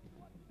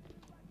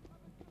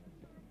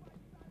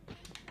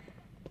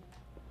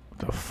 What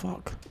the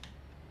fuck?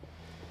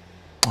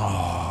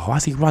 Oh, why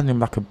is he running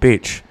like a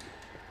bitch?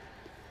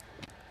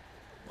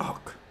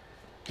 Fuck.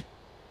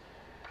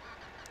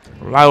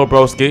 Lyle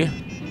broski.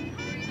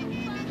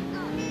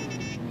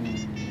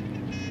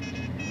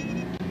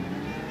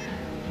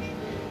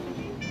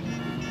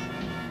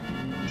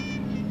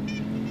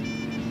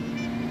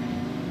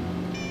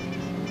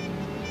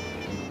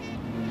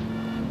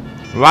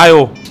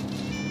 Lyle.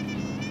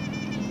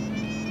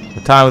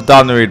 The time is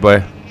done to read,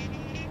 boy.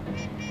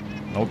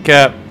 No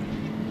cap.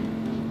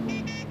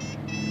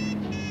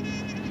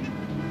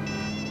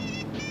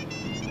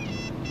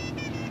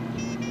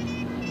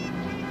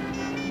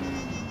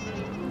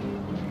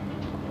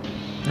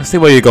 Let's see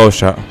where you go,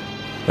 chat.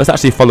 Let's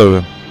actually follow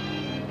him.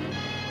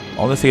 I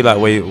want to see like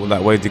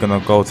where's he gonna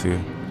go to.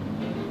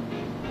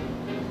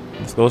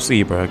 Let's go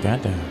see, bro.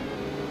 Goddamn.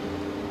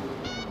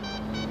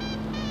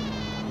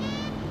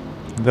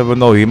 You never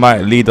know. He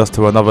might lead us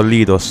to another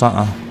lead or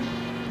something.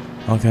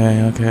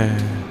 Okay, okay.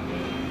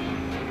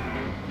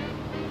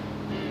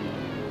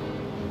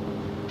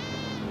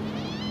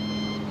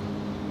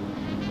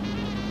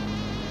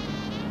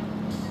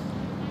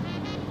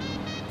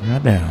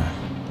 Goddamn.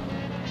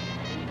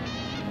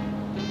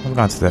 I'm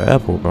going to the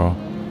airport, bro.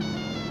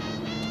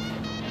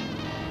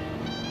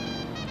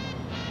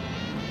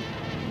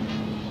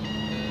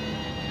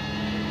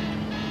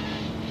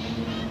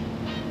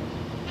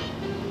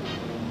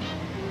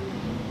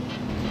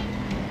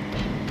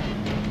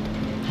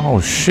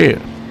 Oh shit.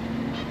 Is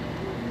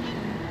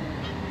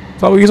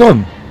that what he's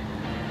on?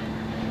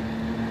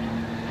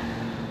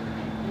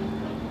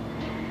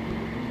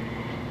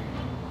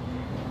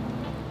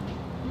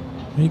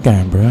 Where you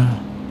going, bro?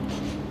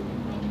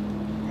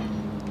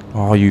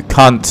 Oh, you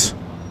cunt.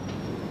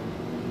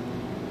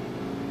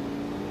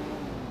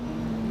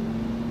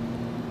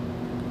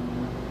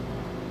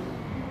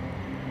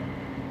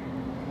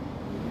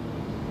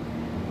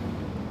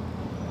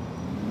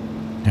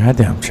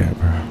 Goddamn chat,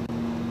 bro.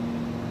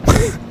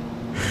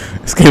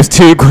 This game's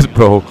too good,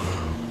 bro.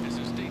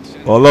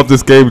 I love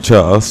this game,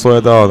 chat. I swear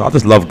down. I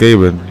just love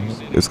gaming.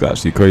 It's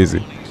actually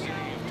crazy.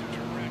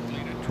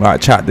 Right,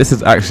 chat. This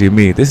is actually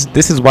me.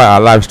 This is why I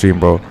live stream,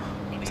 bro.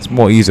 It's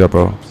more easier,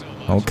 bro.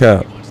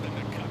 Okay.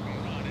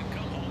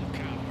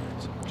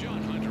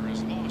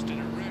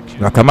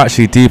 Like, I'm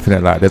actually deep in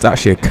it. Like, there's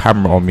actually a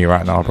camera on me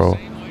right now, bro.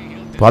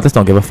 But I just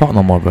don't give a fuck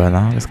no more, bro.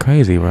 Now it's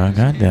crazy, bro.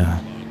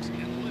 Goddamn.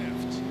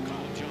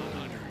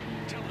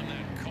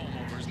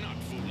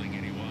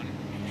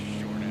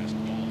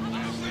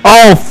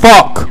 Oh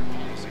fuck!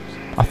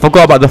 I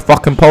forgot about the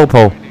fucking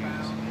popo.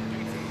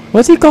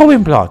 Where's he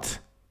going, blood?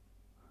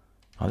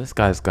 Oh, this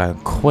guy's going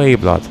quay,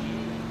 blood.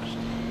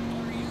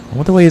 I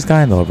wonder where he's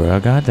going though, bro.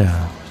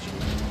 Goddamn.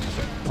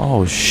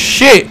 Oh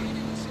shit!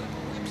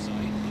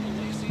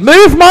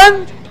 Move,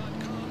 man!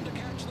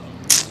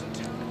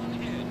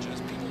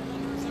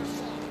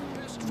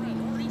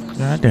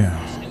 Goddamn.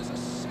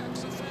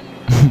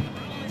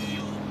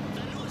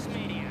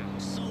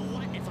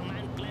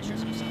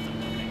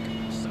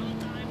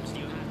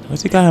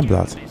 Where's he going,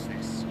 blood?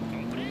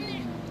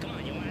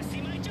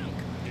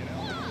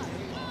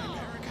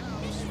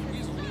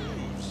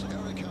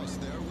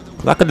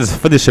 I could just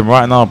finish him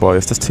right now, bro.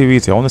 It's just too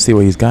easy. I want to see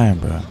where he's going,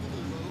 bro.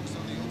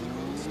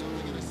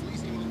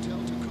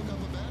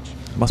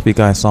 Must be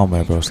going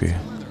somewhere, broski.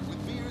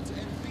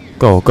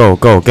 Go, go,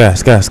 go.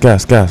 Gas, gas,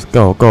 gas, gas.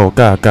 Go, go,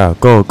 go, go,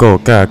 go, go,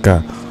 go,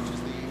 go.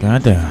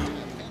 Goddamn.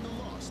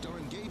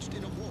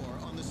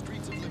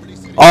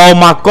 Oh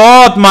my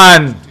god,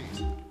 man!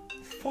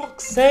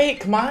 Fuck's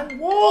sake, man.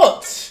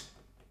 What?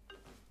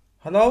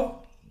 Hello?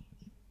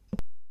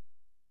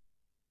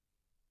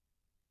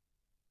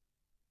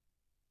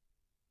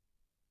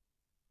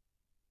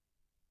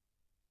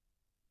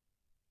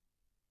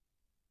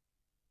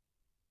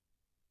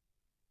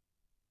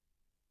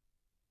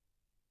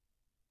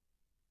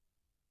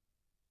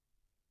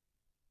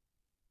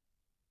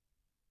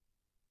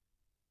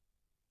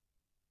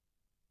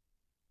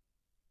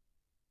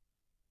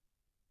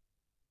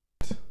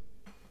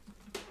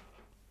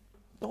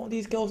 Don't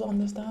these girls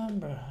understand,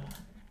 bro?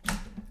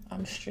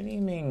 I'm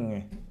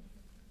streaming.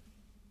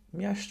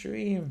 Me, I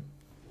stream.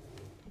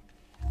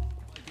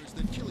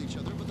 That kill each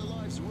other, but their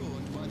lives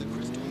ruined by the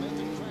crystal meth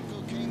and crack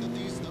cocaine that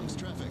these thugs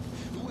traffic.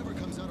 Whoever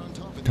comes out on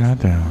top of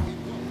Goddamn.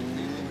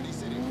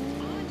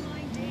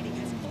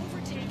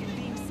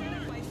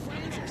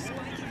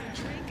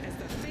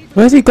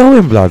 Where's he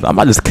going, blood? I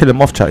might just kill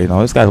him off, chat, you know.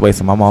 This guy's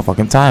wasting my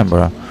motherfucking time,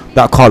 bro.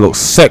 That car looks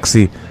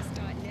sexy.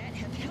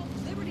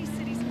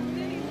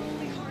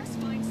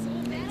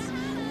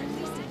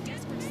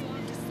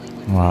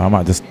 I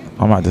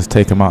might just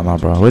take him out now,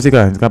 bro. Where's he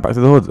going? He's going back to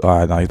the hood.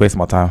 Alright, no, he's wasting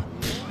my time.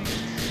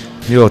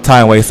 You little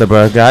time waster,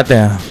 bro.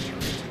 Goddamn. I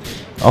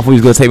thought he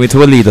was gonna take me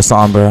to a lead or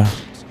something, bro.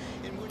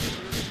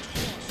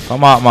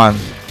 Come out, man.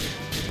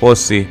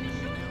 Pussy.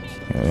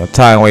 You're a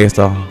time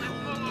waster.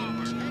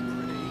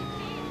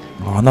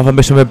 Oh, another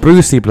mission with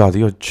Brucey, blood.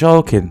 You're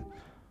joking.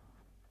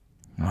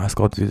 Let's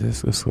go do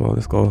this. Let's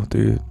go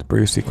do the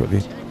Brucey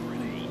quickly.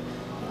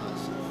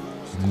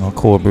 I'll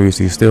call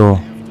Brucey still.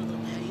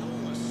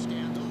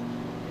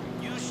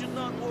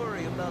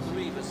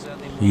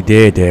 He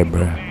did there,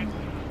 bro.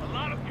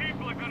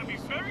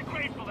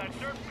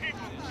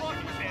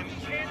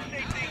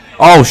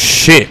 Oh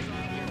shit!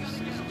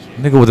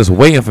 Nigga was just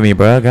waiting for me,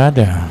 bro.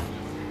 Goddamn.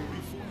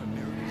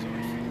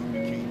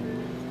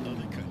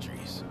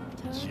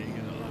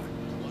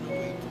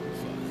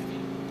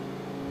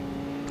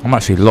 I'm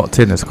actually locked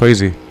in. It's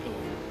crazy.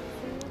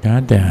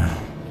 Goddamn.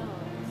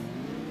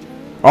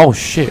 Oh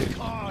shit.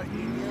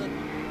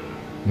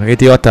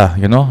 Idiota,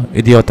 you know?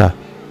 Idiota.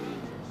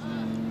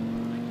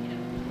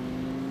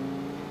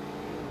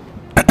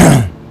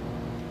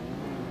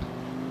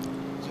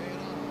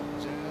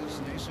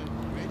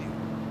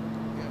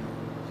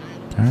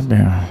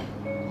 Goddamn.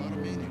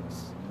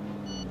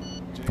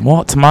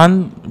 What,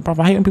 man? Bro,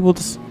 I hate when people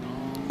just...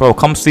 Bro,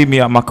 come see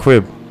me at my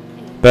crib.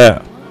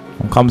 Bet.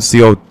 Come see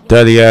your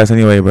dirty ass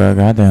anyway, bro.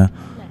 Goddamn.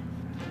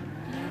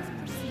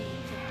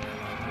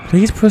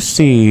 Please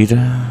proceed.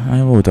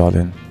 I will,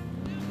 darling.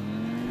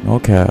 No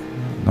cap.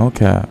 No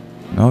cap.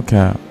 No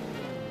cap.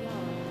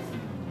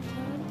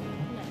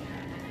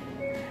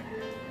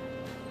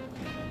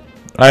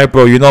 Alright,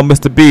 bro. You know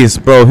Mr.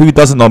 Beast, bro. Who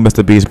doesn't know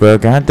Mr. Beast, bro?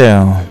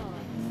 Goddamn.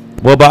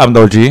 What about him,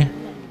 though, G?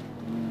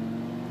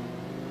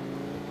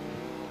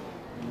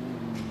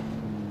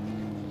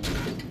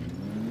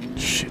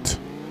 Shit.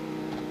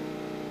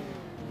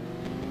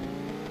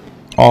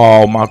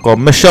 Oh my god.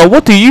 Michelle,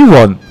 what do you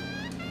want?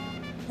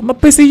 I'm a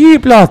busy you,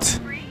 blood.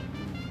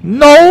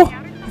 No.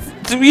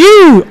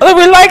 You. I don't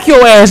really like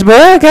your ass,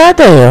 bro.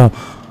 Goddamn.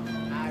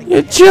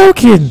 You're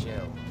joking.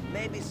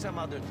 Maybe some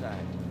other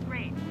time.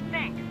 Great,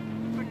 thanks.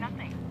 For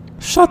nothing.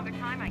 Shut. Other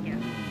time, I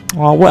guess.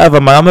 Oh, whatever,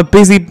 man.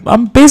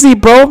 I'm busy,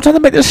 bro. I'm trying to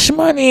make this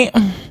money.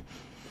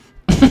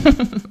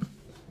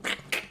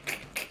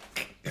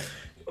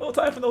 No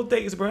time for no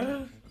dates, bro. 2,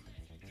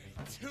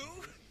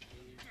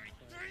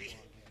 33,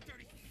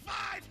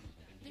 35.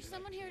 There's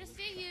someone here to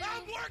see you.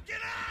 I'm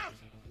working out.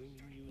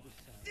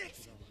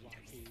 6.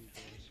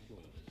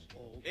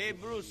 Hey,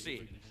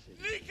 Brucey.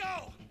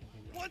 Nico,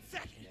 1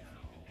 second.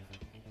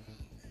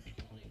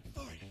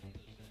 40.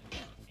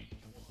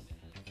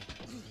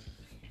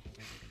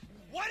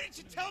 Why didn't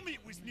you tell me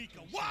it was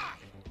Nico? Why?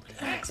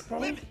 Relax, bro.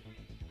 Women!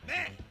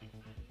 Men!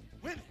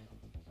 Women!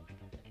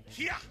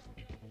 Yeah!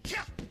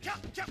 Yeah! Yeah!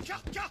 Yeah! Yeah!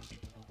 Yeah!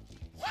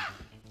 Wah!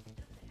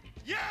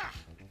 Yeah!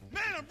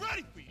 Man, I'm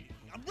ready for you!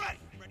 I'm ready!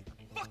 I'm ready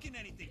for fucking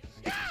anything!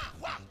 Yeah!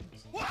 Wah!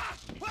 Wah!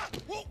 Wah!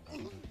 Whoa!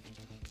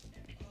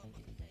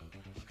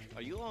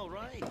 Are you all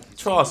right?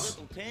 Trust.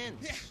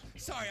 Yeah,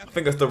 sorry, I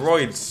think it's the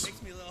roids.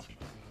 Makes me a little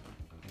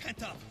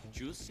pent up.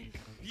 Juicy?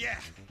 Yeah.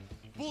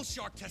 Bull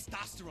shark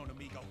testosterone,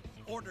 amigo.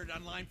 Ordered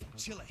online from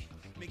Chile.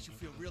 Makes you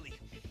feel really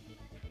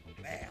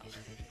well.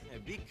 Hey,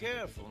 be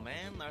careful,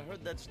 man. I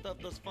heard that stuff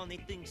does funny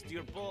things to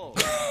your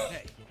balls.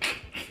 Hey,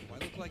 do I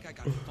look like I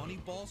got funny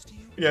balls to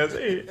you? Yes,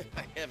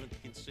 I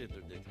haven't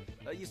considered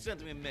it. You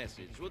sent me a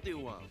message. What do you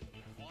want?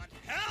 Want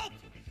help?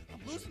 I'm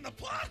losing the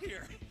plot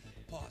here.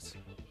 Pause.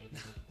 I'm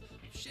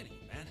shitting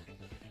you, man.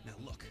 Now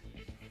look,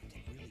 you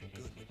did really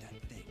good with that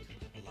thing.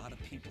 A lot of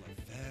people are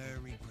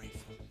very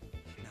grateful.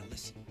 Now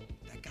listen,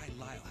 that guy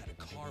Lyle had a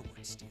car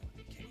worth stealing.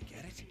 Can you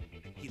get it?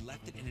 He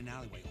left it in an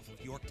alleyway off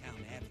of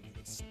Yorktown Avenue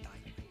in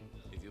Steinway.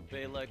 If you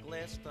pay like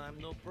last time,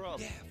 no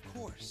problem. Yeah, of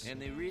course.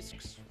 Any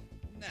risks?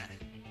 Nah,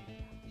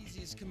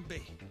 easy as can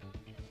be.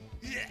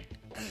 Yeah.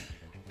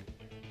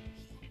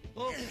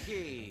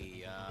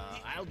 Okay,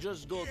 I'll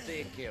just go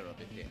take care of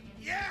it then.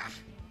 Yeah.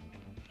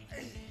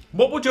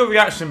 What would your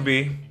reaction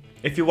be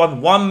if you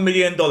won $1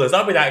 million?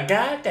 I'll be like,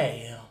 God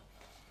damn.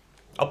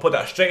 I'll put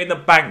that straight in the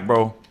bank,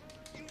 bro.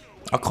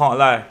 I can't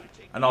lie.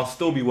 And I'll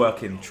still be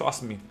working.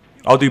 Trust me.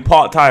 I'll do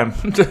part-time.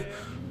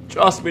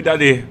 Trust me,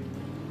 daddy.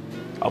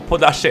 I'll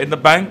put that shit in the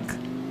bank.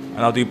 And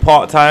I'll do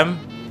part-time.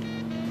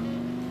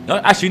 No,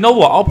 actually, you know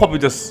what? I'll probably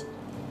just...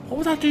 What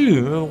would I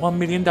do? $1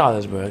 million,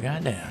 bro.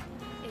 God damn.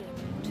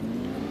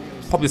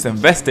 Probably just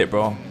invest it,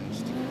 bro.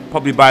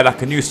 Probably buy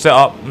like a new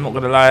setup. I'm not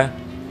gonna lie.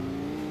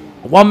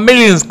 1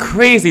 million's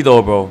crazy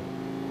though, bro.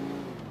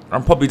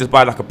 I'm probably just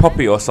buy like a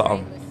property or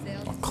something.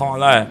 I can't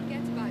lie.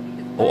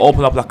 Or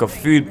open up like a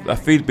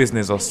food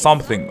business or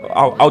something.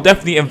 I'll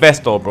definitely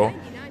invest though, bro.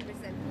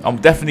 I'm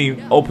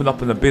definitely open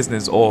up in a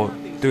business or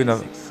doing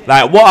a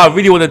like what I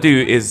really want to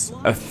do is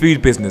a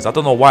food business. I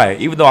don't know why,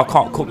 even though I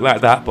can't cook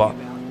like that, but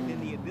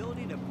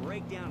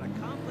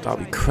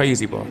that'd be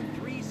crazy, bro.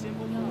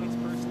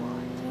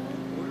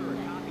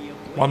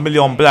 1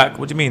 million black.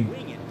 What do you mean?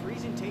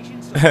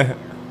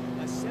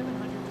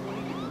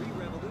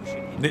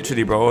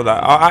 Literally, bro.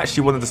 Like, I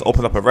actually want to just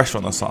open up a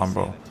restaurant or something,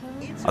 bro.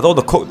 I don't want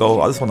to cook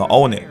though. I just want to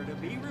own it.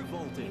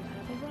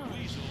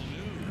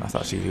 That's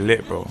actually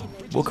lit, bro.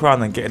 Walk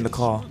around and get in the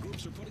car.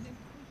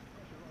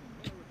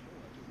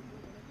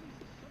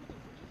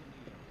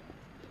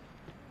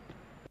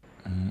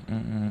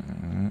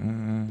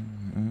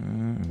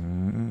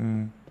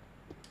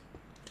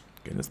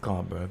 Get in this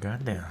car, bro.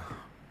 Goddamn.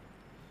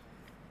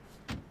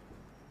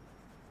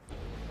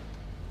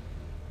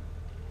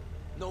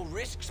 No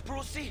risks,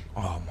 Brucey?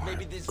 Oh my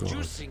Maybe this God.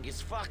 juicing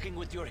is fucking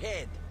with your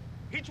head.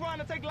 He trying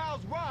to take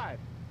Lyle's bribe.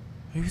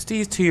 Who's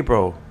these two,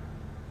 bro?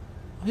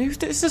 Who's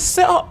this? It's a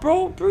setup,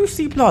 bro.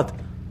 Brucey blood.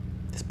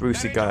 This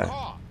Brucey guy.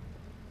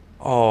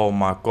 Oh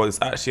my God, it's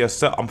actually a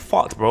set. I'm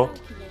fucked, bro.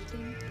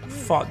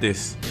 Fuck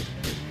this.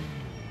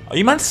 Are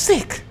you man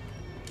sick?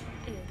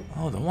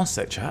 Hold on one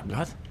sec, chat,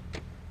 blood.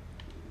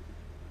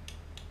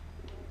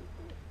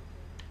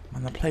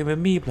 Man, they're playing with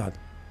me, blood.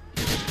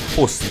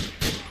 Pussy.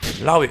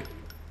 Allow it.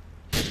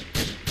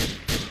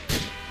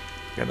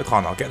 Get in the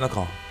car now, get in the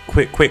car.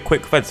 Quick, quick,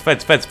 quick. Feds.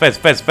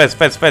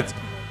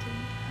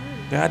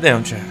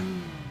 Goddamn, chat.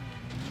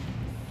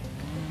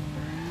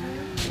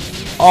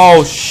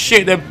 Oh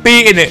shit, they're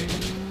beating it.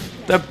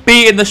 They're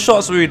beating the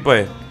shots, rude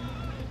boy.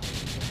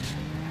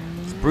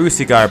 It's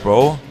Brucey guy,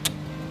 bro.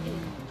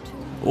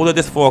 All of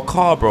this for a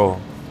car, bro.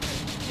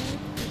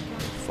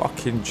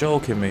 Fucking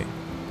joking me.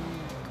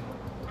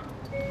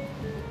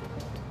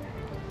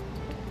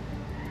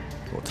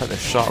 We'll take the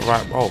shot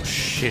right. Oh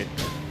shit.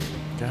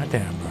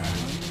 Goddamn, bro.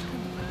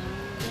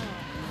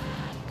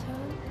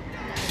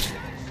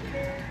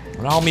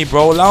 Allow me,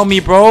 bro. Allow me,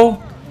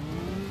 bro.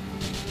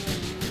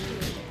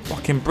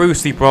 Fucking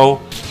Brucey, bro.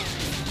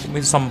 Put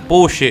me some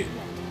bullshit.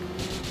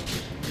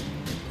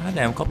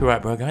 Goddamn,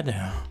 copyright, bro.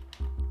 Goddamn.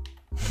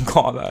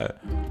 God, like,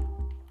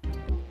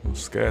 I'm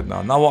scared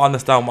now. Now I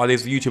understand why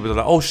these YouTubers are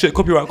like, oh shit,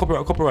 copyright,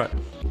 copyright, copyright.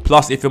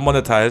 Plus, if you're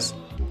monetized,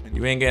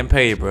 you ain't getting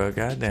paid, bro.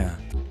 Goddamn.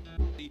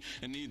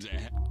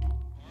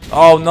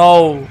 Oh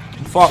no.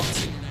 I'm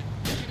fucked.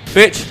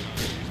 Bitch.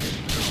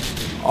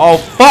 Oh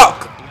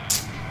fuck.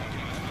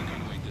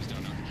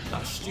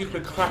 That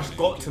stupid crash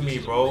got to me,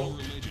 bro.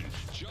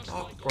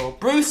 Fuck, bro.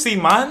 Brucey,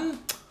 man.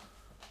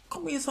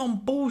 Got me some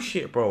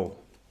bullshit, bro.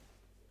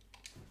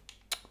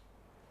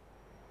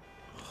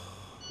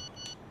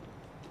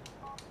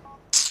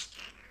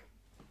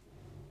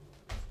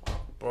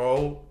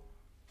 Bro.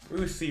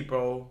 Brucey,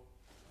 bro.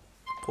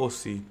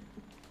 Pussy.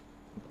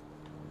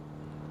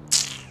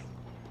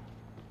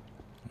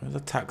 There's a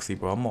taxi,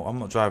 bro. I'm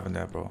not driving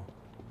there, bro.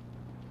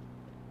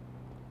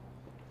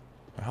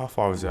 How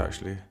far is it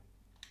actually?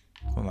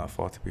 It's not that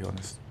far, to be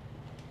honest.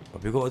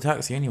 But we got a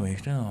taxi anyway.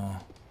 No.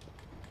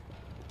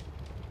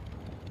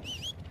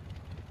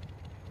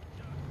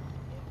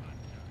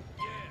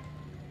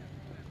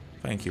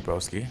 Thank you,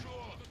 broski.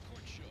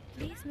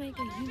 Please make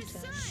a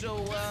U-turn.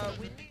 So,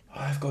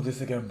 Let's go this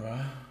again, bro.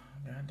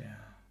 Goddamn.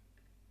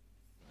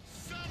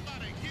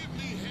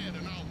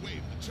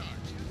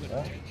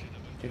 What?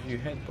 Give you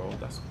head, bro?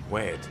 That's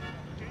weird.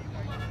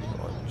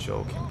 You're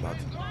joking, blood.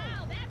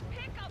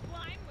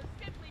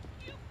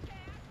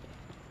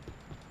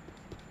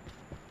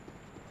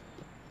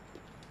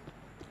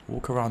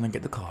 Walk around and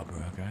get the car, bro.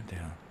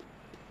 Goddamn.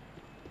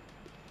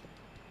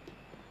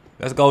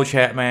 Let's go,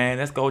 chat, man.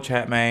 Let's go,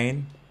 chat,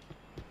 man.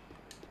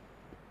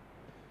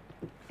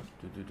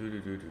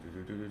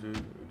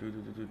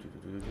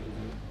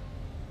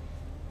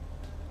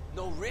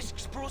 no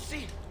risks,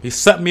 Brucey? He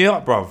set me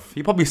up, bro.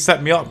 He probably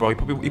set me up, bro.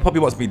 He probably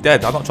wants me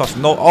dead. I don't trust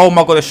no. Oh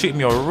my god, they're shooting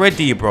me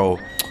already, bro.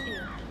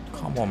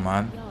 Come on,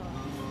 man.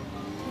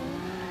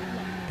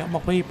 Get my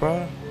way,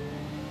 bro.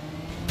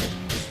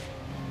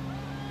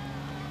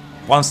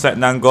 One sec,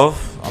 Nangov.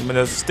 I'm in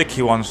a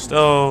sticky one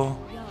still.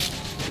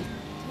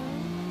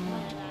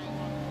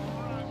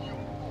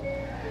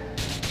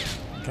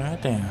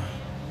 God damn.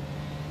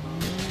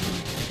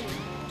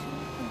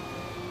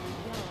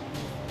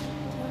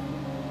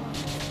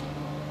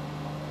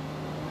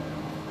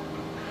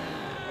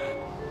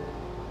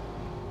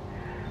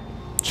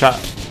 Chat.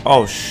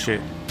 Oh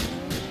shit.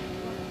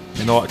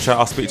 You know what, chat?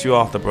 I'll speak to you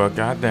after, bro.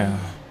 God damn.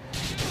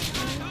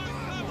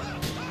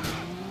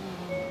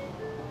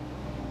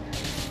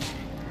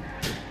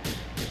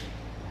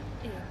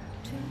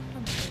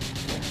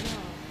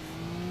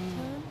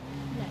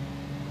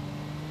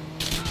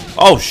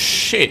 Oh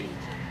shit.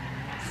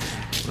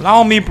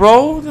 Allow me,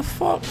 bro. The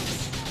fuck?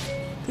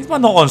 These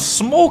man not on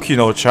smoke, you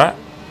know, chat.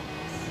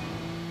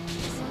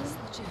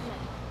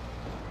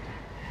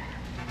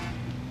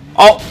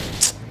 Oh.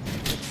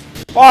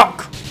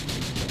 Fuck.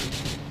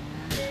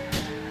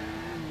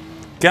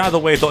 Get out of the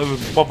way, don't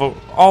even bother.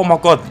 Oh my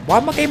god. Why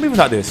am I game moving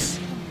like this?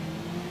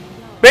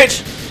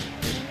 Bitch.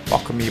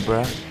 Fuck me,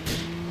 bruh.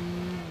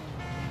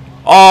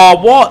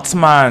 Oh, what,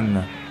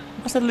 man?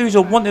 Must have lose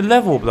your wanted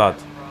level, blood.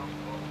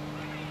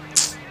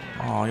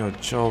 Oh, you're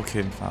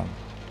joking, fam.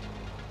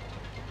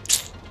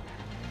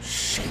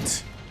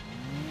 Shit.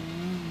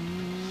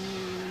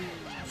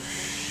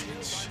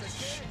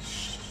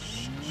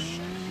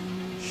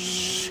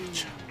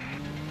 Shit.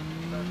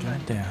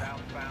 God damn.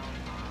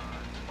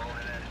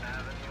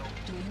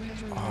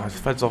 Oh, his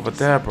fed's over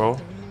there, bro.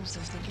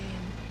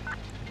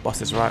 Bust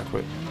this right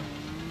quick.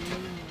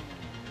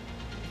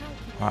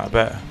 Alright, I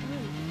bet.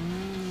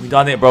 We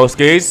done it,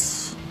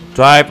 broskis.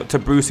 Drive to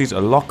Brucey's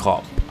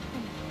lockup.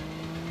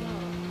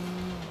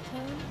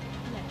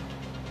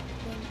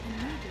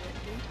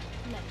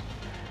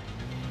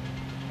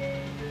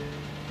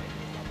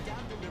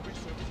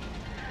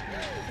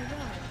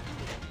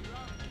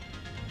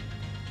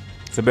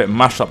 It's a bit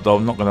mashed up though,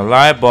 I'm not gonna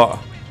lie, but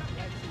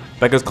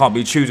beggars can't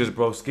be choosers,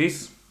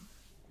 broskis.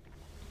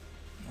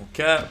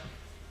 Okay.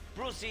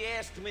 Brucey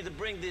asked me to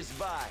bring this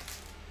by.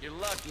 You're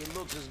lucky it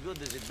looks as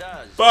good as it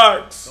does.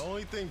 Facts. The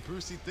only thing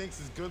Brucey thinks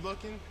is good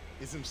looking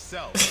is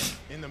himself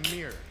in the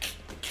mirror.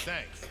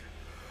 Thanks.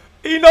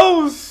 He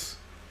knows.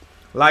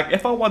 Like,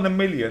 if I won $1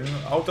 million,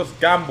 I'll just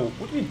gamble.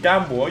 What do you mean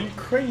gamble? Are you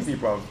crazy,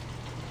 bro?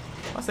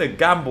 I said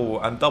gamble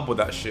and double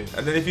that shit.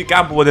 And then if you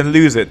gamble and then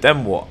lose it,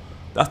 then what?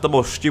 That's the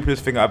most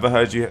stupidest thing I've ever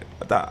heard you.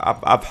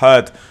 I've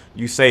heard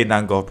you say,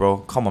 Nango, bro.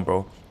 Come on,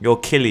 bro. You're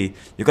killy.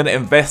 You're gonna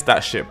invest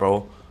that shit,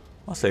 bro.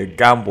 I say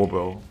gamble,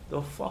 bro.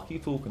 The fuck are you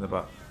talking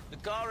about? The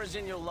car is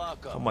in your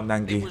lockup. Come on,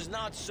 Nangi. It was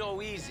not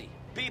so easy.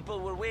 People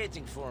were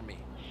waiting for me.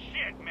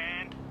 Shit,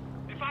 man.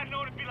 If I'd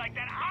known it'd be like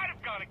that, I'd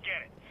have gone to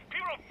get it.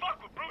 People don't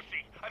fuck with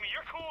Brucey. I mean,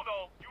 you're cool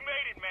though. You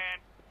made it,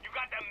 man. You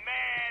got the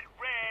mad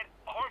red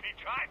army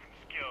driving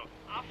skills.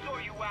 I'll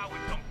sort you out with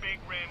some big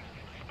rims,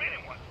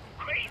 spinning ones.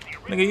 Crazy.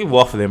 Nigga, you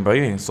waffling, bro.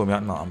 You ain't saw me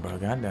out nothing, bro.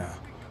 Goddamn.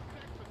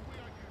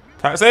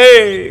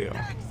 Taxi!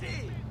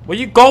 Where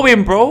you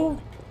going,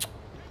 bro?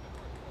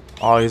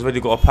 Oh, he's already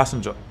got a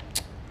passenger.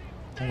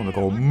 I'm gonna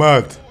go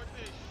mad.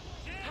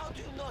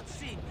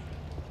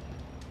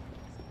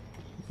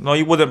 No,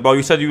 you wouldn't, bro.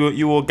 You said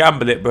you will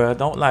gamble it, bro.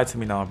 Don't lie to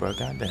me now, bro.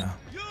 Goddamn.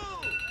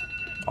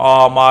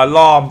 Oh, my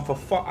alarm. For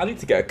fuck. I need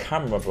to get a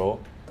camera, bro.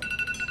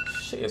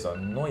 Shit is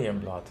annoying,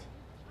 blood.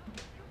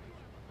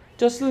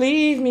 Just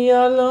leave me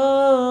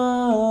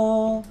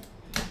alone.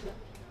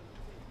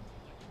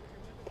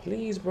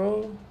 Please,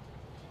 bro.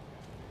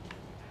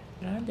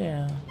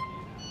 Goddamn.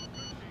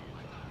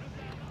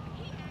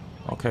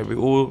 Okay,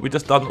 we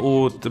just done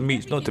all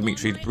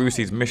Dimitri,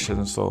 Brucey's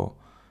mission, so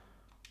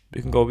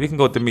we can go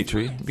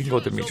Dimitri. We can go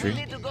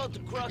Dimitri.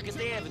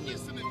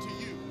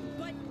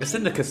 It's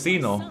in the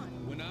casino.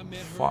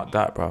 Fuck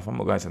that, bro. I'm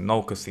not going to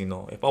no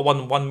casino. If I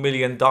won $1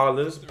 million,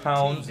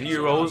 pounds,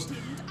 euros,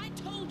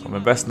 I'm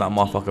investing that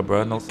motherfucker,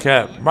 bro. No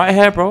cap. Right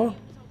here, bro.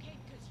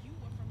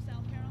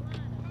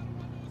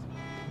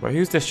 Bro,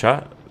 who's this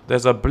chat?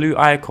 There's a blue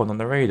icon on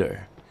the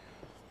radar.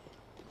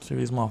 See who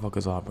these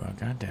motherfuckers are, bro.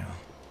 Goddamn.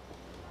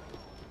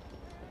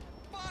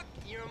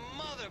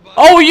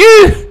 Oh,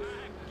 you!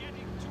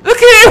 Look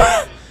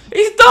at him!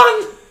 He's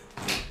done!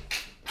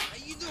 How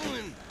you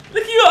doing?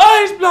 Look at your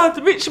eyes,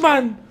 blood. Rich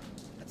man.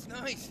 That's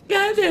nice.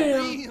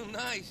 Goddamn. Real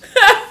nice.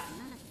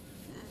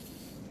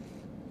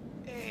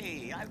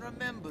 Hey, I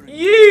remember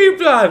You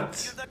blood.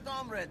 You're the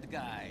comrade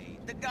guy.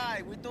 The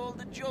guy with all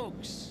the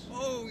jokes.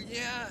 Oh,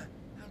 yeah.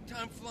 How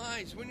time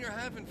flies when you're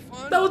having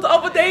fun. That was the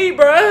other day,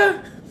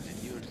 bruh.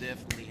 And you're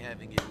definitely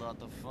having a lot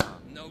of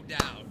fun. No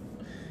doubt.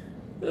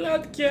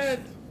 Lad kid.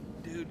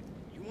 Dude,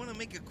 you want to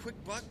make a quick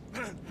buck?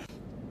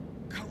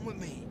 Come with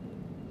me.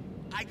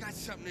 I got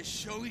something to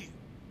show you.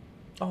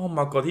 Oh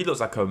my god, he looks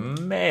like a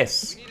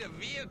mess. We need a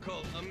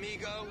vehicle,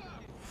 amigo.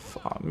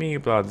 Fuck me,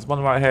 blood. There's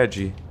one right here,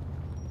 G.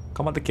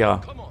 Come on the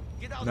car.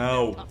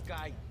 No.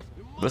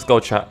 Let's go,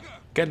 chat.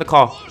 Get in the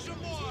car.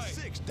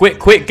 Quick,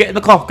 quick, get in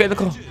the car. Get in the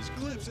car.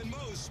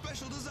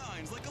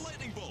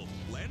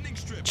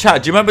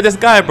 Chat, do you remember this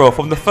guy, bro,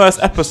 from the first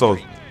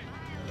episode?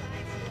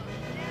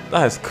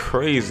 That is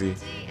crazy.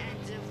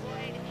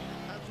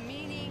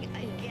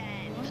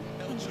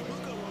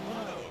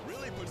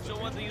 So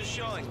what are you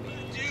showing me?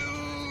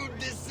 Dude,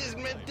 this is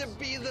meant to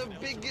be the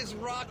biggest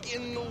rock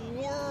in the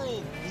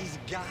world. These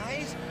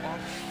guys are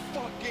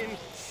fucking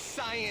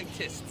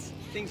scientists.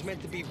 Thing's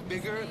meant to be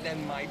bigger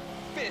than my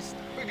fist,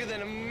 bigger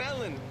than a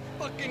melon.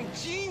 Fucking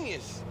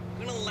genius.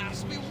 Gonna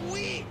last me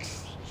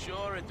weeks.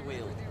 Sure it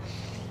will.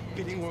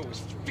 Bidding war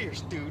was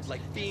fierce, dude,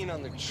 like being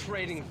on the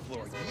trading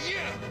floor.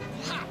 Yeah!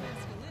 Ha!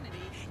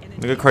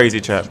 Nigga crazy,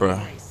 chat, bro.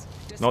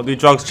 Don't do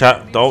drugs,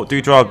 chat. Don't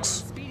do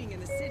drugs.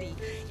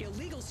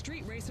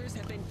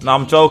 No,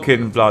 I'm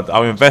joking, blood.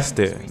 I'll invest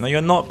it. No,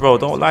 you're not, bro.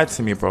 Don't lie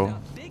to me, bro.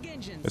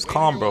 It's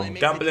calm, bro.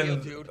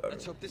 Gambling.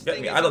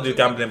 Get me? I don't do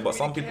gambling, but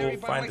some people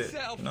find it.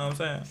 You know what I'm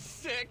saying?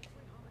 Sick.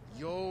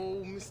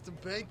 Yo, Mr.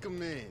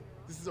 Bankerman.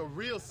 This is a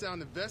real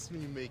sound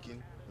investment you're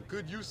making. A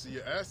good use of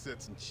your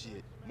assets and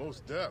shit.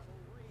 Most def.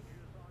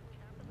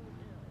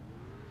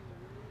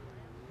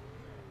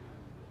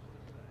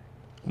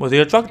 Was he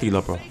a drug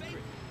dealer, bro?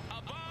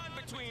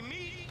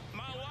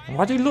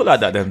 Why do you look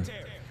like that then?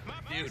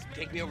 Dude,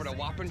 take me over to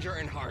Wappinger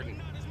and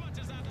Hardin.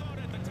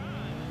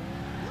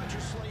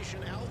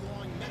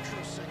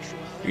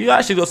 He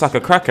actually looks like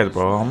a crackhead,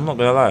 bro. I'm not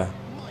gonna lie.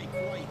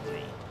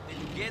 Did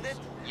you get it?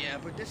 Yeah,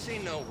 but this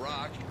ain't no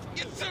rock.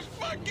 It's a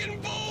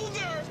fucking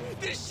boulder!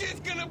 This shit's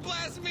gonna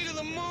blast me to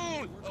the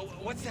moon! Oh,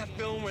 what's that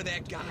film where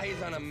that guy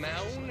is on a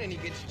mountain and he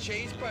gets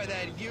chased by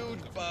that huge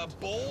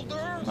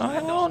boulder? I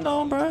don't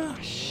know, bro.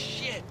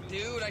 Shit,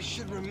 dude, I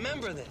should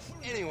remember this.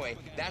 Anyway,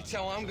 that's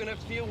how I'm gonna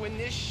feel when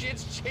this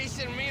shit's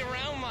chasing me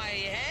around my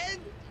head?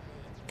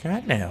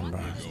 Goddamn,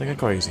 bro. This nigga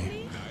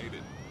crazy.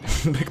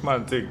 Big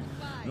man thing.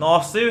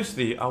 No,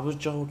 seriously, I was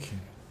joking.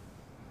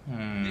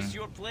 This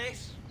your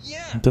place?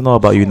 Yeah. I don't know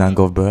about you,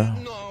 Nangov, bro.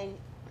 No,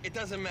 it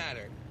doesn't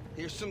matter.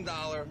 Here's some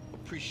dollar.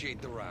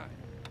 Appreciate the ride.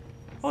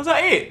 Oh, was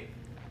that it?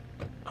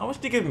 How much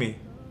did you give me?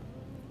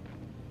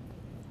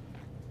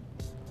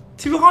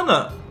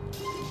 200.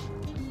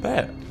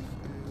 Bet.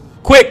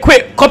 Quick,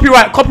 quick,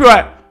 copyright,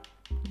 copyright.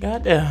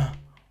 Goddamn.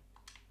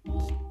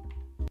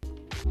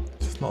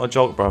 It's not a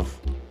joke, bruv.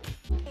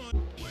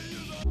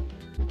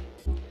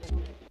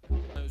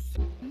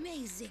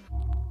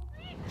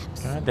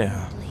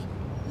 Goddamn.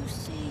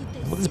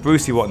 What does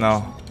Brucey want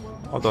now?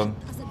 Hold on.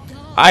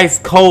 Ice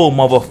cold,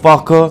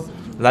 motherfucker.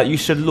 Like, you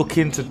should look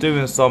into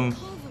doing some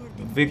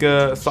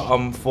bigger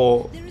something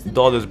for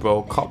dollars,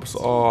 bro. Cops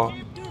are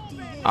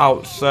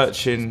out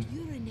searching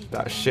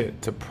that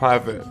shit to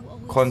private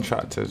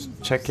contractors.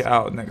 Check it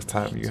out next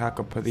time you hack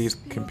a police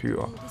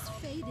computer.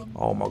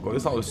 Oh my god,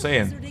 this is what I was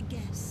saying.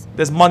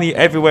 There's money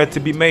everywhere to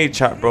be made,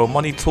 chat, bro.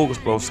 Money talks,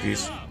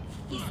 broskies.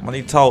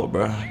 Money talk,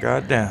 bro.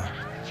 Goddamn.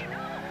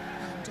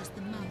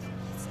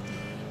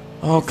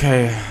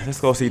 Okay, let's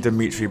go see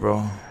Dimitri,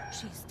 bro.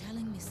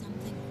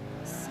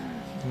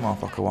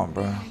 Motherfucker want,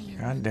 bro.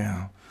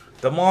 Goddamn.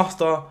 The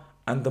master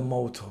and the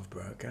motive,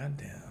 bro.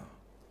 Goddamn.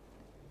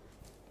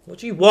 What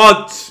do you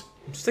want?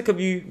 I'm sick of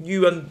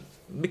you and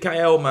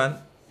Mikhail, man.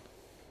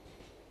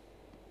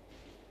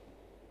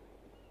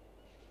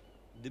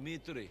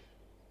 Dimitri.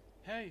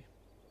 Hey.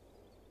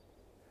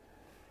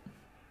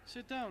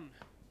 Sit down.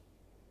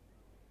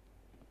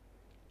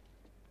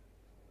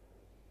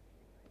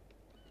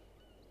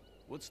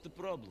 What's the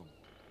problem?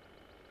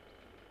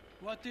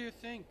 What do you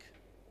think?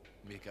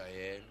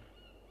 Mikhail,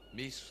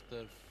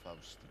 Mr.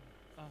 Faustin.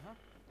 Uh-huh.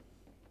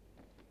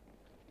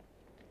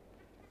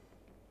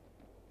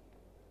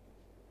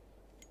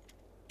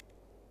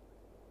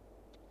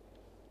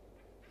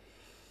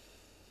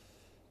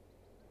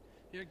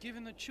 You're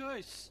given a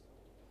choice.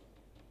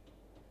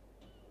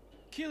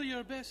 Kill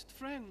your best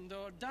friend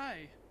or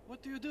die.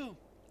 What do you do?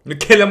 You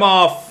kill him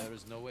off. There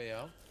is no way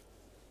out?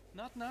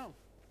 Not now.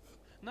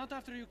 Not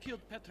after you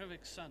killed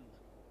Petrovic's son.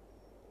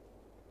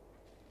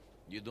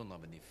 You don't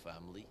have any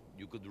family.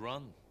 You could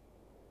run.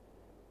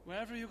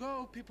 Wherever you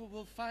go, people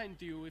will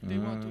find you if they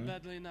want to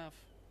badly enough.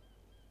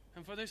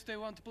 And for this they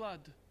want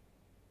blood.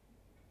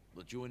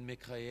 But you and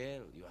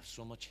Mikhail, you have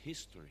so much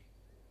history.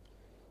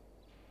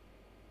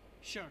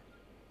 Sure.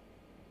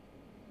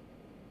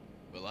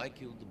 Well, I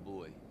killed the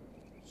boy,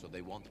 so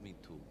they want me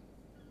too.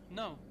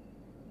 No.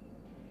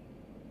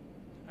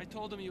 I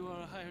told them you were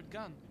a hired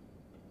gun.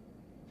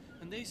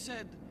 And they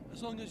said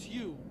As long as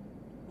you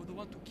were the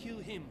one to kill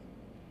him,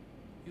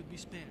 you'd be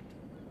spared.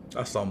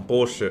 That's some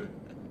bullshit.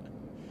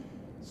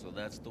 So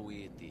that's the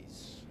way it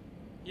is.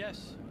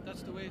 Yes,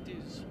 that's the way it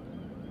is.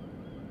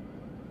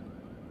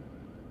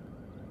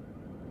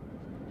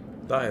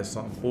 That is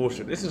some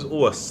bullshit. This is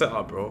all a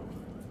setup, bro.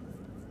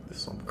 This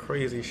is some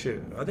crazy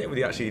shit. I didn't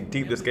really actually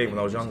deep this game when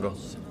I was younger. And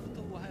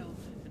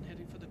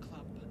heading for the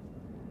club.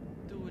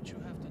 Do what you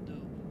have to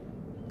do.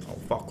 Oh,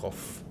 fuck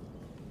off.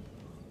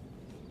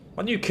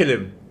 Why don't you kill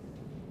him?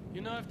 You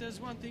know, if there's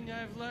one thing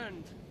I've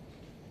learned,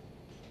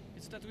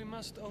 it's that we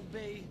must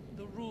obey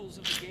the rules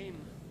of the game.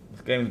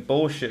 This game's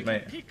bullshit,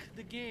 mate. Pick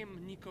the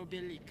game, Nico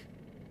Bellic.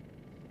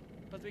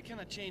 But we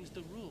cannot change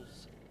the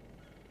rules.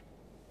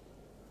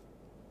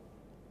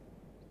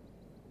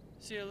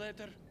 See you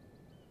later.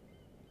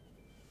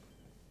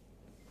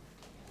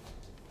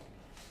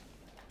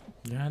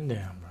 Yeah, damn,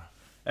 bro.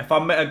 If I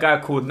met a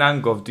guy called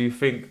Nangov, do you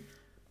think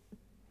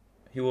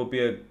he will be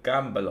a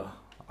gambler?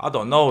 I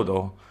don't know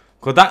though,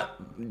 cause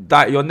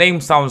that your name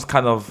sounds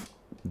kind of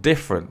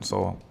different,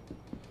 so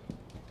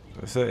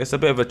it's a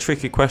bit of a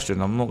tricky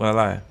question. I'm not gonna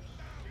lie.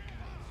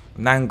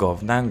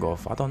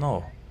 Nangov. I don't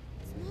know.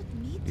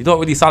 You don't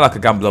really sound like a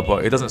gambler,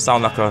 but it doesn't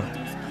sound like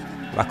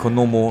a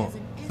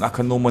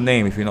normal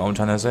name, if you know what I'm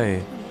trying to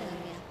say.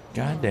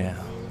 God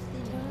damn.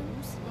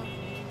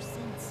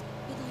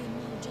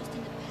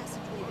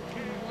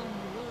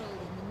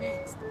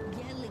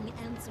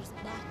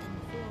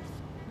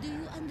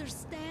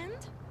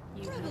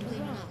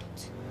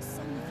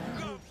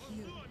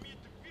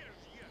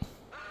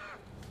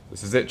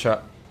 This is it,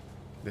 chat.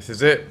 This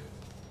is it.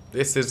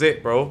 This is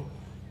it, bro.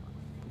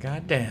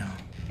 God damn.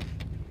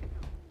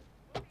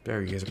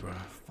 There he is, bro.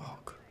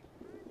 Fuck.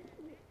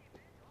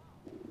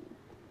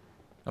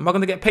 Am I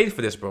gonna get paid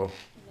for this, bro?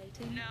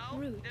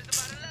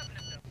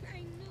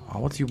 Oh,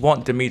 what do you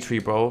want, Dimitri,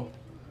 bro?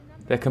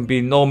 There can be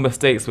no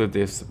mistakes with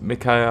this.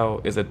 Mikhail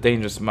is a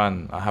dangerous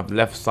man. I have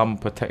left some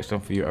protection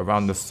for you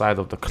around the side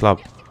of the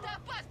club.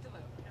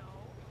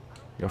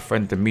 Your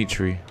friend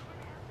Dimitri.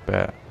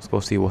 Bet. Let's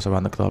go see what's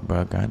around the club,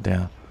 bro. God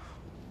damn.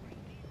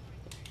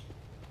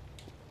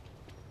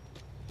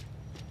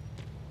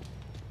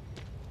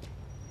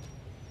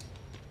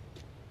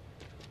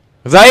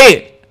 Is that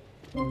it?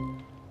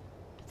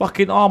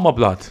 Fucking armor,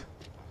 blood.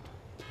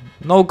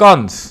 No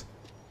guns.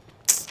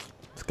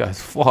 This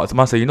guy's fucked.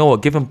 Man, say, you know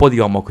what? Give him body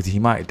armor because he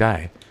might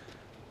die.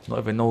 Not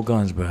even no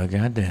guns, bro.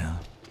 God damn.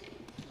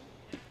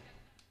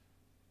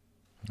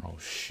 Oh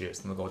shit.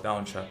 It's gonna go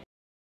down, chat.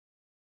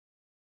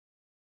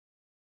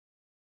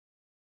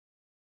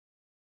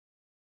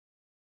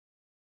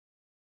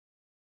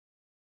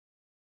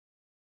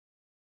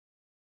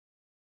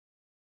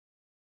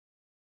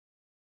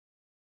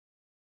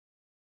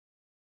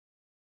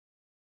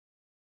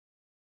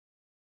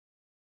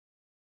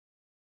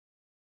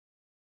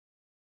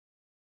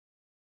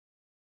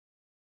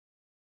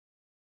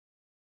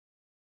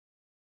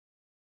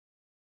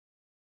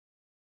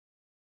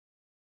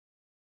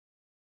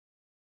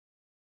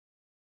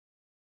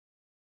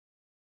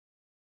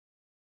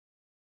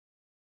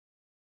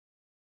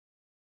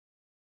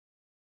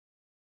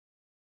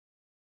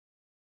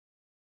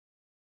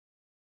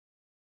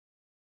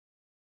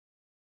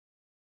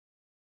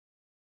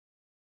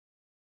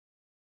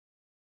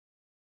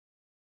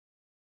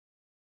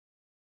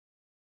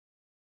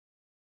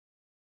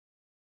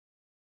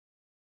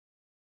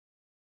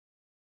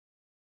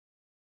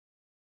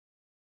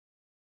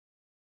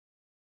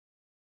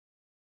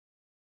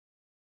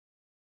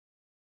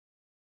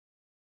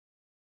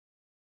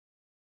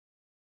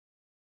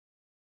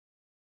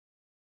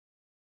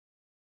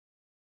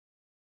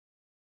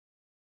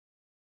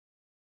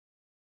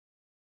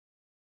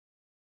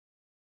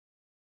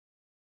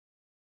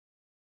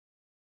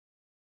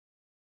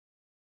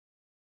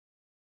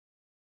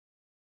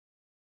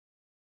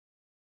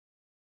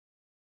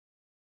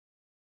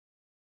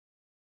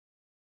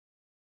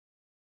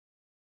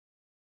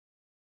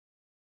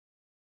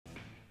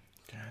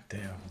 God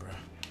damn, bro.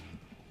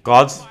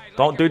 Gods,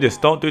 don't do this.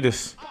 Don't do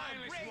this.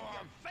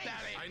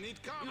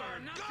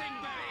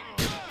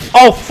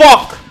 Oh,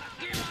 fuck!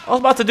 I was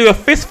about to do a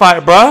fist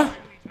fight, bro.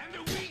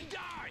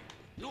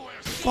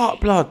 Fuck,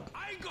 blood.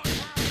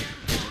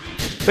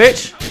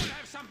 Bitch.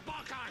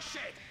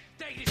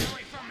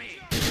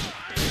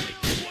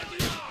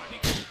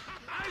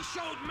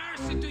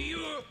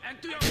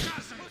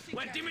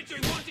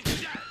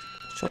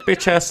 Shut your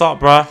bitch ass up,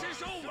 bro.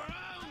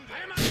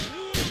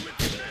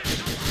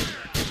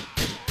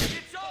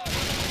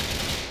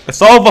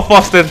 It's over,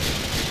 Foston.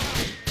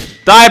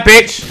 Die,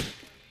 bitch.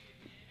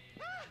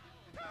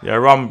 Yeah,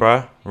 run,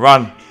 bro.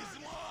 Run.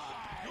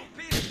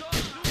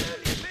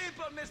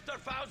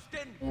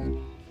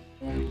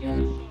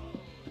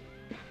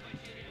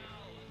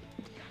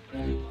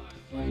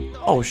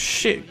 Oh,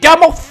 shit. Get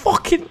my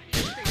fucking...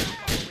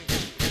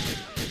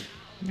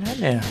 Get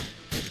there.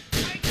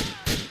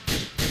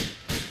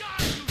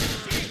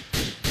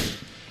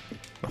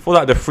 I feel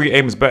like the free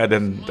aim is better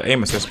than the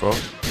aim assist, bro.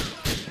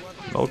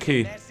 Low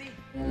key.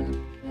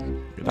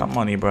 Get that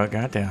money, bro.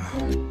 Goddamn.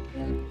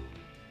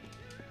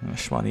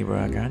 Shmoney,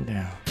 bro.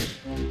 Goddamn.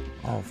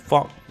 Oh,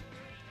 fuck.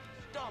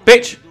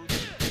 Bitch!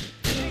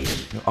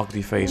 Your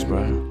ugly face,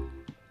 bro.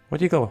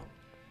 Where'd you go?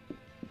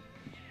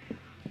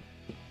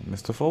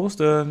 Mr.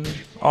 Folston.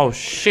 Oh,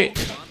 shit.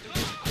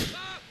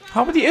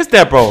 How many is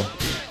there, bro?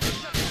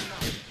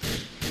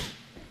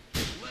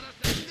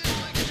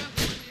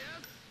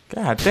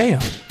 God damn.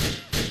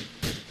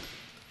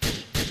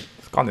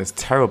 This gun is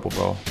terrible,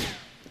 bro.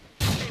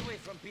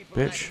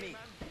 Bitch.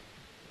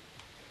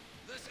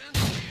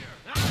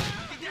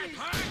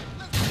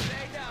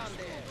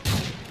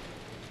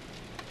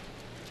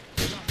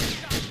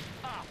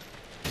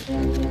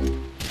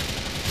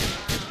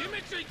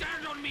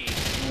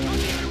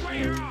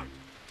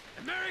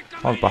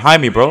 Oh,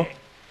 behind me, bro.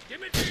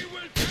 Dimitri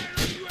will turn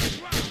on you as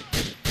well.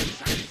 You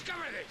shall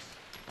discover this.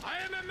 I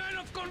am a man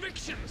of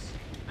convictions.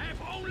 I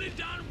have only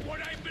done what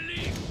I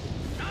believe.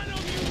 None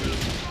of you will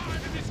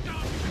survive in this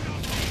dark.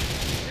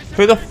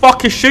 Who the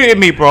fuck is shooting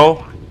me,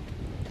 bro?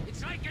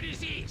 It's like a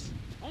disease.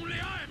 Only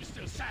I am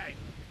still sane.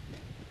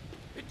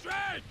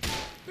 Betrayed.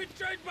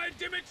 Betrayed by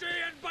Dimitri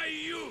and by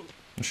you.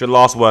 What's your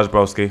last words,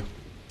 broski?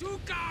 Too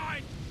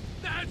kind.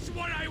 That's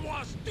what I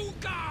was. Too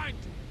kind.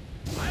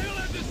 I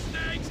let the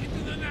snakes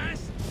into the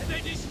nest and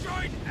they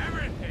destroyed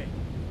everything.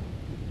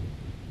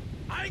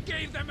 I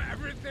gave them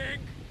everything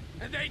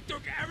and they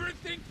took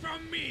everything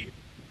from me.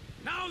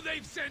 Now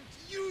they've sent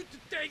you to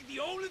take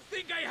the only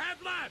thing I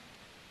have left.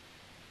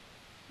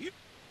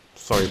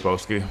 Sorry,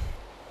 broski.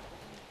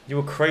 You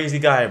a crazy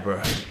guy,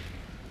 bro.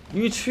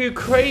 You too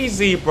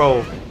crazy,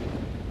 bro.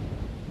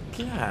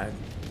 God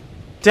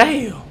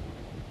damn.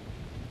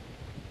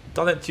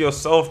 Done it to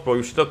yourself, bro.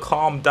 You should have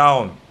calmed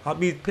down. How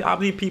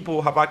many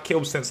people have I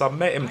killed since I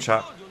met him,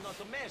 chat?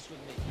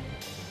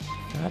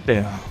 God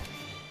damn.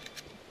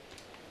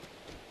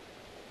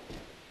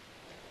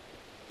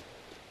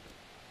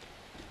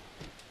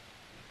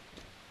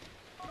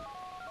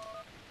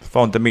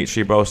 Found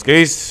Dimitri,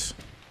 broskis.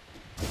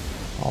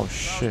 Oh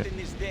shit.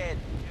 You did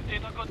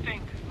a good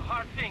thing, a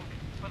hard thing,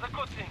 but a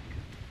good thing.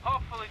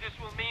 Hopefully this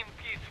will mean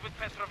peace with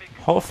Petrovic.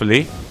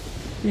 Hopefully?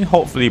 What do you mean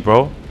hopefully,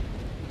 bro?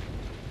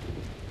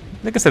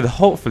 Like I said,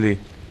 hopefully.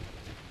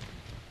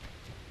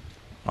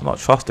 I'm not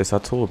trust this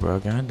at all, bro.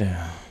 God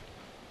damn.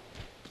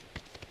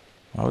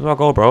 Where do I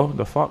go, bro?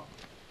 The fuck?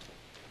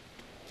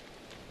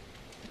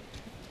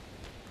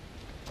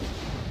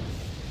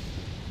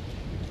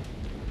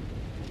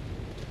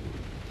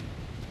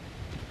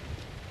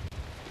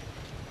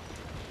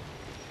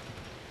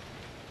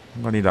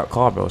 I'm gonna need that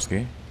car,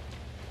 broski.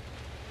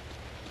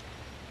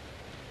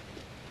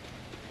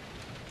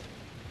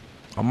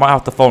 I might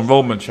have to phone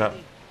Roman, chat.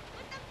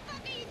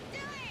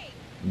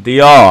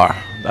 DR.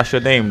 That's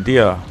your name,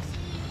 DR.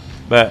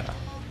 Bet.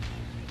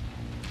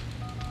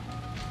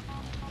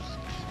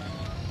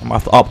 I'm gonna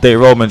have to update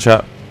Roman,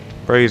 chat.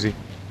 Crazy.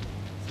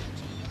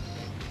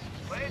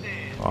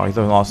 Oh, he's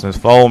not answering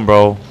his phone,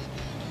 bro.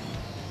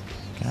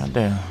 God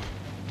damn.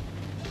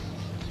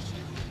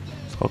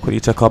 Let's go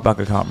quickly check our bank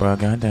account, bro.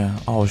 God damn.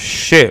 Oh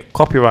shit.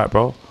 Copyright,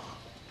 bro.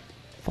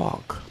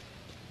 Fuck.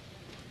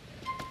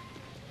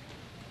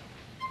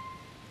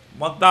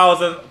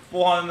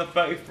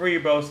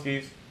 1,433,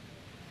 broskis.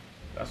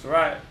 That's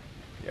right.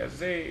 Yes,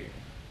 see.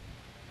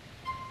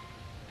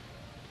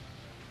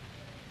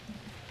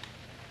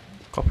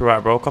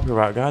 Copyright, bro.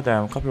 Copyright.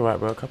 Goddamn. Copyright,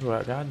 bro.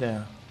 Copyright.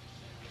 Goddamn.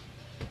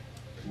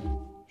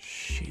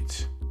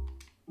 Shit.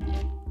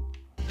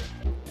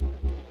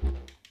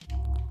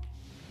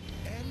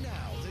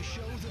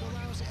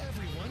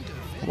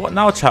 What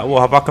now, chat?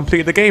 What? Have I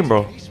completed the game,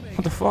 bro?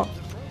 What the fuck?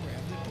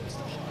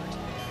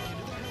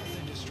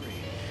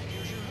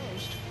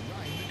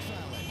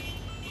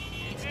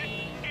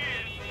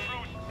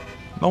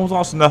 No one's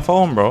answering their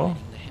phone, bro.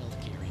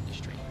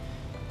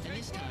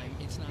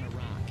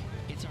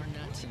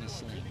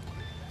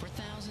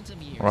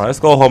 Alright, let's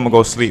go home and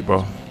go sleep,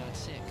 bro.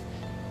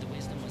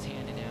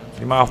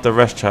 You might have to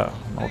rest, chat.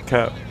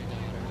 Okay.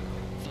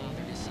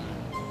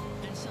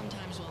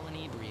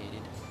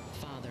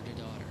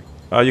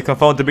 You can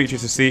phone Dimitri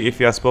to see if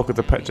he has spoken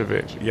to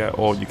Petrovic. Yeah,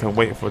 or you can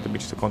wait for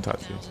Dimitri to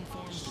contact you.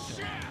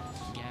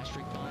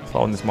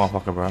 Phone this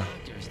motherfucker, bro.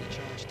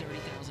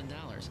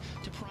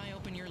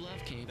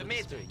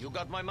 Dimitri, you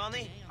got my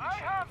money? I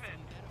have it.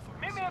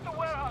 Meet me at the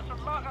warehouse of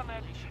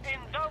Maganet in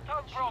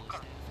downtown Broker.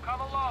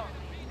 Come along.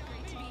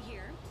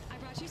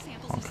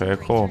 Okay,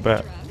 cool,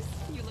 bet.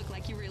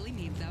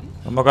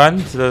 Am I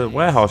going to the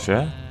warehouse,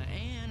 yeah?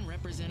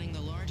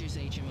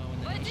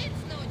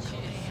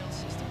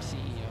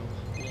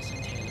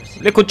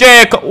 Little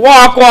Jake,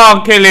 walk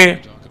on,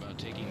 Kelly.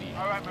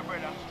 Alright, my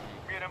brother.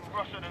 Me and them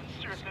Russian and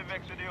seriously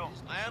vexed with you.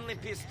 I only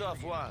pissed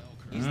off one.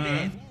 He's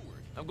dead.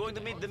 I'm going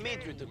to meet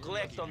Dimitri to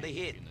collect on the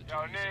hit.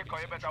 Yo, Nico,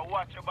 you better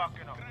watch your back,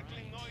 you know.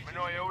 I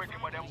know you're wicked,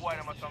 but them boys,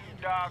 them are some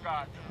dog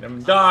ass.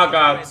 Them dog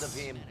ass.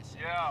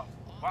 Yeah,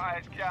 my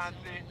eyes can't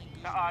see,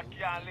 the heart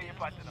can't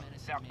leave at you know.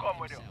 Now come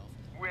with you.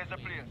 Where's the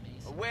place?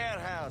 A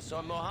warehouse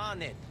on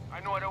Mohanet.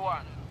 I know the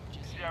one.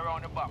 See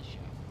around the back.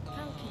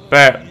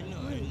 Bet.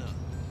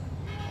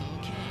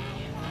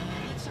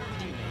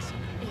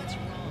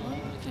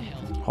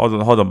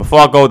 Hold on. Before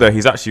I go there,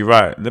 he's actually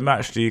right. Let me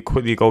actually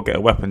quickly go get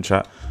a weapon,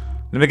 chat.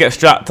 Let me get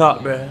strapped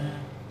up, bro.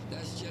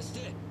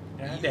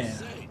 Damn.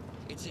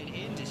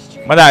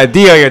 Man, that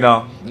Dia, you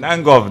know.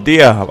 Nangov,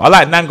 Dia. I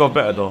like Nangov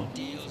better, though.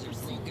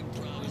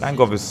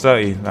 Nangov is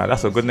 30. Nah,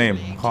 that's a good name.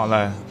 Can't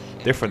lie.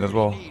 Different as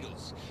well.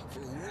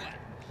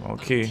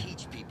 Okay.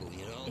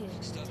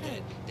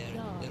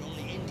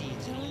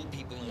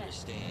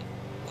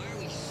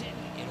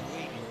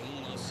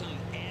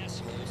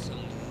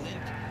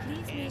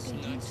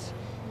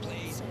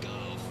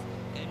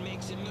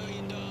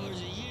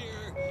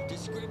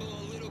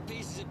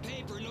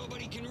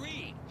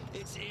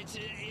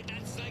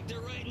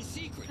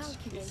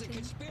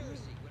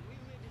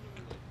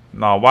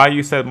 Nah, why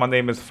you said my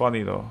name is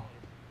funny though?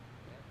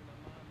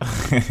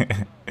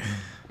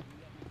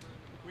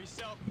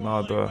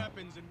 Nah, duh.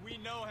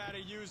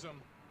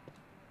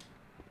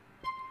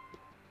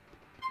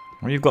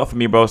 What you got for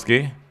me,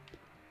 broski?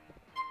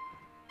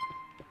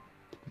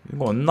 You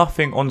got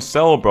nothing on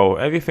sale, bro.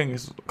 Everything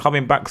is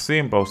coming back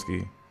soon,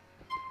 broski.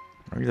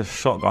 I need a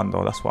shotgun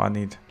though. That's what I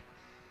need.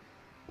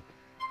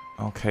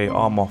 Okay,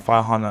 armor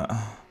 500.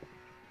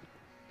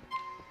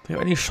 Do you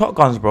have any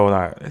shotguns, bro?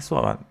 Like, this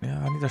what?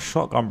 Yeah, I need a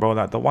shotgun, bro.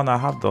 Like the one I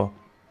have, though.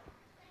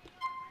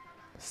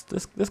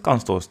 This gun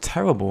store is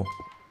terrible.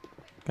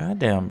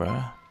 Goddamn,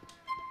 bro.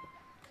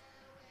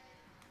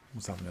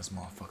 What's up in this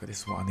motherfucker? This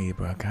is what I need,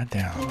 bro.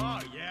 Goddamn. Oh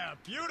yeah,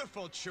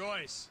 beautiful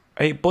choice.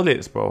 8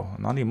 bullets, bro.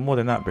 And I need more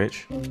than that,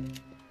 bitch.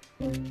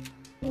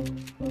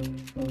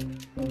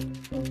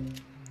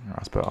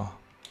 That's better.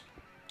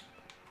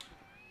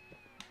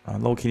 I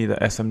low-key need the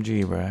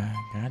SMG, bro.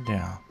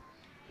 Goddamn.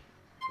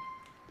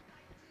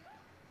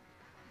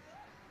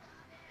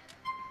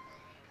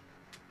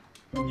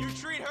 You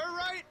treat her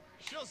right,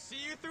 she'll see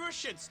you through a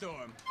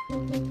shitstorm.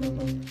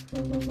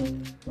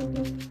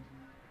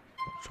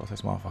 Trust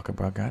this motherfucker,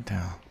 bro.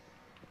 Goddamn.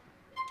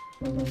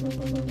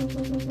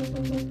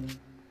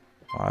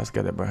 Alright, let's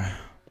get it, bro. Have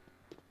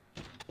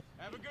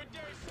a good day,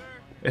 sir.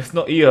 It's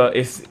not ear,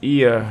 it's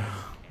ear.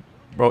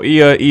 Bro,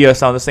 ear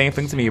sound the same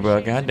thing to me,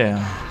 bro.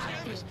 Goddamn.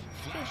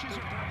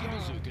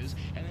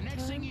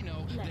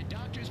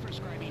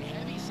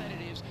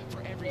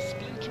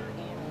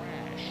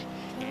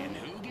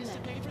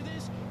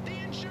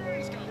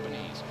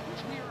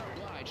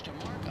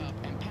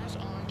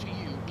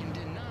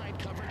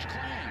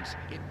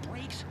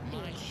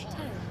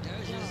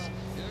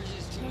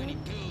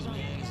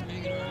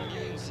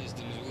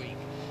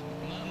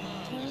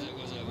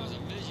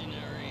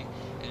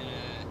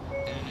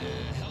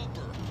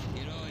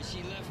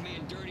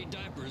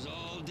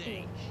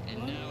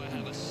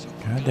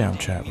 Goddamn,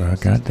 chat, bro.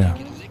 Goddamn.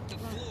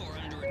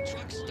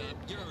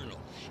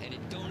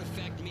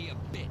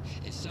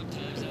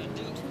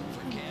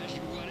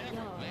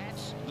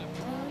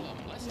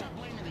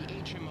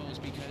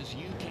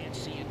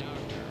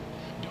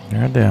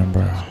 Goddamn,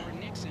 bro.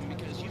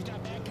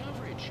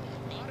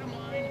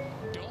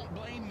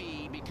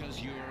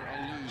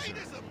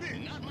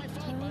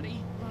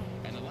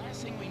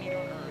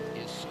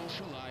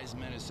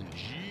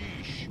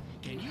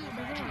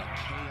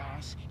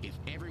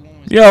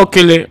 Yo,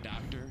 kill it.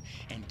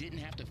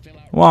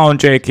 Wow,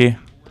 Jakey.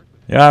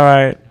 You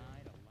alright?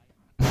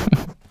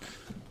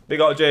 Big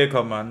up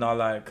Jacob, man. Not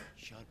like.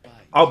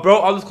 Oh,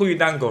 bro, I'll just call you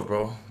Nangov,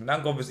 bro.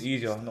 Nangov is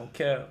easier. No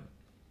care.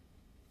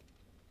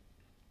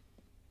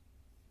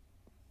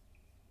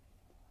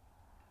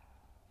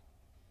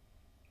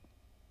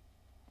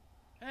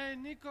 Hey,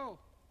 Nico.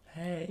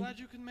 Hey. Glad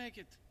you can make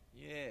it.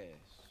 Yes.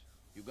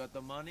 You got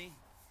the money?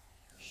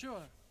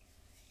 Sure.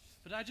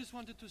 But I just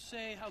wanted to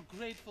say how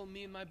grateful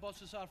me and my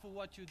bosses are for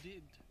what you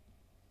did.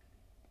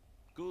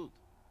 Good.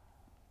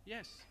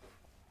 Yes.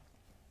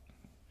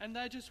 And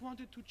I just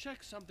wanted to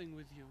check something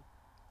with you.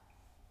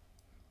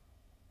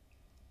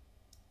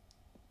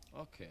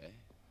 Okay.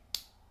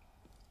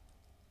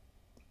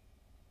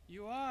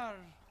 You are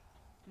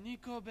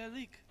Nico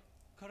Bellic,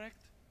 correct?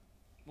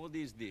 What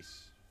is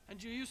this?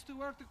 And you used to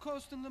work the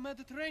coast in the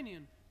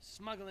Mediterranean,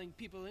 smuggling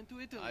people into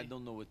Italy. I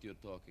don't know what you're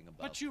talking about.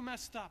 But you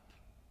messed up.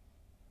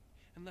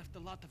 And left a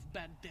lot of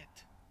bad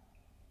debt.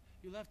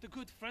 You left a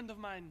good friend of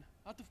mine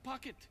out of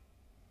pocket.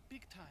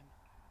 Big time.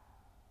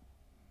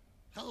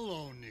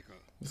 Hello, Nico.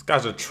 This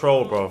guy's a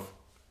troll, bro.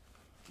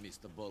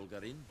 Mr.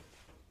 Bulgarin?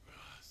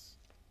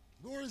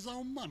 Where is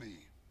our money?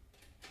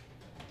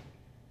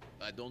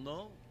 I don't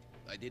know.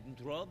 I didn't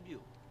rob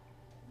you.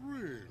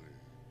 Really?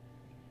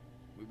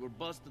 We were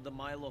busted a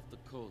mile off the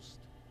coast.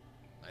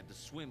 I had to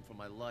swim for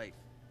my life.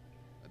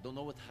 I don't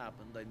know what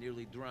happened. I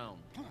nearly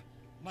drowned. Huh.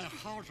 My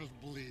heart is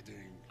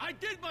bleeding. I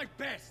did my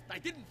best. I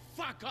didn't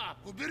fuck up.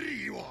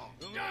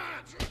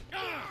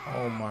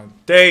 Oh my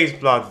days,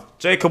 blood.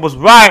 Jacob was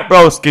right,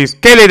 broskies.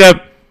 Killing them.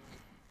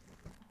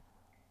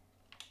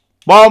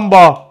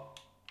 Bomba.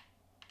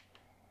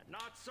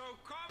 Not so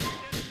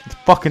confident. This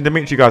fucking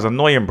Dimitri guy's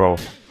annoying, bro.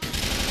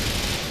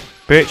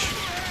 Bitch.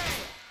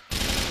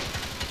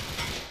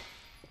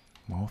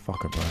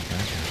 Motherfucker, bro.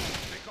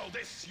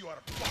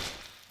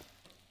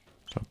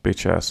 Shut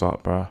bitch ass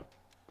up, bro.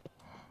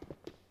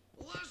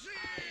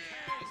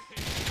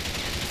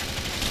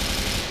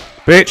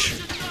 Bitch.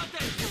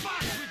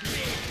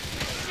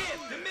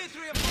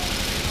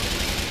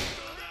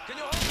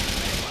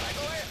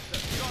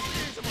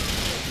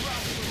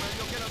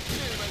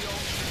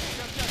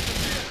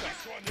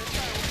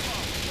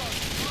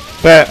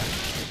 Bet.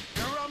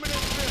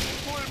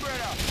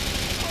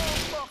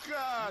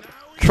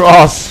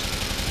 Trust.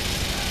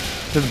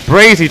 This is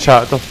brazy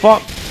chat. The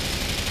fuck?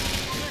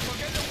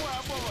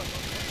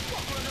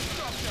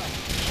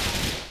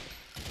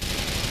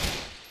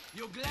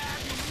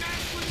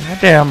 God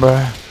damn,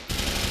 bro.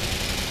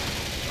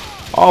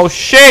 Oh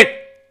shit.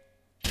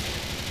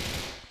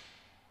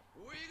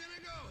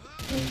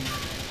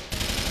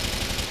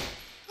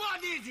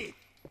 What is it?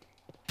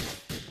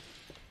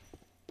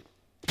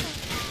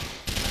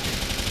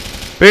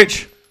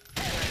 Bitch.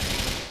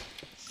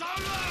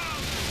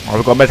 Oh,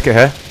 we got a medkit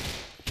here.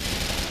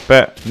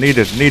 Bet.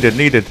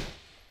 Needed.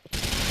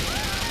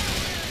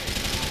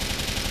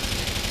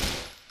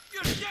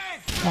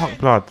 Fuck,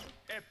 blood.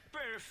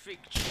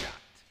 Perfect shot.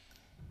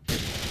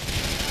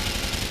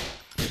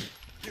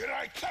 Here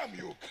I come,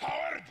 you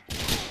coward!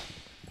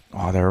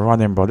 Oh, they're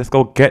running, bro. Let's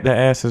go get their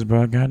asses,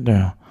 bro.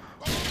 Goddamn.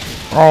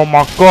 Oh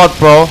my god,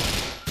 bro.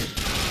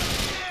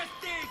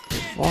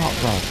 Fuck,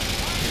 bro.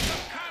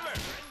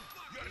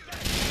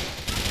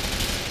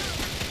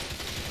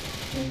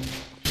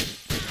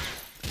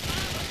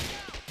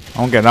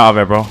 I'm getting out of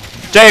here, bro.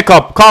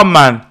 Jacob, come,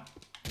 man.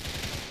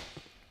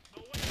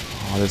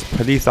 Oh, there's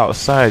police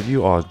outside.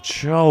 You are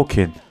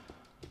joking.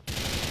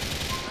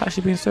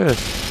 Actually being serious.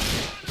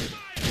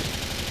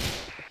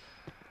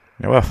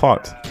 Yeah, we're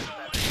fucked.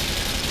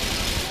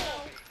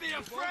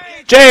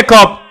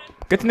 Jacob!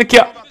 Get in the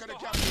car.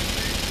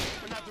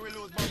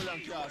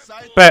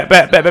 Bet.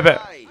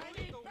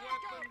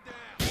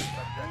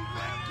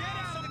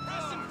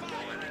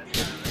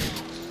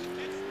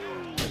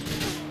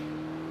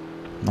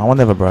 No one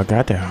ever, bro.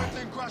 Goddamn.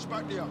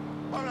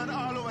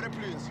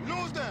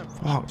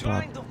 Fuck, bro.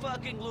 Trying to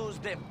fucking lose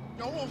them.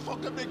 You won't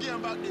fuck up the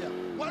game back there.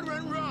 What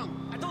went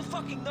wrong? I don't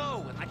fucking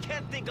know, and I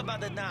can't think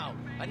about it now.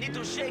 I need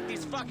to shake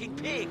these fucking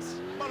pigs.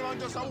 Balwan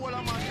just a hold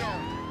a man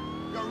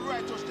down. You're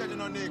right to steady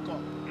on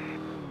Nico.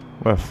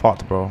 We're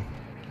fucked, bro.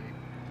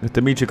 This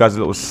Dimitri guy's a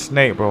little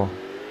snake, bro.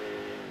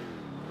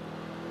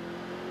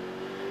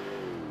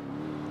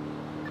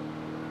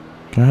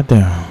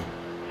 Goddamn.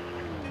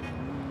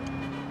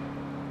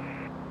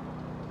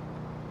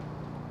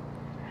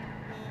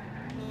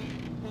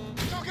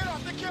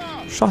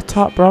 Shut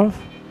up, bro.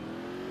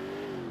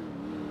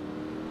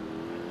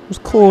 It's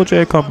cool,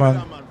 Jacob,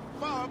 man.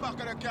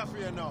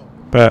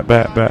 Bet.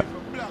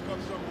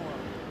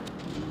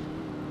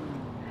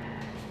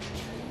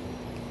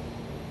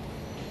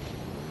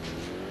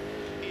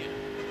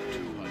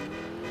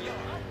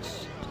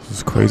 This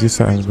is crazy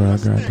settings, bro.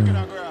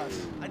 Goddamn.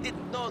 I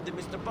didn't know that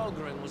Mr.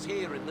 Bulgarin was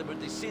here in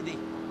Liberty City.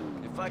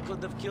 If I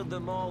could have killed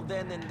them all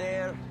then and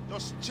there.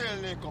 Just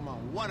chill, Nico,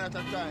 man. One at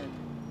a time.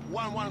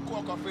 One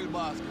Coca-Cola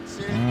basket.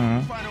 See?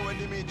 Mm-hmm. Find out where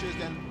Dimitri is,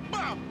 then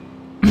BAM!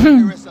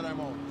 The rest of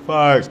them out.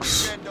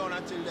 Facts. Get down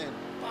until then.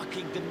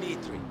 Fucking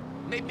Dimitri.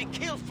 Made me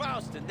kill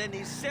Faust and then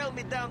he sailed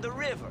me down the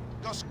river.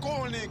 Just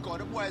go, Nico.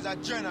 The boy is a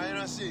general, you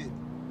know see?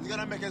 He's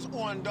gonna make his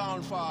own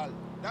downfall.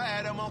 That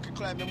higher the monkey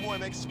climb, the more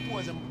him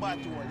expose him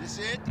battle. You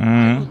see it?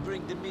 I will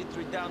bring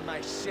Dimitri down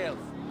myself.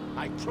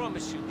 I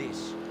promise you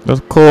this.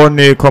 Let's call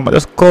Nico, man.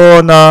 Let's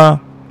call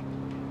now.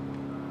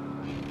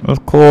 Let's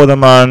call the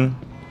man.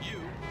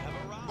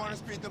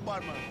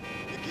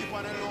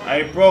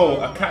 Hey bro,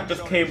 a cat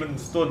just came and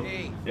stood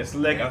its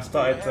leg and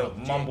started to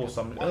mumble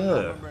something.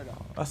 Ugh.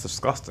 That's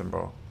disgusting,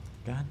 bro.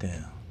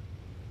 Goddamn.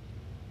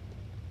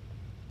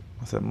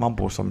 I said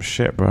mumble some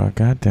shit, bro.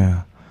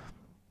 Goddamn.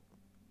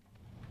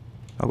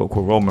 I gotta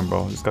call Roman,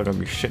 bro. This guy gonna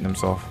be shitting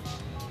himself.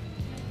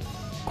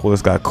 Call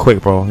this guy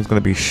quick, bro. He's gonna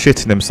be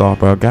shitting himself,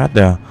 bro.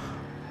 Goddamn.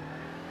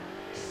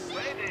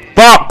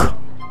 Fuck!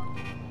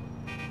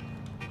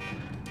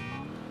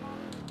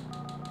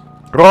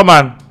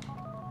 Roman!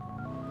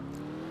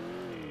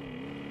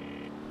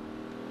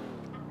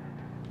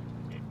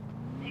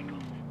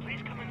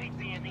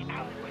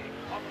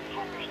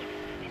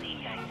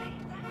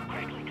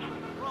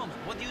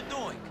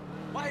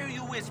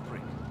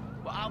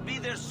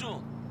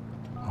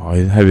 Oh,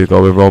 here we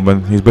go with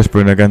Roman. He's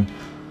whispering again.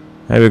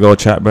 Here we go,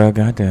 chat, bro.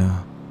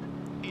 Goddamn.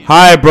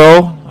 Hi,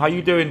 bro. How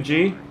you doing,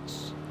 G?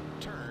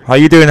 How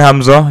you doing,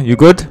 Hamza? You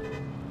good?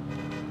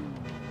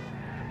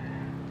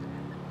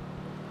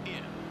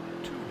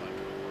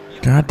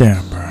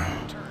 Goddamn, bro.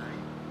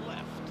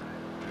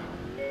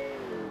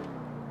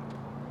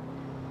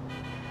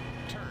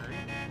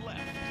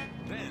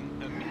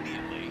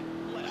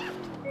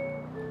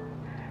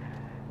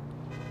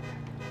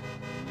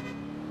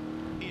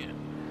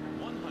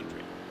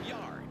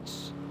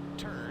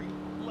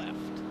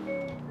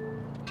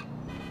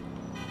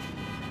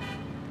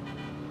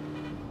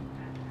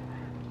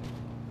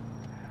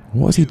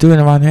 What is he doing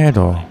around here,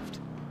 though?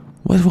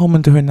 What is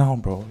Roman doing now,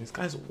 bro? This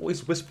guy's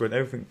always whispering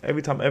everything.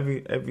 Every time,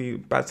 every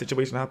bad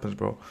situation happens,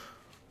 bro.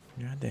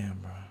 God damn,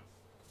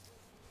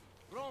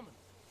 bro.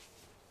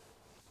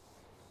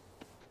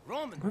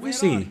 Roman, Where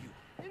is he?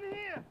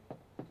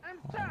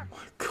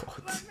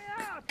 God.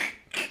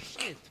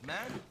 Shit,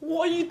 man.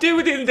 What are you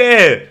doing in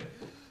there?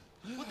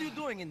 What are you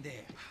doing in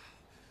there?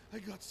 I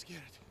got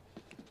scared.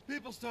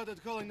 People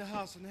started calling the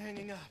house and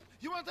hanging up.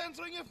 You weren't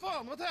answering your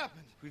phone. What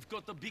happened? We've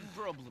got a big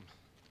problem.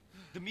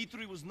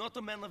 Dimitri was not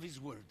a man of his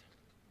word.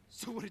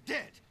 So we're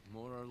dead?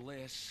 More or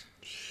less.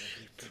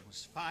 Everything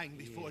was fine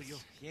before you.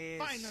 Yes.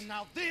 Fine, and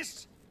now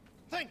this?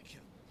 Thank you.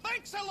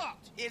 Thanks a lot.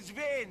 It's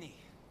Veni.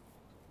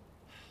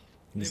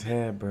 His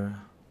hair, bro.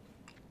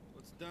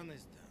 What's done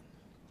is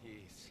done.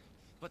 Yes.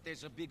 But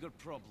there's a bigger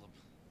problem.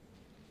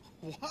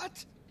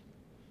 What?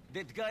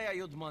 That guy I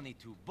owed money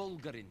to,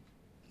 Bulgarin.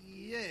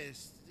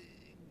 Yes,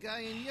 the guy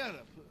in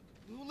Europe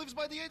who lives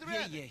by the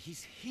Adriatic. Yeah,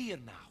 he's here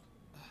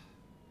now.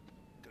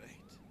 Great.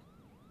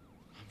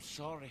 I'm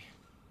sorry.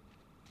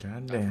 God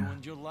I've damn.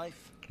 ruined your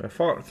life. We're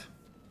fucked.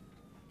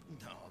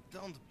 No,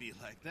 don't be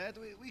like that.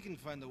 We can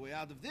find a way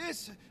out of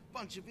this.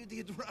 Bunch of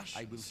idiot Russians.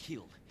 I will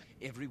kill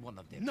every one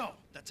of them. No,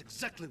 that's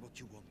exactly what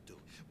you won't do.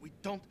 We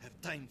don't have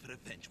time for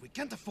revenge. We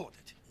can't afford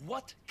it.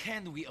 What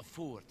can we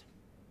afford?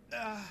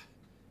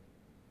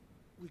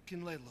 We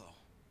can lay low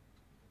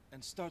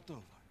and start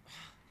over.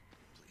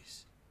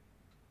 Please.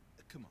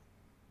 Come on.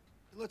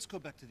 Let's go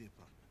back to the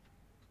apartment.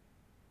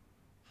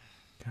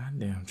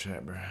 Goddamn,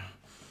 chat, bro.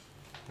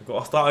 We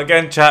gotta start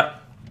again,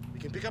 chat. We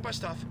can pick up our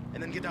stuff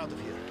and then get out of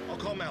here. I'll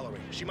call Mallory.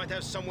 She might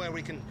have somewhere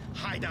we can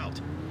hide out.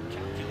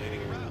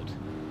 Calculating a route.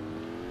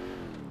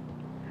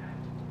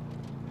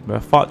 We're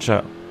fucked,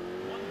 chat.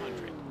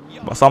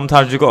 But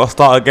sometimes you gotta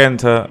start again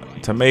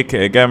to make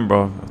it again,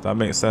 bro. If that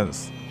makes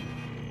sense.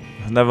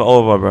 It's never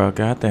over, bro.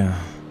 Goddamn.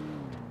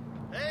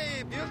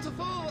 Hey,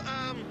 beautiful.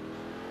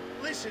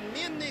 Listen,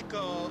 me and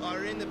Nico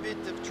are in a bit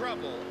of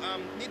trouble.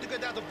 Need to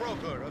get out of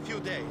Broker a few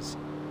days.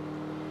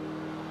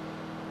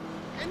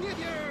 Any of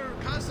your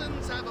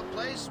cousins have a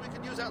place we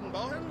could use out in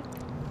Bohan?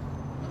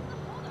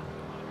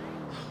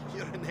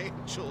 You're an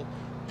angel.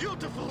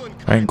 Beautiful and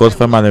kind. Ain't good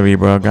for Mallory,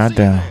 bro.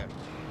 Goddamn.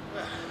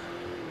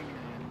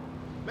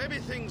 Maybe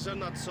things are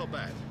not so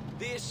bad.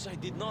 This I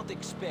did not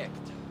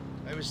expect.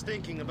 I was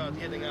thinking about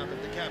getting out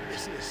of the cab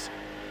business.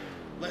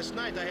 Last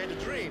night I had a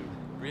dream.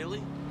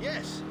 Really?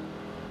 Yes.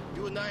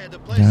 You and I had a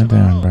place of our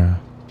Goddamn, own. bro.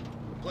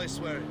 A place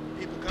where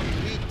people come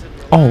to eat and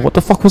relax. Oh, what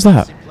the fuck was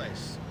that?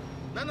 Place.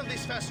 None of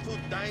this fast food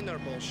diner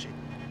bullshit.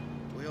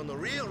 We own a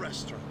real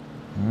restaurant.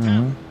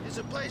 It's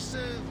a place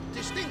of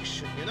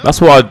distinction, you know?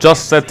 That's what I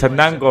just said to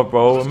Nango,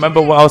 bro.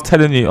 Remember what I was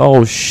telling you?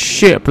 Oh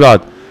shit,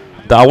 blood.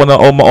 That I wanna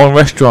own my own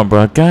restaurant,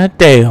 bro.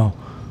 Goddamn.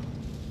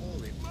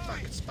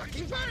 It's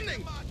fucking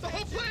burning! The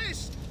whole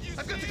place!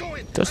 I've got to go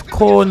in! Just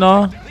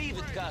corner. Leave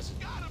it, cousin.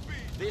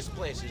 This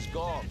place is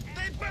gone.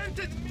 They burnt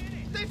it!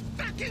 They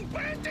fucking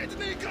burnt it,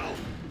 Nico!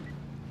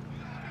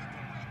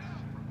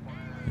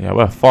 Yeah,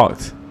 we're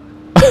fucked.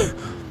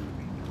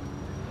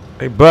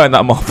 They burnt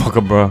that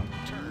motherfucker, bro.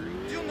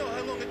 Do you know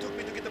how long it took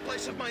me to get a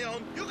place of my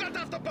own? You got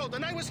off the boat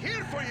and I was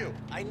here for you!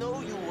 I know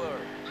you were.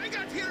 I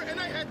got here and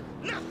I had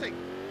nothing!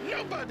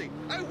 Nobody!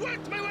 I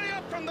worked my way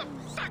up from the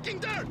fucking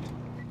dirt!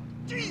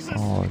 Jesus!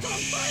 Oh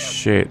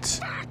shit.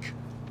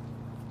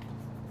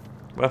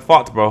 We're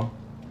fucked, bro.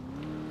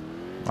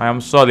 I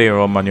am sorry,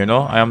 Roman, you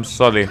know? I am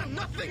sorry.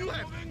 Nothing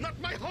left! Not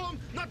my home,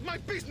 not my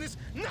business,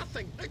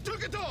 nothing! I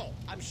took it all!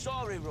 I'm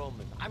sorry,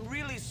 Roman. I'm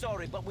really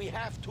sorry, but we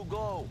have to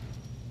go.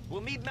 We'll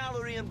meet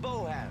Mallory and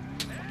Bohan.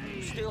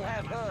 You still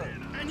have her.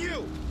 And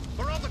you!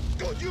 For all the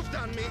good you've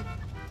done me!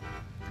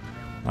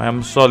 I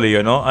am sorry,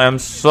 you know? I am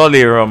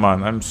sorry,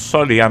 Roman. I'm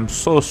sorry. I'm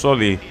so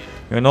sorry.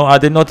 You know, I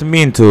did not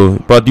mean to,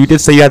 but you did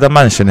say you had a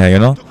mansion here, you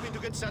know? Took me to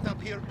get set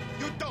up here.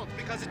 You don't,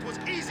 because it was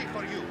easy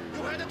for you.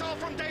 You had it all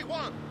from day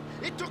one.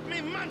 It took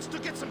me months to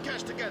get some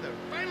cash together.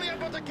 Finally, I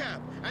bought a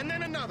cab, and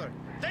then another.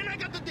 Then I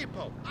got the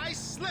depot. I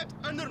slept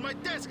under my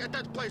desk at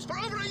that place for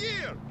over a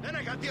year. Then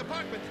I got the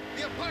apartment.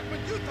 The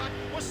apartment you thought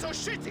was so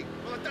shitty.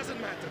 Well, it doesn't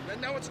matter.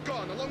 And now it's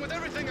gone, along with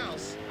everything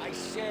else. I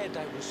said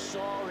I was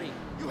sorry.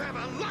 You have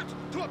a lot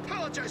to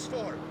apologize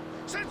for.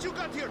 Since you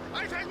got here,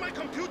 I've had my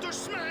computer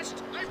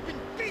smashed. I've been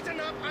beaten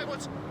up. I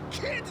was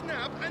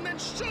kidnapped and then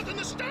shot in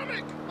the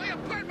stomach. My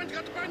apartment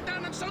got burned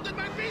down and so did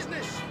my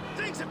business.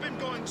 Things have been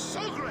going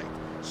so great.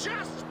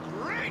 Just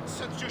great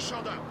since you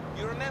showed up.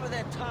 You remember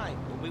that time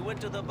when we went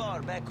to the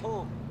bar back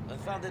home and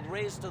found it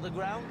razed to the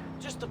ground?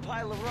 Just a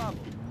pile of rubble.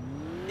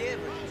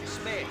 Everything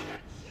smashed.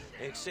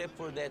 Except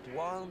for that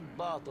one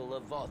bottle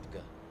of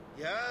vodka.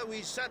 Yeah,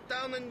 we sat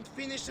down and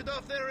finished it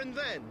off there and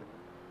then.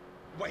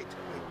 Wait,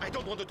 I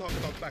don't want to talk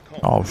about back home.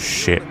 Oh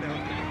shit.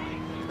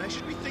 And I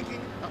should be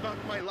thinking about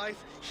my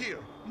life here.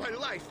 My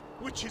life,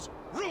 which is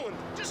ruined.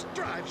 Just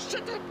drive.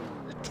 Shut up.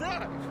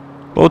 Drive.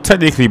 Well,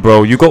 technically,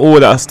 bro, you got all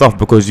that stuff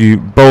because you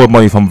borrowed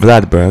money from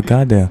Vlad, bro.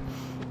 Goddamn.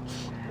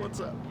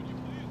 What's up?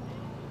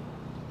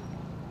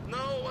 No,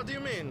 what do you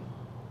mean?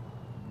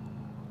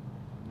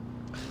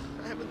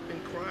 I haven't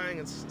been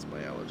crying since my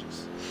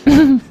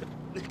allergies.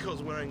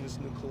 Nico's wearing this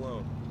new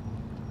cologne.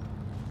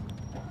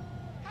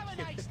 Have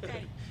a nice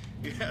day.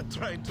 Yeah,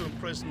 trying to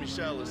impress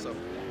Michelle or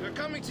something. They're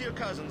coming to your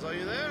cousins. Are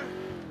you there?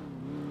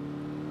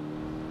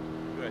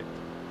 Great.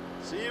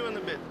 See you in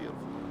a bit,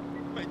 beautiful.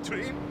 My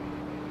dream?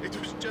 It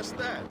was just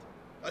that.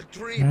 A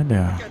dream.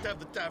 Yeah. I can't have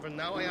the tavern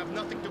now. I have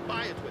nothing to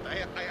buy it with. I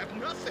have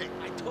nothing.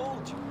 I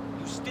told you,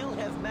 you still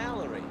have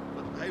Mallory.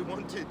 But I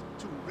wanted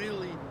to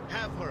really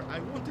have her. I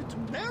wanted to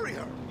marry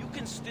her. You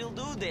can still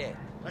do that.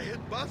 I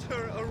had bought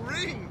her a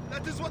ring.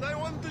 That is what I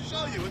wanted to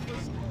show you. It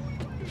was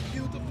a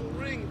beautiful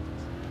ring.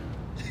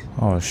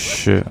 Oh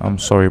shit! I'm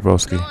sorry,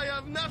 broski. Now I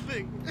have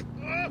nothing.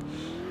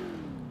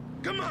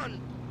 Come on.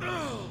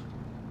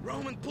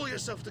 Roman, pull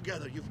yourself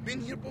together. You've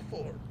been here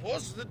before.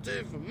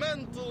 Positive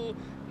mental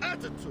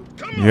attitude.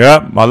 Come on.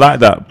 Yeah, I like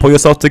that. Pull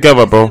yourself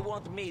together, They bro.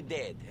 want me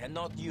dead, and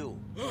not you.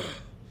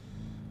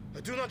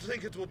 I do not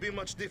think it will be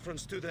much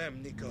difference to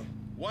them, Nico.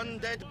 One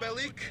dead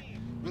Belik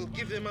will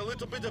give them a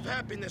little bit of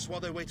happiness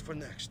while they wait for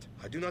next.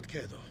 I do not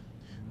care, though.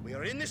 We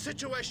are in this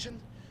situation.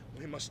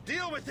 We must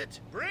deal with it.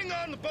 Bring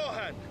on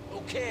Bohan.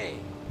 Okay.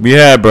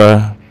 Yeah,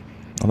 bro.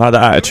 I like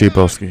that attitude,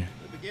 broski.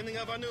 The beginning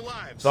of our new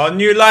lives. So our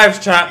new lives,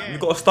 chat. We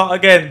gotta start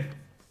again.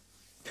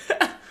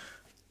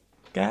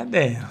 God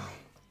damn.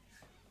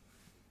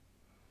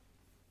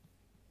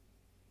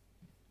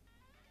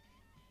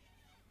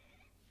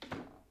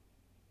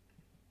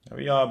 There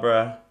we are,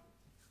 bruh.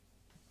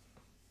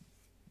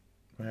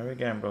 There we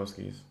again,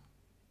 broskis.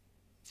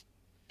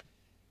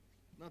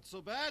 Not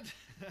so bad.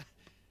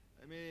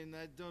 I mean,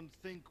 I don't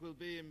think we'll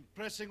be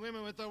impressing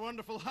women with our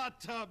wonderful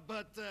hot tub,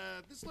 but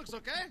this looks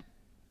okay.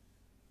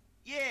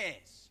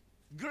 Yes.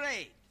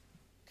 Great.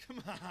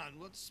 Come on,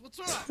 what's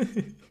wrong?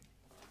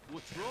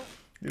 What's wrong?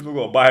 People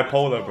got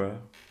bipolar, bro.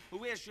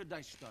 Where should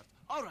I start?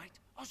 All right,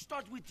 I'll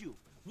start with you.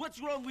 What's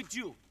wrong with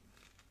you?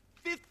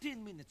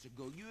 15 minutes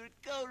ago, you were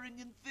cowering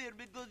in fear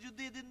because you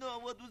didn't know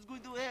what was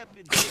going to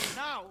happen.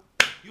 Now,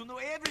 you know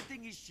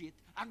everything is shit,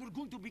 and we're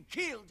going to be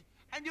killed,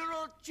 and you're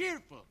all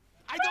cheerful.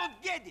 I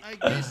don't get it. I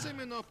guess I'm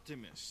an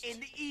optimist.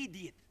 An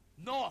idiot,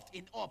 not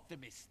an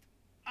optimist.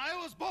 I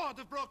was bored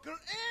of Broker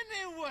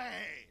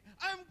anyway.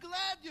 I'm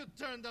glad you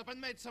turned up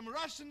and made some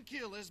Russian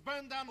killers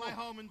burn down my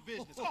home and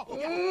business. Oh,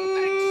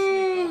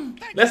 yeah.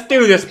 Thanks, Nico. Let's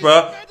do this,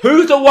 bro.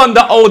 Who's the one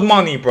that owed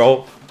money,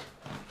 bro?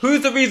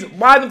 Who's the reason?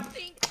 Why the...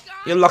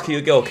 You're lucky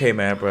your girl came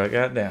here, bro.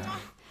 God damn.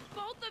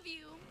 Both of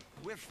you.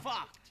 We're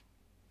fucked.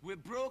 We're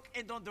broke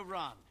and on the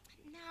run.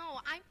 No,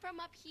 I'm from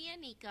up here,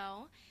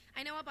 Nico.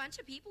 I know a bunch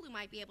of people who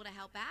might be able to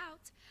help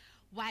out.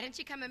 Why don't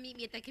you come and meet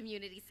me at the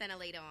community center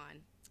later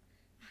on?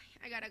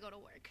 I gotta go to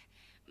work.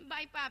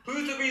 Bye, Papi.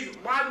 Who's the reason?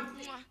 Why?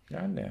 And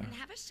God damn.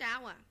 have a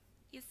shower.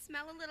 You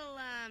smell a little,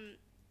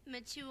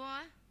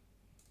 mature.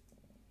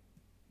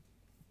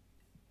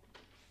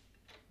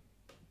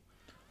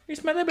 You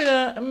smell a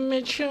bit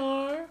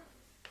mature.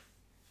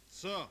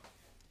 So,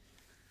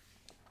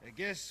 I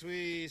guess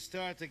we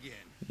start again.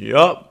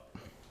 Yup.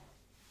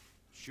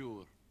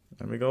 Sure.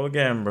 There we go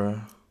again, bro.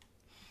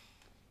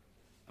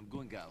 I'm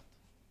going out.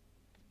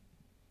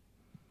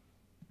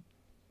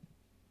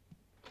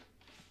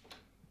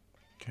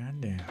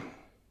 God damn.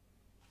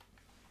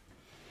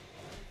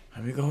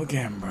 Here we go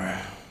again, bro.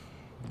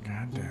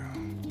 God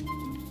damn.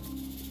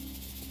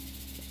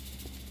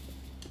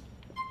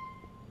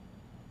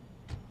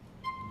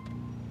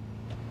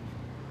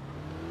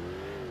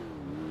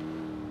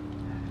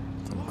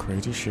 Some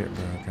crazy shit,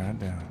 bro. God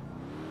damn.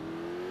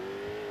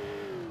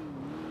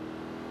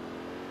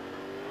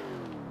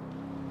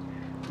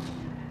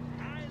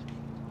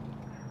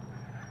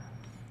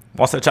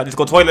 What's that, chat? Let's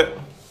go toilet.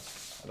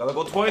 I gotta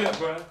go toilet,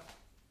 bro.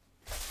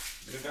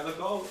 You gotta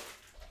go.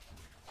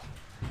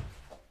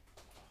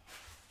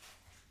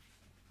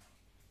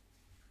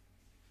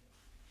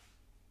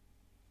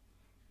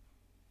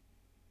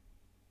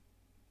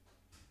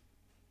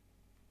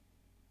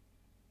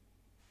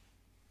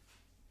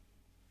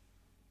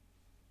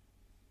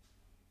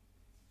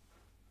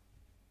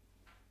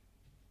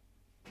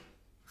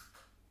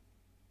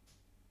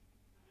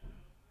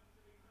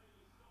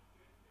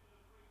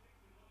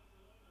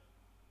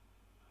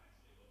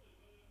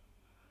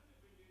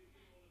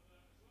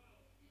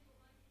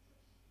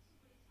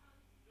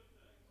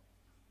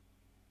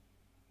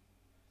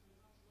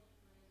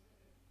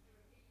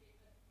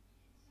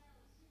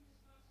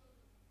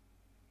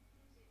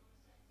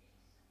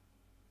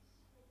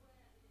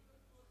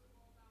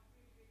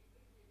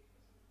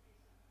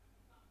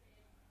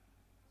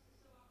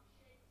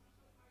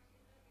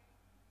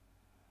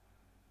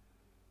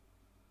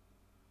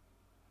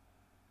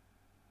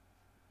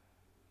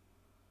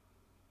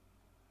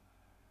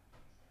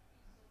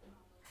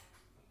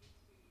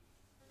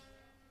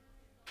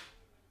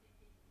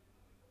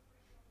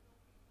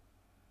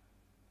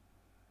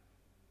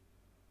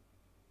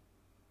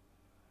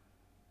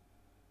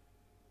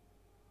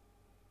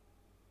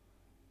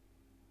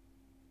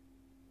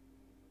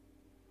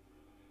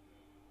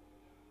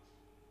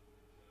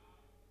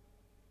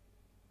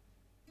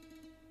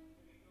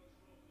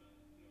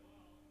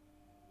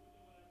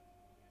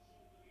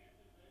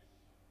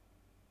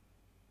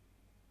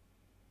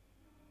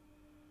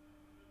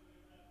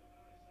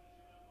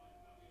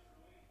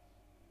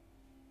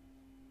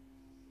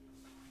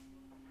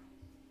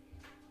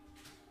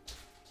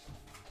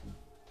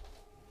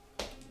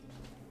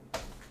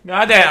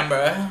 Goddamn,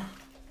 bro.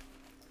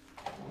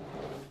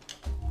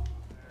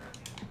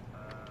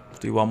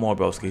 Do one more,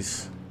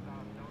 broskies.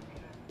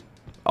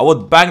 I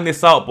would bang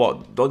this out,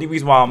 but the only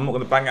reason why I'm not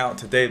gonna bang it out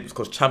today is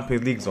because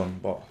Champions League's on.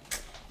 But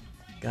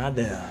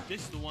goddamn.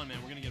 This is the one, man.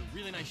 We're gonna get a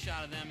really nice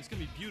shot of them. It's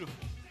gonna be beautiful.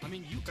 I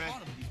mean, you taught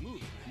them these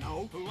moves.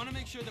 No. But we want to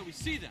make sure that we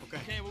see them.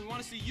 Okay. Well, we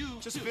want to see you.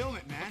 Just too. film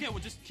it, man. Okay. Well,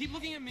 just keep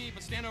looking at me,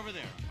 but stand over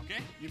there.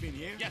 Okay. You mean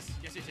here? Yes.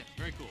 Yes. Yes. Yes.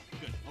 Very cool.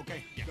 Good.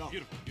 Okay. Yeah. Go.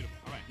 Beautiful. Beautiful.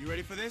 All right. You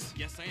ready for this?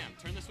 Yes, I am.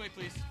 Turn this way,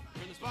 please.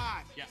 Turn this way.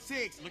 5, Yeah.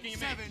 6, looking at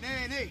 7, me.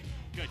 and 8.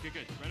 Good. Good.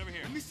 Good. Right over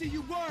here. Let me see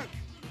you work.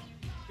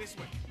 This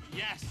way.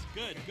 Yes.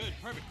 Good. Good.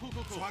 Perfect. Cool.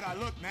 Cool. Cool. So how do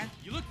I look, man?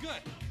 You look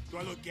good. Do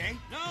I look gay?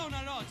 No,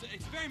 not at all.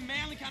 It's a very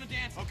manly kind of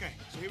dance. Okay.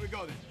 So here we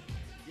go then.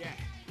 Yeah.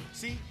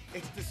 See,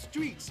 it's the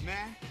streets,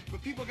 man.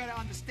 But people gotta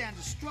understand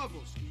the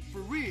struggles. For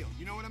real.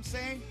 You know what I'm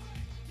saying?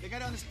 They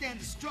gotta understand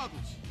the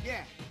struggles.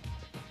 Yeah.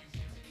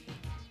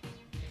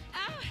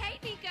 Oh, hey,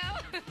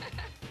 Nico.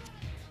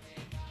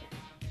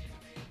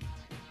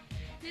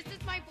 This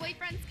is my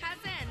boyfriend's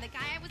cousin, the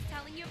guy I was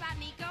telling you about,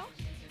 Nico.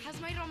 How's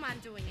my Roman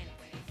doing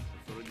anyway?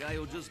 For a guy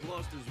who just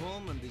lost his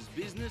home and his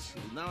business,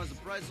 who now has a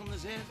price on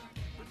his head,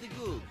 pretty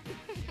good.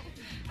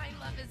 I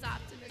love his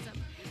optimism.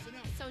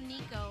 So,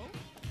 Nico,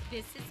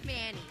 this is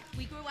Manny.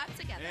 We grew up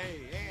together.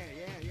 Hey,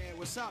 yeah.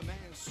 What's up, man?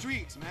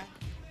 Streets, man.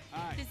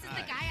 All right. This is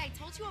the guy I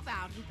told you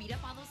about who beat up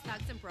all those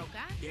thugs in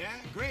Broca. Yeah,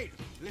 great.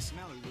 Listen,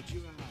 Mallory, would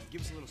you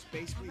give us a little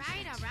space, please?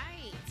 All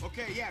right.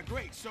 Okay, yeah,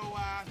 great. So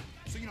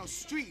you know,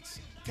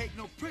 streets take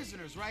no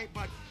prisoners, right?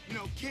 But, you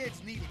know,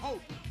 kids need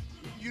hope.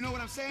 You know what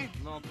I'm saying?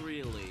 Not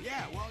really.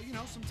 Yeah, well, you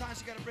know, sometimes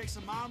you gotta break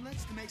some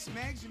omelets to make some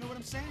eggs. You know what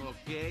I'm saying?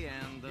 Okay,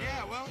 and...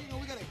 Yeah, well, you know,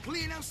 we gotta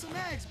clean up some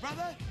eggs,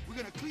 brother. We're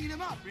gonna clean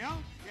them up, you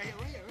know? Yeah,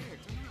 right here.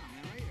 Turn around,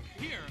 man, right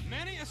here. Here,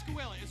 Manny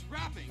Escuela is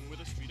rapping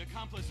with a street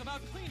accomplice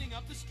about cleaning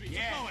up the streets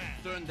Yeah. of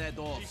Bohan. Turn that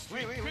off. These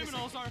street Wait,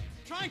 criminals are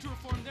trying to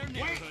reform their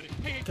neighborhood.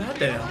 Hey,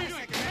 Goddamn. what are you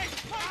doing?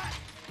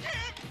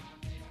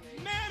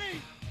 Hey,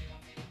 Manny!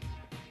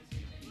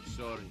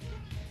 Sorry.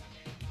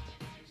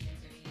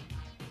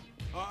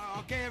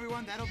 Okay,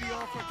 everyone, that'll be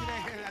all for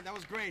today. That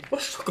was great.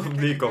 What's wrong with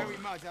Thank you Nico? very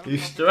much. I don't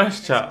He's know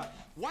stressed, chat.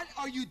 What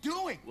are you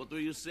doing? What were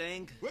you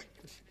saying?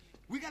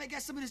 We gotta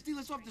get some of these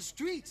dealers off the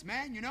streets,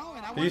 man, you know?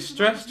 And I want He's you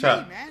to know stressed, it's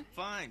chap. me, man.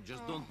 Fine,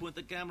 just don't point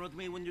the camera at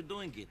me when you're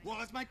doing it. Well,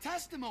 that's my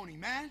testimony,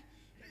 man.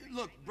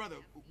 Look, brother,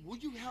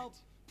 would you help,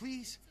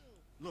 please?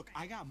 Look,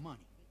 I got money.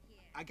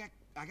 I got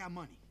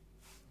money.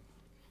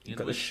 You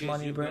got the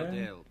shmoney,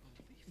 bro.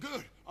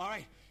 Good. All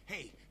right.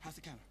 Hey, how's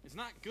the camera? It's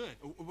not good.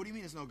 What do you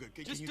mean it's no good?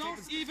 Can Just you don't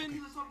take us? even...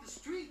 Dealers off the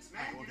streets,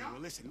 man. Okay,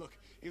 well, listen, look.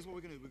 Here's what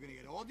we're gonna do. We're gonna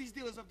get all these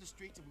dealers off the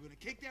streets, and we're gonna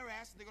kick their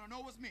ass, and they're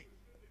gonna know it's me.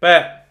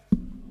 Bet.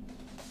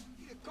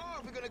 We need a car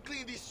if we're gonna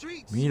clean these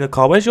streets. We need a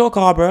car. Where's your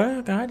car,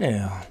 bro?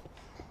 Goddamn.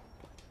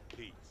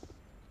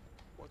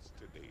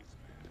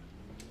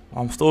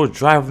 I'm still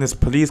driving this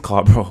police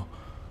car, bro.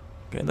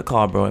 Get in the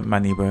car, bro.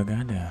 Manny, bro.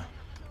 Goddamn.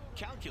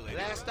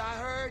 Last I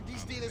heard,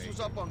 these dealers was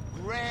up on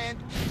Grand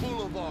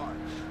Boulevard.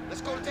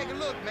 Let's go take a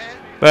look, man.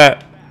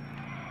 Bet.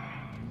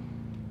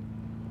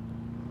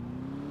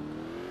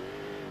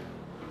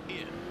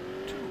 In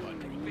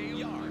 200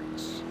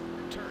 yards.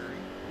 Turn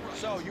right.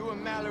 So you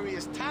and Mallory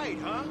is tight,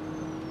 huh?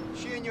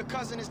 She and your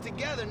cousin is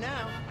together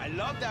now. I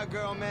love that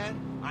girl, man.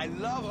 I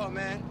love her,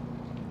 man.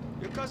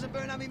 Your cousin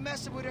better not be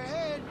messing with her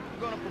head.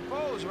 You're gonna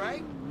propose,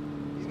 right?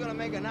 He's gonna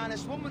make an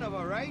honest woman of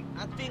her, right?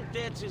 I think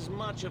that's as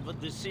much of a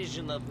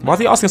decision of... Why is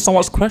he asking so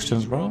much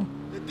questions, bro?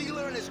 The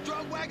dealer and his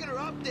drug wagon are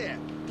up there.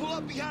 Pull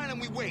up behind him,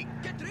 we wait.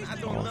 I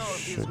don't know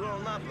if he's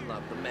grown up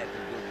enough to make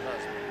a good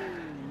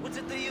husband. What's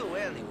it to you,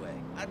 anyway?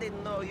 I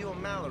didn't know you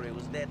and Mallory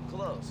was that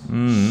close.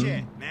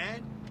 Shit,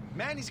 man.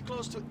 Manny's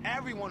close to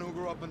everyone who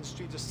grew up on the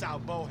streets of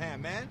South Bohan,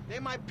 man. They're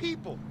my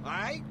people, all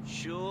right?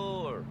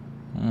 Sure.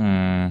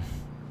 I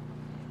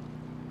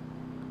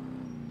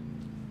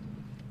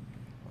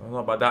don't know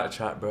about that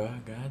chat, bro.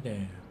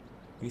 Goddamn.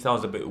 He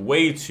sounds a bit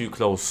way too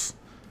close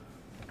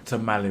to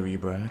Mallory,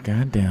 bro.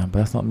 Goddamn, but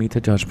that's not me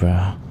to judge,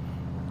 bro.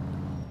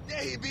 There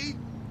he be.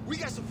 We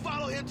got to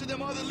follow him to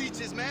them other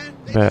leeches, man.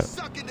 They Bet. be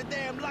sucking the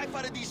damn life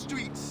out of these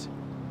streets.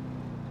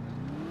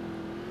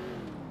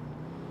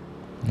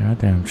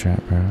 Goddamn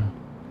chat, bro.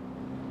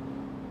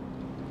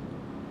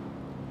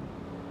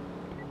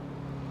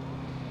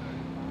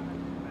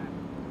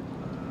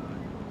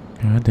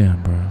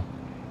 Goddamn, bro.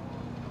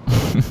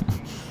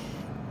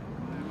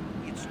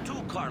 It's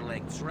 2 car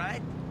lengths,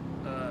 right?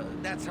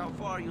 That's how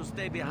far you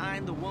stay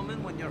behind a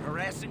woman when you're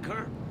harassing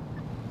her?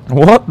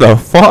 What the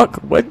fuck?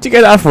 Where'd you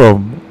get that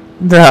from?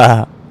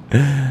 Nah.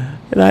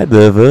 Like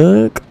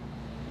the fuck?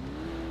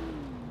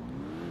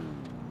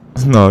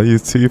 No,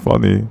 he's too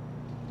funny.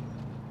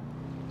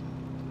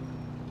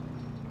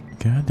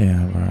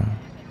 Goddamn, bro.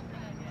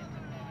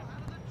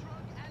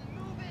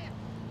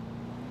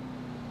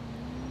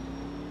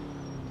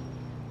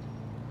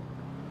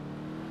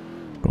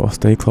 Gotta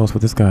stay close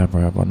with this guy,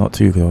 bro, but not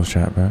too close,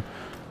 chat, bro.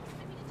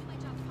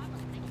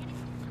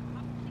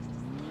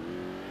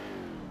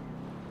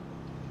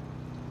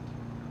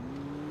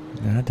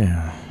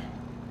 Goddamn.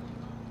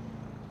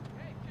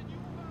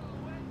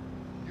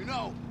 You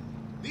know,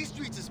 these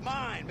streets is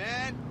mine,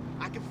 man.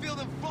 I can feel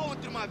them flowing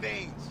through my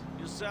veins.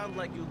 You sound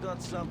like you got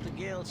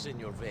something else in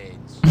your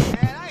veins.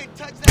 Man, I ain't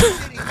touched that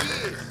shit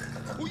in years.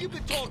 Who you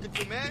been talking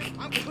to, man?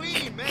 I'm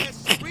clean, man.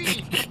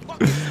 Serene.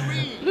 Fucking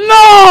serene.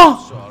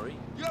 No! Sorry.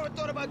 You ever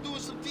thought about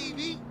doing some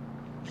TV?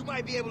 You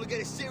might be able to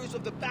get a series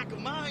of the back of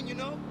mine, you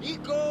know?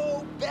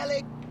 Ego,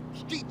 Bellic,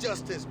 street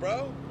justice,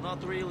 bro.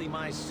 Not really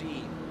my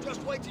scene.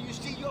 Just wait till you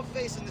see your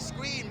face on the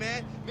screen,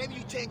 man. Maybe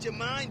you change your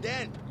mind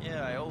then.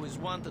 Yeah, I always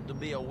wanted to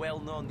be a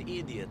well-known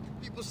idiot.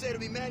 People say to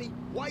me, Manny,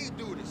 why you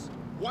do this?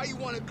 Why you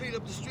want to clean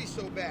up the streets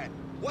so bad?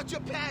 What's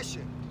your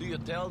passion? Do you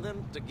tell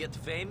them to get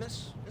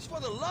famous? It's for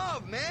the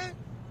love, man.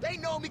 They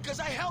know me because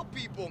I help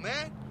people,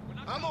 man.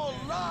 I'm all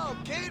love,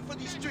 kid, for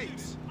these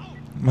streets.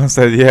 Man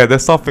said, yeah,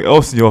 there's something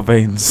else in your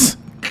veins.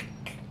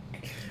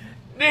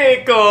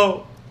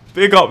 Nico!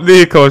 Big up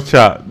Nico,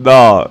 chat.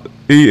 Nah,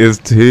 he is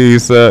too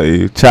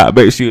dirty. Chat,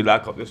 make sure you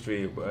like up the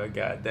stream, bro.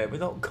 God damn, it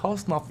don't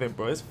cost nothing,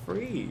 bro. It's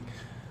free.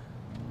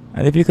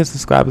 And if you could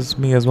subscribe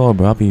to me as well,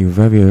 bro, I'll be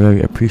very,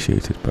 very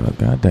appreciated, bro.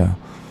 God damn.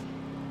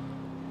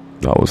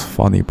 That was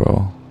funny,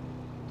 bro.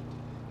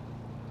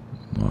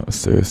 No,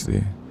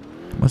 seriously.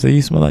 I said,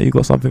 you smell like you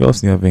got something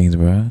else in your veins,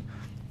 bro.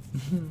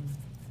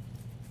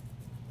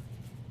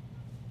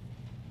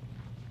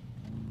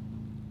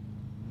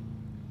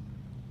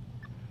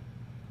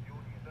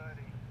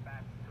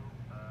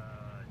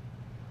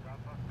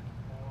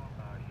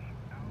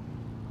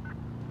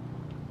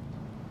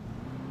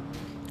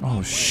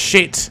 Oh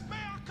shit!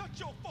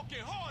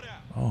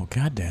 Oh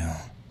goddamn!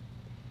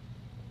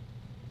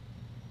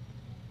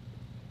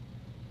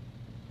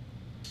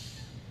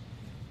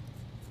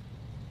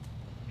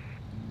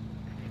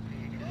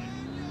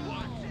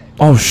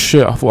 Oh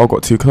shit! I thought I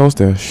got too close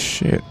there.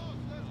 Shit!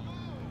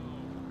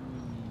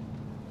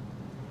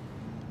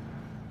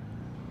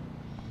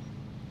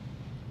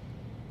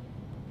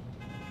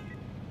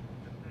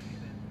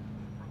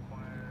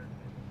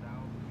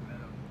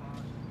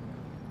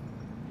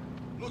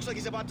 Looks like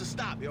he's about to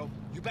stop, yo.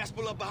 You best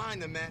pull up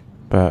behind him, man.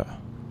 Bet.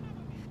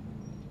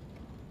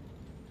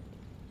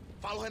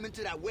 Follow him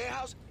into that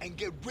warehouse and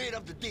get rid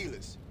of the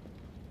dealers.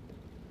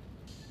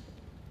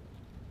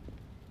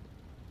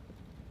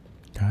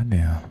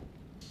 Goddamn.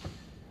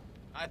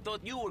 I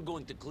thought you were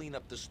going to clean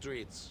up the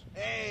streets.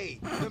 Hey,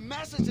 the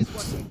message is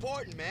what's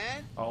important,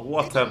 man. Oh,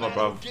 whatever,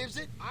 bro. Who gives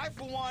it? I,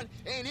 for one,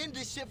 ain't in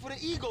this shit for the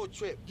ego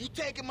trip. You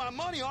taking my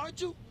money,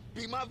 aren't you?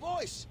 Be my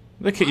voice.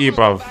 Look at you,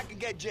 bro. Go back and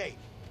get Jay.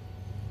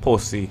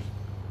 Pussy.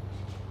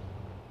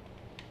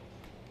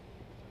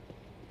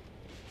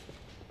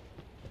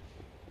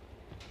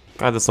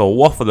 Guys, it's a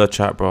waffle the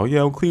chat, bro.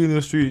 Yeah, I'm cleaning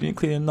the street. You ain't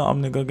cleaning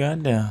nothing, nigga.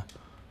 Goddamn.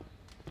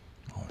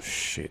 Oh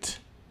shit.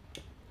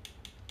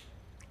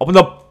 Open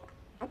the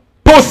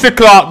pussy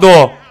clock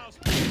door.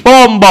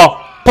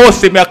 Bomber.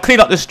 Pussy, me. I clean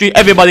up the street.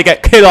 Everybody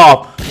get killed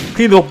off.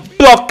 Clean the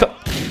block.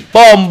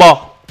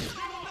 Bomber.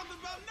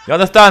 You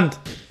understand?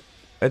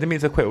 I didn't mean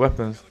to quit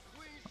weapons.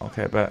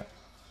 Okay, bet.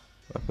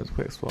 Weapons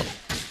quick swap.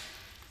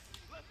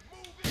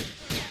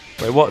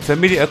 Wait, what? To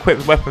immediate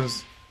equip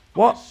weapons.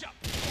 What?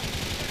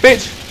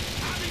 Bitch!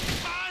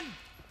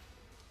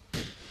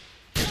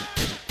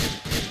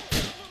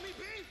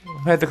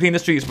 I had to clean the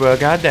streets, bro.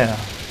 Goddamn.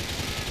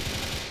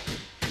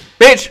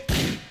 Bitch!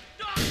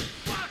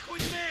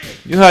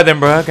 You heard them,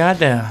 bro.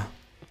 Goddamn.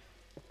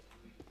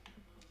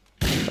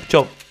 Shut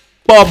your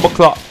bomber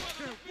clock.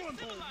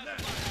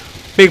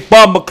 Big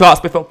bomber clocks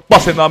before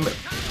busting on me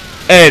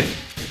head.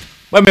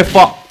 When me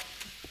fuck.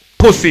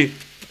 Pussy.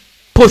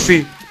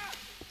 Pussy.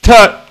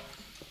 Turn.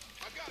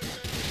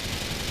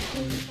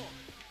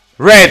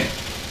 Red.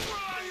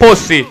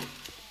 Pussy.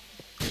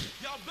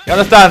 You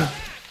understand?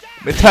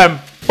 Me turn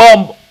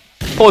bomb.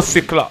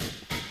 Pussy clock.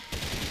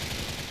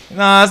 You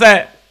know what I'm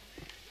saying?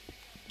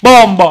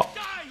 Bomber.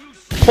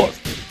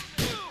 Pussy.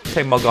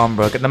 Take my gun,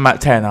 bro. Get the Mac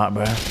 10 out,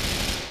 bro.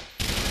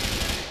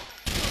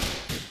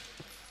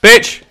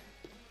 Bitch.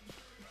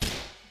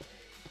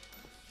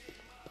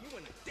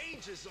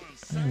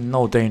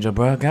 No danger,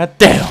 bro. God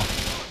damn.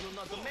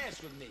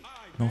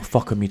 No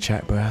fucking me,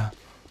 chat, bro.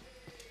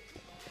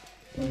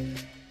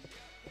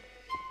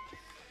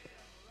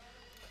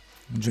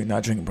 Drink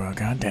that drink, bro.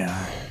 God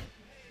damn.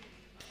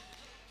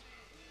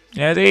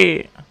 Yeah, I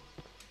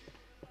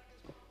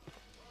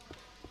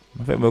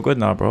think we're good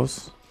now,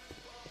 bros.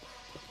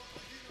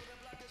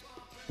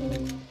 I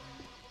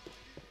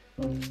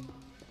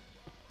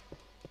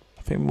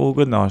think we're all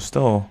good now,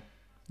 still.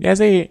 Yeah,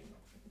 The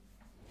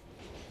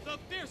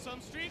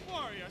fearsome street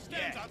warrior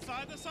stands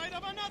outside the site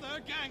of another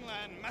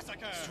gangland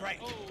massacre. That's right.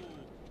 Oh,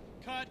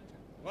 cut.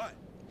 What?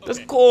 That's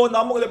cool.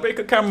 Now I'm gonna break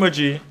a camera,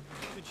 G.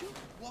 Could you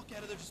walk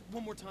out of there just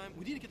one more time?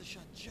 We need to get the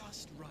shot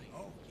just right.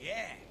 Oh,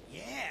 yeah.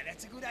 Yeah,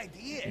 that's a good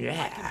idea.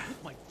 Yeah. I can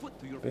put my foot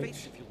through your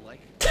face if you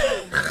like.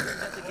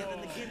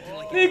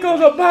 Nico's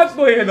a bad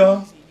boy, you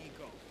know.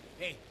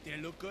 Hey, did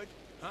it look good?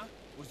 Huh?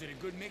 Was it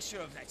a good mixture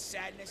of that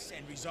sadness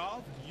and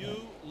resolve?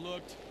 You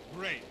looked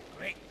great.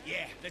 Great.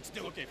 Yeah, let's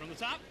do it. Okay, from the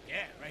top?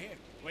 Yeah, right here.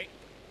 Wait,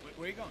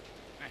 where are you going?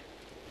 Right.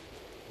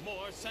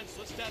 More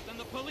senseless death than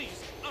the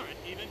police aren't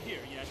even here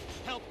yet.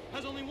 Help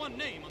has only one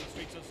name on the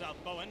streets of South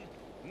Bowen.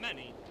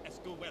 Many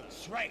escuelas.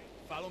 That's right.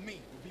 Follow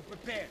me. We'll be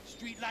prepared.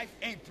 Street life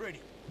ain't pretty.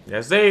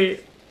 Yes, they.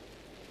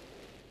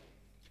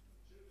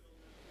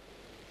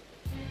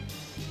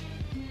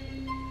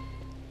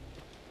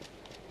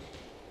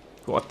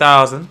 Got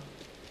 1,000.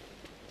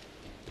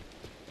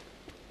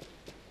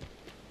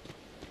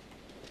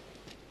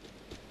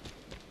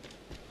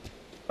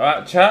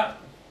 Alright, chat.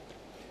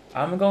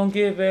 I'm gonna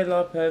give it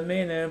up a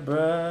minute,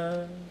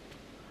 bruh.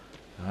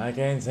 I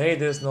can't take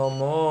this no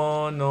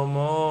more, no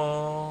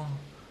more.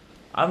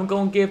 I'm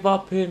gonna give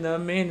up in a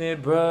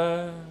minute,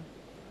 bruh.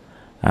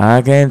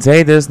 I can't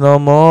take this no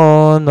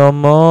more, no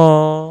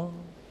more.